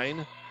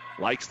 Klein.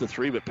 Likes the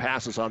 3, but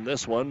passes on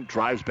this one.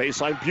 Drives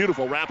baseline.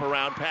 Beautiful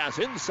wraparound pass.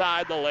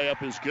 Inside, the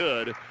layup is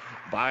good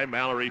by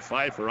Mallory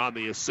Pfeiffer on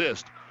the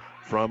assist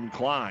from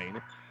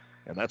Klein.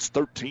 And that's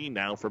 13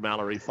 now for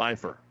Mallory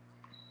Pfeiffer.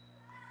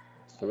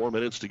 4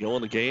 minutes to go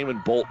in the game,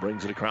 and Bolt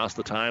brings it across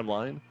the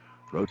timeline.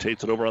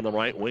 Rotates it over on the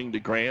right wing to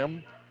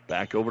Graham.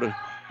 Back over to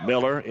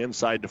Miller.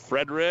 Inside to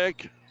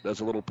Frederick. Does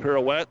a little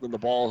pirouette. Then the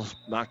ball's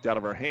knocked out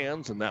of her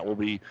hands, and that will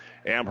be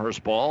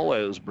Amherst ball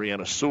as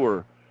Brianna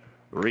Sewer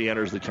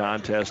re-enters the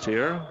contest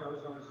here.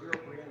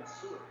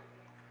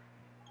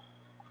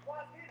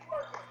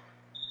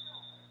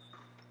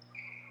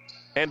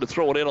 And to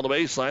throw it in on the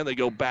baseline, they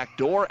go back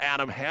door.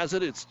 Adam has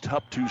it. It's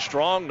up too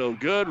strong. No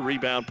good.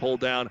 Rebound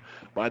pulled down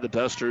by the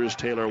Dusters.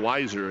 Taylor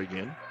Weiser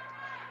again.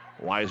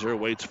 Weiser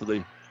waits for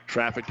the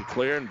traffic to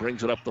clear and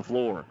brings it up the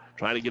floor.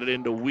 Trying to get it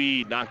into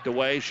Weed, knocked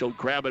away. She'll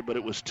grab it, but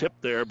it was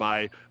tipped there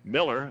by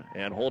Miller,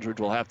 and Holdrege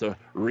will have to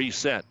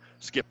reset.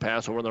 Skip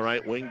pass over the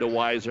right wing to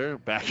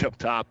Weiser. Back up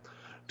top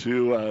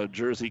to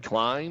Jersey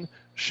Klein.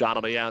 Shot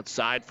on the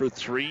outside for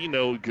three.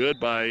 No good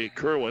by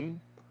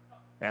Kerwin.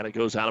 And it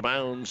goes out of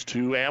bounds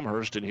to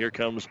Amherst, and here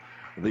comes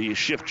the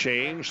shift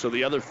change. So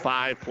the other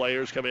 5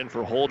 players come in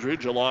for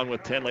Holdrege, along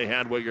with Tenley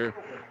Hadwiger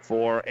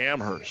for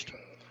Amherst.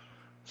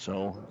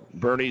 So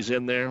Bernie's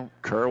in there,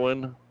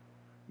 Kerwin,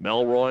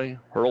 Melroy,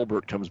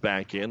 Hurlburt comes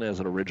back in as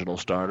an original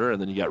starter,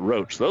 and then you got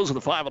Roach. Those are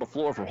the 5 on the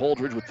floor for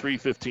Holdrege with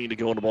 3:15 to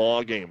go in the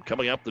ball game.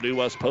 Coming up, the New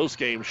West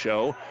postgame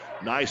show.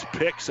 Nice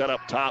pick set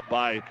up top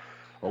by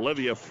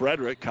Olivia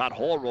Frederick. Caught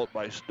Holroth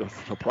by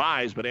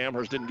surprise, but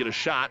Amherst didn't get a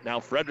shot. Now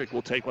Frederick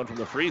will take one from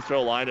the free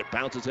throw line. It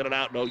bounces in and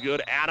out, no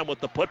good. Adam with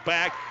the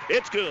putback.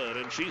 It's good,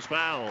 and she's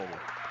fouled.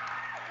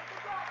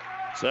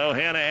 So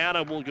Hannah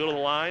Adam will go to the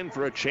line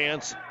for a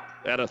chance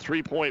at a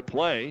three-point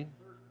play.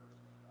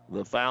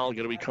 The foul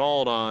going to be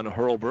called on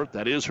Hurlburt.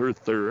 That is her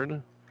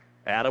third.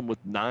 Adam with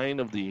 9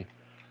 of the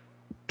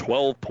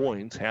 12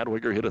 points.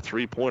 Hadwiger hit a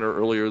three-pointer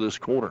earlier this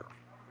quarter.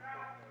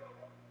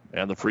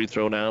 And the free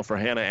throw now for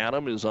Hannah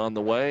Adam is on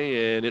the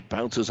way, and it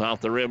bounces off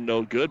the rim,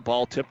 no good.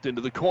 Ball tipped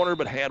into the corner,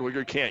 but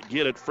Hadwiger can't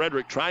get it.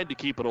 Frederick tried to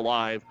keep it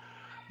alive,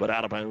 but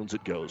out of bounds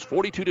it goes.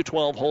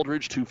 42-12,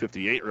 Holdrege,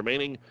 2:58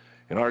 remaining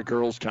in our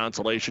girls'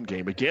 consolation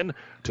game. Again,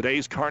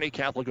 today's Kearney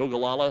Catholic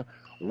Ogallala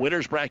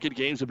winners bracket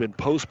games have been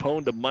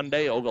postponed to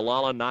Monday.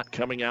 Ogallala not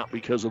coming out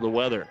because of the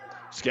weather.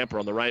 Skemper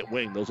on the right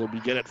wing. Those will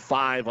begin at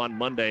 5 on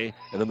Monday,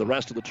 and then the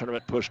rest of the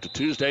tournament pushed to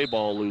Tuesday.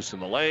 Ball loose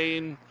in the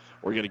lane.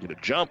 We're going to get a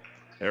jump.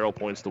 Arrow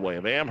points the way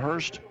of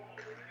Amherst.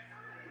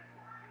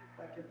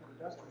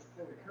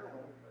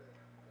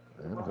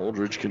 And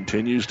Holdrege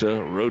continues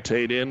to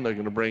rotate in. They're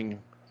going to bring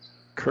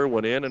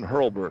Kerwin in, and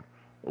Hurlburt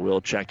will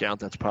check out.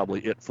 That's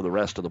probably it for the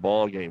rest of the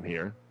ball game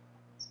here,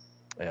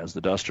 as the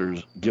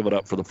Dusters give it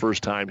up for the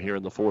first time here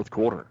in the fourth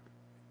quarter.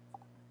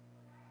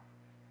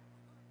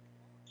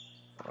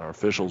 Our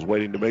officials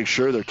waiting to make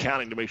sure, they're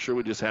counting to make sure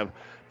we just have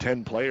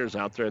 10 players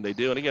out there, and they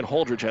do. And again,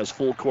 Holdrege has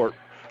full court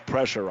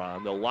pressure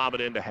on. They'll lob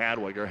it into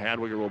Hadwiger.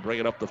 Hadwiger will bring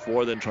it up the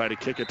floor, then try to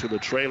kick it to the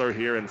trailer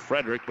here in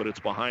Frederick, but it's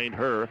behind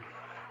her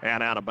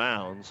and out of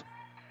bounds.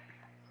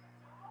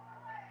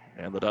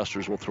 And the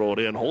Dusters will throw it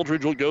in.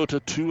 Holdrege will go to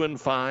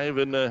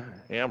 2-5, and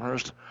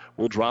Amherst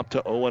will drop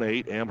to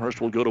 0-8. Amherst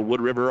will go to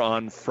Wood River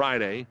on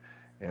Friday,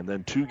 and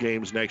then 2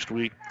 games next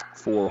week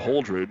for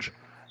Holdrege,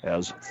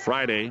 as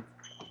Friday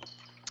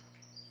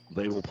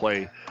they will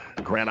play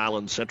Grand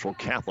Island Central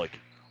Catholic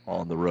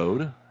on the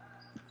road.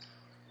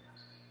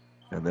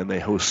 And then they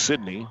host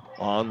Sydney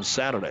on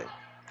Saturday.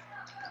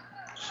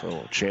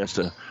 So a chance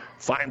to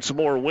find some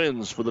more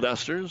wins for the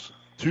Dusters.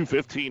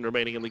 2:15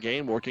 remaining in the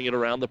game, working it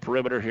around the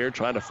perimeter here,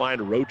 trying to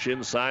find Roach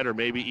inside or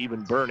maybe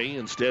even Bernie.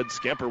 Instead,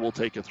 Skemper will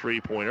take a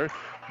three-pointer.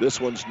 This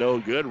one's no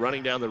good.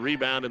 Running down the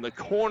rebound in the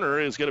corner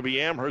is going to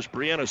be Amherst.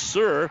 Brianna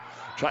Surr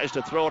tries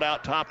to throw it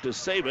out top to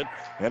save it,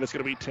 and it's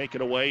going to be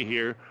taken away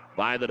here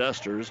by the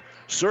Dusters.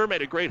 Surr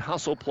made a great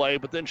hustle play,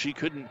 but then she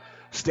couldn't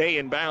stay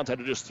in bounds, had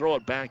to just throw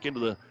it back into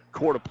the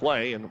court of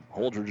play, and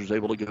Holdrege was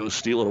able to go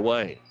steal it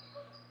away.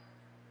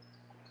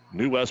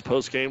 New West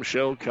postgame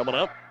show coming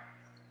up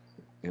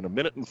in 1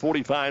 minute and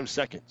 45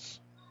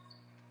 seconds.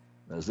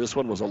 As this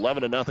one was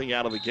 11-0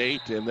 out of the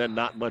gate, and then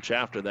not much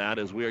after that,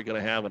 as we are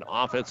going to have an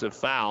offensive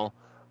foul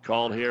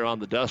called here on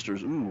the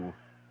Dusters. Ooh.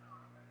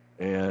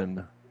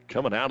 And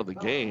coming out of the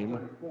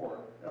game,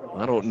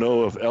 I don't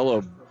know if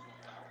Ella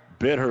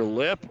bit her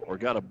lip or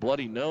got a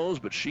bloody nose,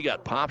 but she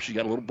got popped. She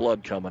got a little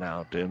blood coming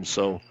out. And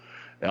so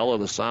Ella,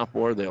 the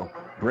sophomore, they'll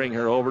bring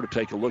her over to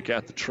take a look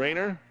at the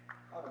trainer.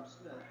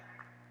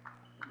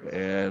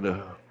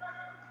 And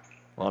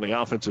on the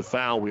offensive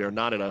foul, we are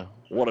not in a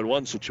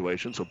 1-on-1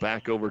 situation, so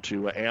back over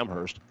to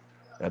Amherst,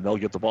 and they'll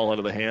get the ball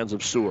into the hands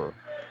of Surr.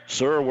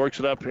 Surr works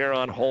it up here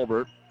on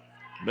Holbert.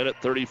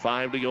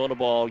 1:35 to go in the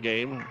ball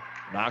game.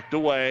 Knocked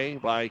away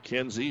by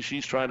Kinsey.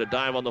 She's trying to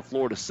dive on the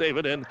floor to save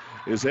it and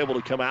is able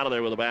to come out of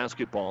there with a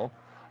basketball.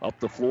 Up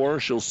the floor,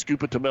 she'll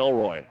scoop it to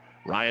Melroy.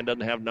 Ryan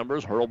doesn't have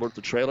numbers. Hurlburt,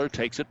 the trailer,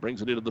 takes it,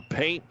 brings it into the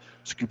paint,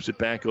 scoops it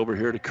back over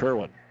here to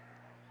Kerwin.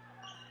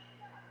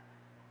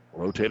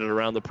 Rotated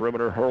around the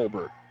perimeter,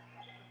 Hurlburt.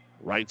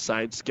 Right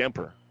side,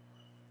 Skemper.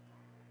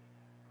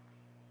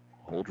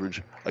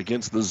 Holdrege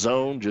against the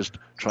zone, just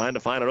trying to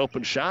find an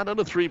open shot, and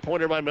a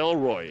three-pointer by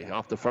Melroy.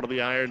 Off the front of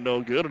the iron,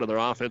 no good. Another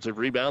offensive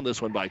rebound, this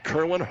one by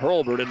Kerwin.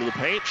 Hurlburt into the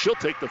paint. She'll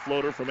take the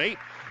floater from 8,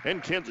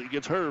 and Kinsey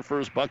gets her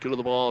first bucket of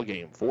the ball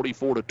game.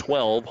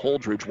 44-12,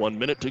 Holdrege, 1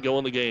 minute to go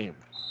in the game.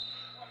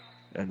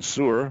 And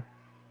Surr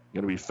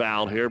going to be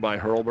fouled here by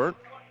Hurlburt.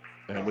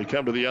 And we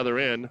come to the other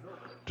end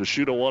to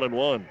shoot a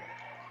 1-and-1.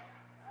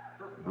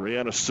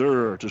 Brianna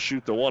Surr to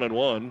shoot the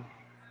 1-and-1.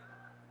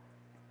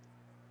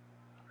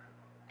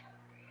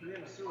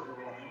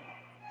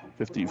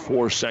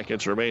 54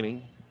 seconds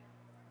remaining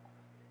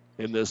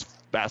in this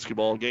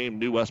basketball game.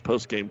 New West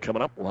post game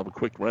coming up. We'll have a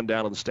quick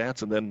rundown of the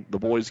stats, and then the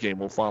boys game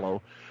will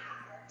follow.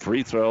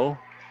 Free throw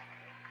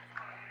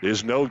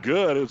is no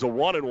good. It's a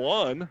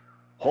 1-and-1.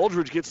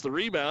 Holdrege gets the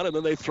rebound, and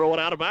then they throw it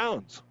out of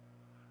bounds.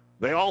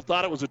 They all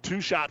thought it was a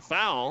 2-shot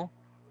foul,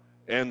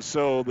 and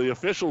so the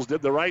officials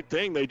did the right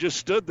thing. They just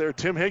stood there.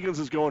 Tim Higgins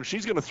is going,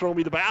 she's going to throw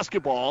me the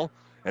basketball,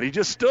 and he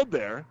just stood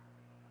there,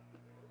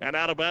 and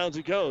out of bounds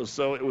he goes.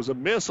 So it was a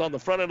miss on the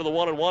front end of the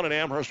 1-and-1, and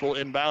Amherst will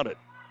inbound it.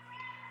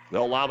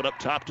 They'll lob it up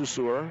top to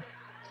Sewer.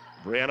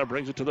 Brianna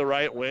brings it to the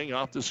right wing,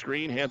 off the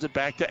screen, hands it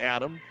back to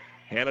Adam.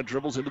 Hannah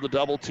dribbles into the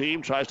double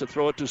team, tries to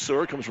throw it to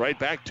Sewer, comes right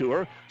back to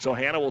her. So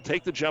Hannah will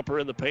take the jumper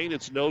in the paint.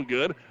 It's no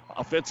good.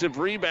 Offensive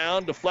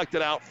rebound,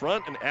 deflected out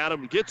front, and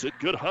Adam gets it.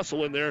 Good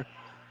hustle in there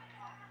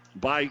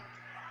by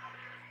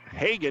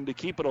Hagan to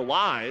keep it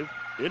alive.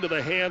 Into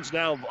the hands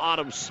now of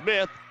Autumn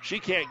Smith. She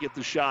can't get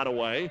the shot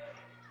away.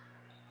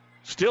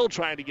 Still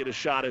trying to get a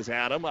shot is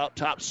Adam. Out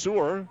top,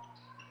 Sewer.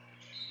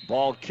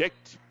 Ball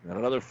kicked, and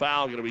another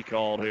foul going to be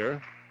called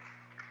here.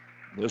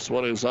 This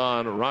one is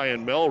on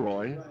Ryan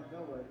Melroy.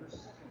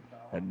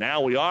 And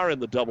now we are in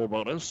the double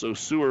bonus, so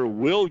Sewer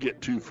will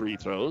get 2 free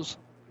throws.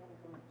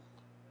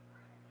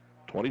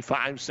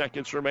 25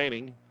 seconds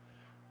remaining.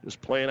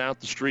 Just playing out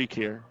the streak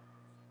here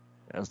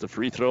as the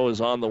free throw is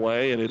on the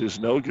way, and it is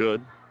no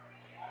good.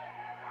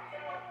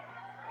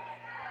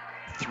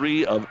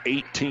 3 of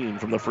 18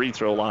 from the free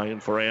throw line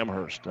for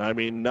Amherst. I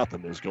mean,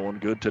 nothing is going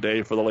good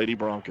today for the Lady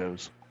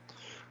Broncos.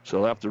 So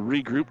they'll have to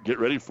regroup, get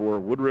ready for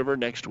Wood River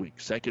next week.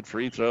 Second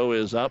free throw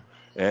is up,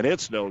 and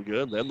it's no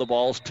good. Then the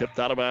ball's tipped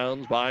out of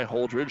bounds by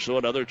Holdrege, so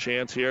another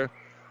chance here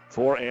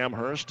for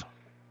Amherst.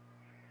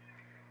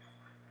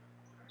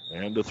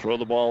 And to throw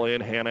the ball in,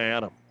 Hannah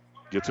Adam.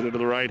 Gets it into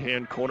the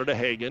right-hand corner to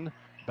Hagan.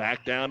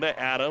 Back down to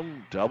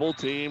Adam. Double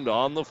teamed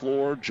on the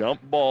floor. Jump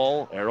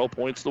ball. Arrow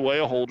points the way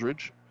of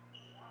Holdrege.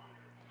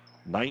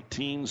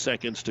 19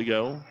 seconds to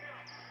go.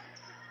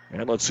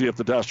 And let's see if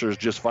the Dusters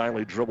just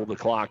finally dribble the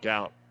clock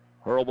out.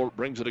 Hurlburt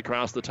brings it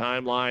across the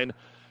timeline,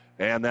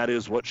 and that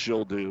is what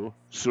she'll do.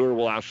 Sewer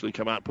will actually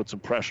come out and put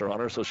some pressure on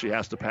her, so she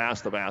has to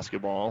pass the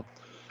basketball.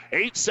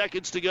 8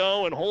 seconds to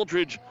go, and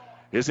Holdrege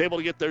is able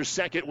to get their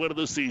second win of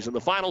the season. The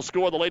final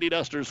score, the Lady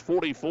Dusters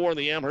 44 and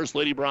the Amherst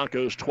Lady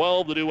Broncos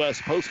 12. The New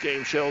West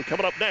postgame show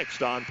coming up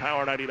next on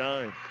Power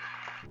 99.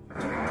 Oh,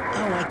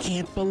 I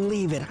can't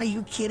believe it. Are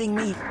you kidding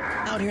me?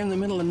 Out here in the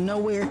middle of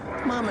nowhere?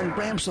 Mom and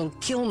Gramps will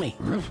kill me.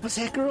 What's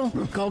that, girl?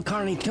 Call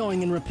Kearney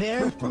Towing and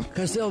Repair?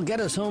 Because they'll get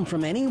us home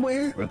from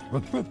anywhere?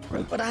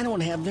 But I don't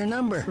have their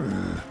number.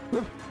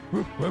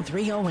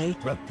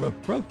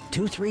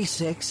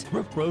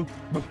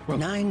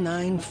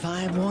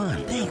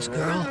 308-236-9951. Thanks,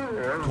 girl.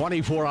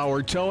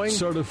 24-hour towing,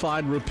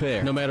 certified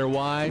repair. No matter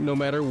why, no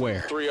matter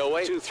where.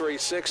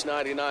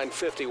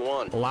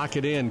 308-236-9951. Lock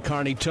it in,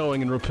 Kearney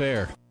Towing and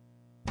Repair.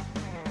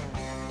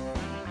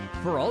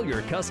 For all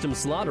your custom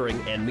slaughtering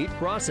and meat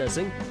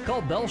processing,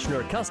 call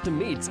Belschner Custom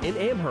Meats in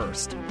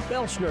Amherst.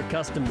 Belschner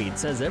Custom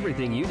Meats has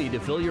everything you need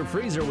to fill your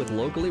freezer with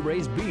locally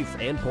raised beef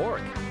and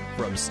pork.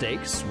 From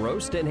steaks,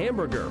 roast, and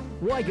hamburger,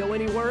 why go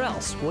anywhere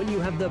else when you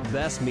have the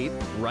best meat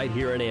right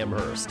here in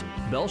Amherst?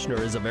 Belschner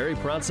is a very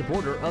proud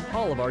supporter of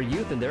all of our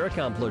youth and their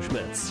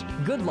accomplishments.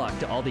 Good luck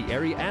to all the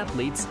area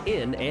athletes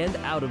in and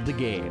out of the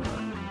game.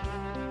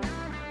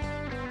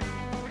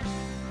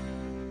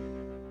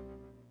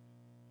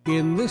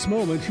 In this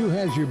moment, who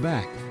has your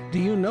back? Do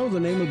you know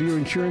the name of your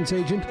insurance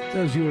agent?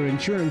 Does your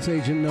insurance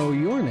agent know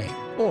your name?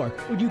 Or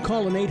would you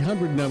call an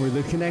 800 number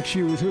that connects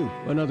you with who?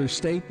 Another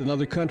state?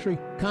 Another country?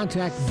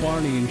 Contact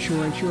Barney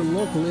Insurance, your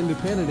local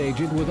independent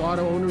agent with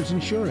auto owner's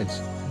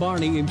insurance.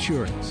 Barney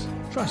Insurance.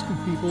 Trusted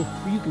people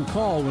who you can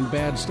call when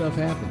bad stuff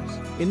happens.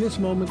 In this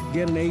moment,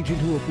 get an agent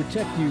who will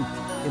protect you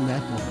in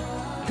that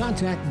moment.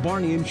 Contact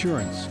Barney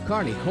Insurance,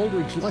 Kearney,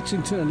 Holdrege,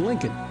 Lexington, and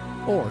Lincoln.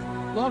 Or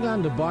log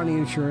on to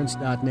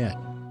barneyinsurance.net.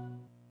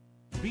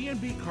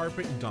 B&B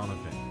Carpet in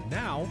Donovan.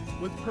 Now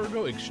with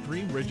Pergo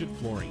Extreme Rigid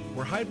Flooring,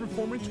 where high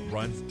performance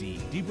runs deep.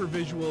 Deeper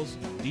visuals,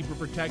 deeper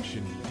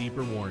protection,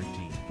 deeper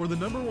warranty. For the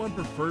 #1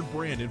 preferred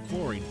brand in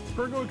flooring,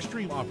 Pergo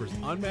Extreme offers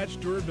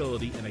unmatched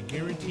durability and a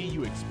guarantee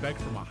you expect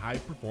from a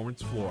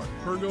high-performance floor.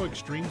 Pergo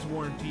Extreme's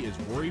warranty is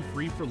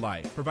worry-free for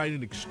life,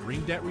 providing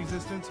extreme debt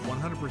resistance,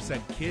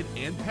 100% kid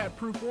and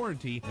pet-proof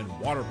warranty, and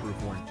waterproof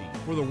warranty.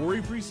 For the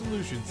worry-free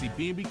solution, see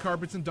B&B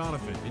Carpets in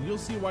Donovan, and you'll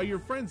see why your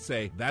friends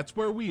say that's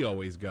where we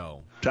always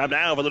go. Time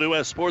now for the New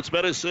West Sports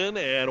Medicine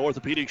and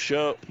Orthopedic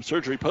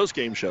Surgery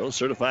postgame show.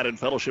 Certified and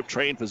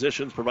fellowship-trained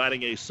physicians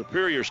providing a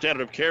superior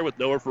standard of care with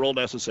no referral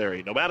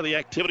necessary. No matter the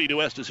activity, New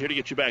West is here to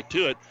get you back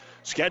to it.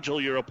 Schedule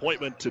your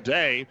appointment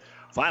today.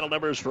 Final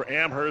numbers for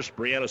Amherst: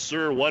 Brianna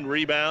Sewer, 1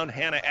 rebound.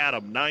 Hannah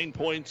Adam, 9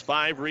 points,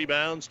 5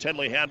 rebounds.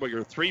 Tenley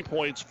Hadwiger, 3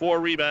 points,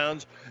 4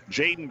 rebounds.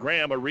 Jaden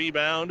Graham, a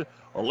rebound.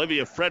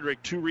 Olivia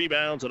Frederick, 2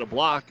 rebounds and a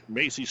block.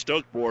 Macy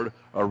Stokeboard,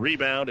 a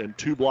rebound and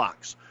 2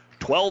 blocks.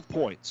 12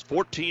 points,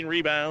 14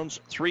 rebounds,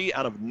 3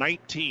 out of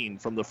 19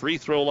 from the free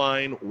throw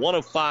line, 1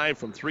 of 5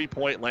 from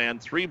three-point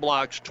land, 3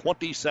 blocks,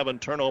 27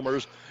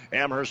 turnovers.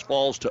 Amherst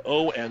falls to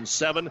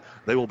 0-7.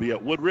 They will be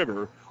at Wood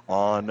River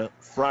on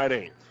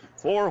Friday.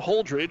 For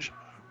Holdrege,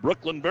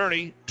 Brooklyn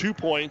Burney, 2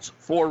 points,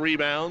 4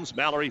 rebounds.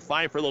 Mallory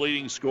Pfeiffer, the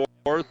leading scorer.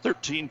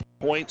 13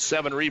 points,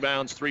 7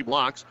 rebounds, 3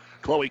 blocks.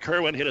 Chloe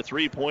Kerwin hit a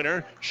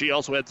three-pointer. She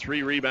also had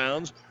 3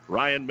 rebounds.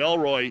 Ryan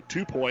Melroy,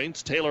 2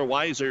 points. Taylor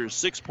Weiser,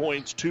 6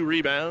 points, 2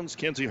 rebounds.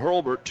 Kenzie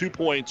Hurlbert, 2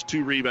 points,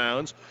 2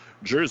 rebounds.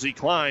 Jersey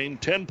Klein,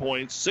 10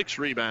 points, 6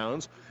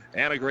 rebounds.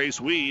 Anna Grace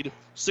Weed,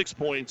 6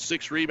 points,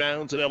 6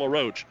 rebounds. And Ella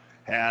Roach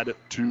had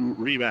 2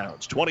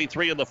 rebounds.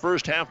 23 in the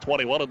first half,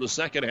 21 in the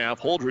second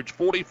half. Holdrege,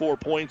 44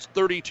 points,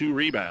 32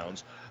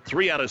 rebounds.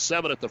 3 out of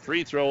 7 at the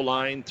free throw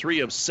line,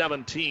 3 of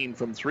 17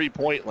 from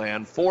three-point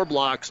land, 4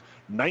 blocks,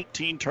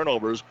 19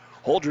 turnovers.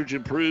 Holdrege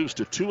improves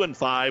to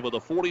 2-5 with a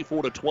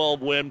 44-12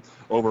 win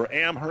over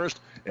Amherst.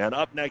 And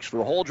up next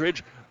for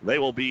Holdrege, they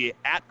will be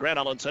at Grand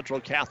Island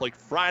Central Catholic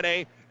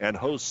Friday and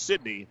host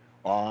Sydney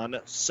on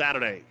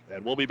Saturday.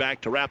 And we'll be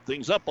back to wrap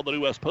things up on the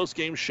New West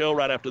postgame show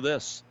right after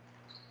this.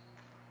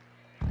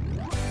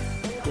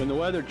 When the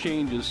weather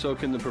changes, so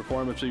can the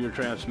performance of your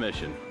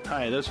transmission.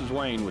 Hi, this is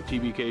Wayne with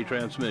TBK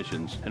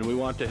Transmissions, and we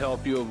want to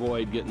help you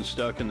avoid getting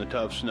stuck in the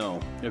tough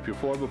snow. If your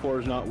 4x4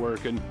 is not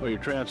working or your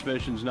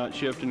transmission's not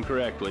shifting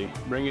correctly,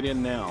 bring it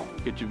in now.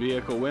 Get your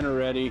vehicle winter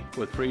ready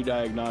with free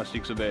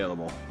diagnostics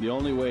available. The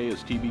only way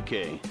is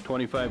TBK,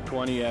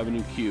 2520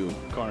 Avenue Q,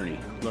 Kearney.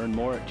 Learn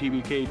more at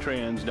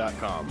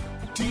tbktrans.com.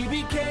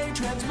 TBK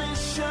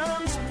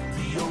Transmissions,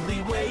 the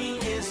only way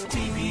is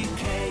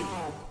TBK.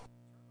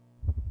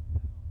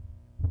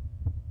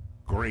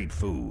 Great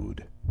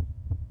food,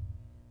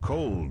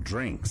 cold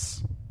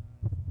drinks,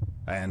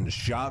 and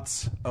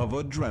shots of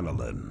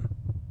adrenaline.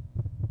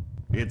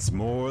 It's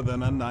more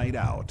than a night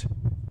out.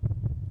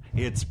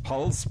 It's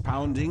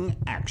pulse-pounding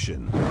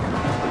action.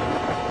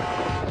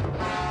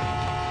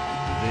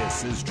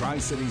 This is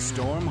Tri-City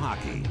Storm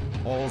Hockey,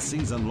 all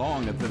season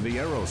long at the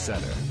Viero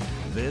Center.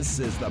 This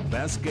is the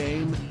best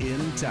game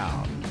in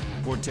town.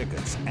 For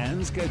tickets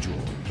and schedule,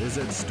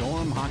 visit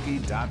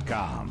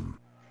stormhockey.com.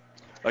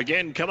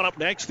 Again, coming up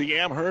next, the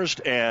Amherst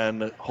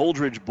and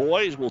Holdrege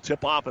boys will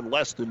tip off in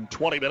less than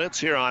 20 minutes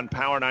here on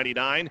Power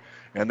 99.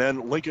 And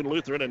then Lincoln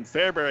Lutheran and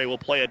Fairbury will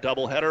play a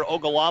doubleheader.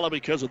 Ogallala,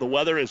 because of the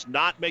weather, is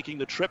not making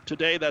the trip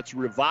today. That's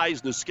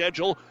revised the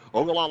schedule.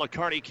 Ogallala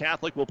Kearney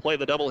Catholic will play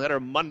the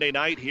doubleheader Monday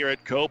night here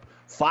at Cope,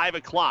 5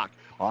 o'clock.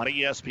 On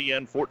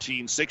ESPN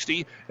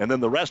 1460, and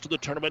then the rest of the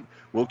tournament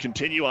will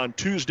continue on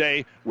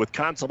Tuesday with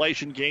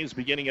consolation games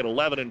beginning at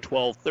 11 and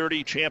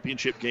 12:30,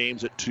 championship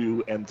games at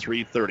 2 and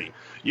 3:30.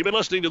 You've been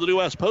listening to the New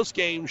West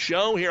postgame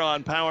show here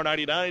on Power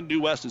 99. New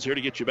West is here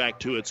to get you back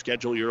to it.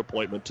 Schedule your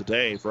appointment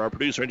today. For our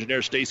producer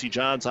engineer Stacy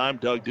Johns, I'm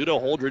Doug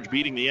Duda. Holdrege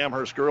beating the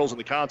Amherst girls in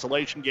the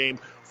consolation game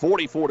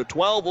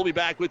 44-12. We'll be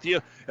back with you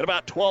in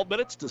about 12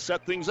 minutes to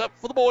set things up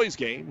for the boys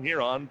game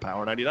here on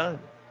Power 99.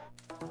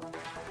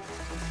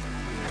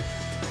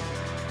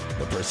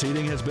 The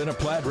proceeding has been a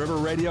Platte River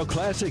Radio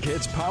Classic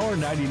Hits Power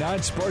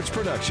 99 sports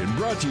production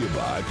brought to you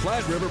by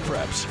Platte River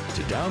Preps.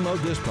 To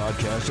download this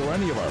podcast or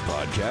any of our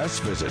podcasts,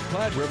 visit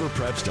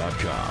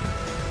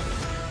PlatteRiverPreps.com.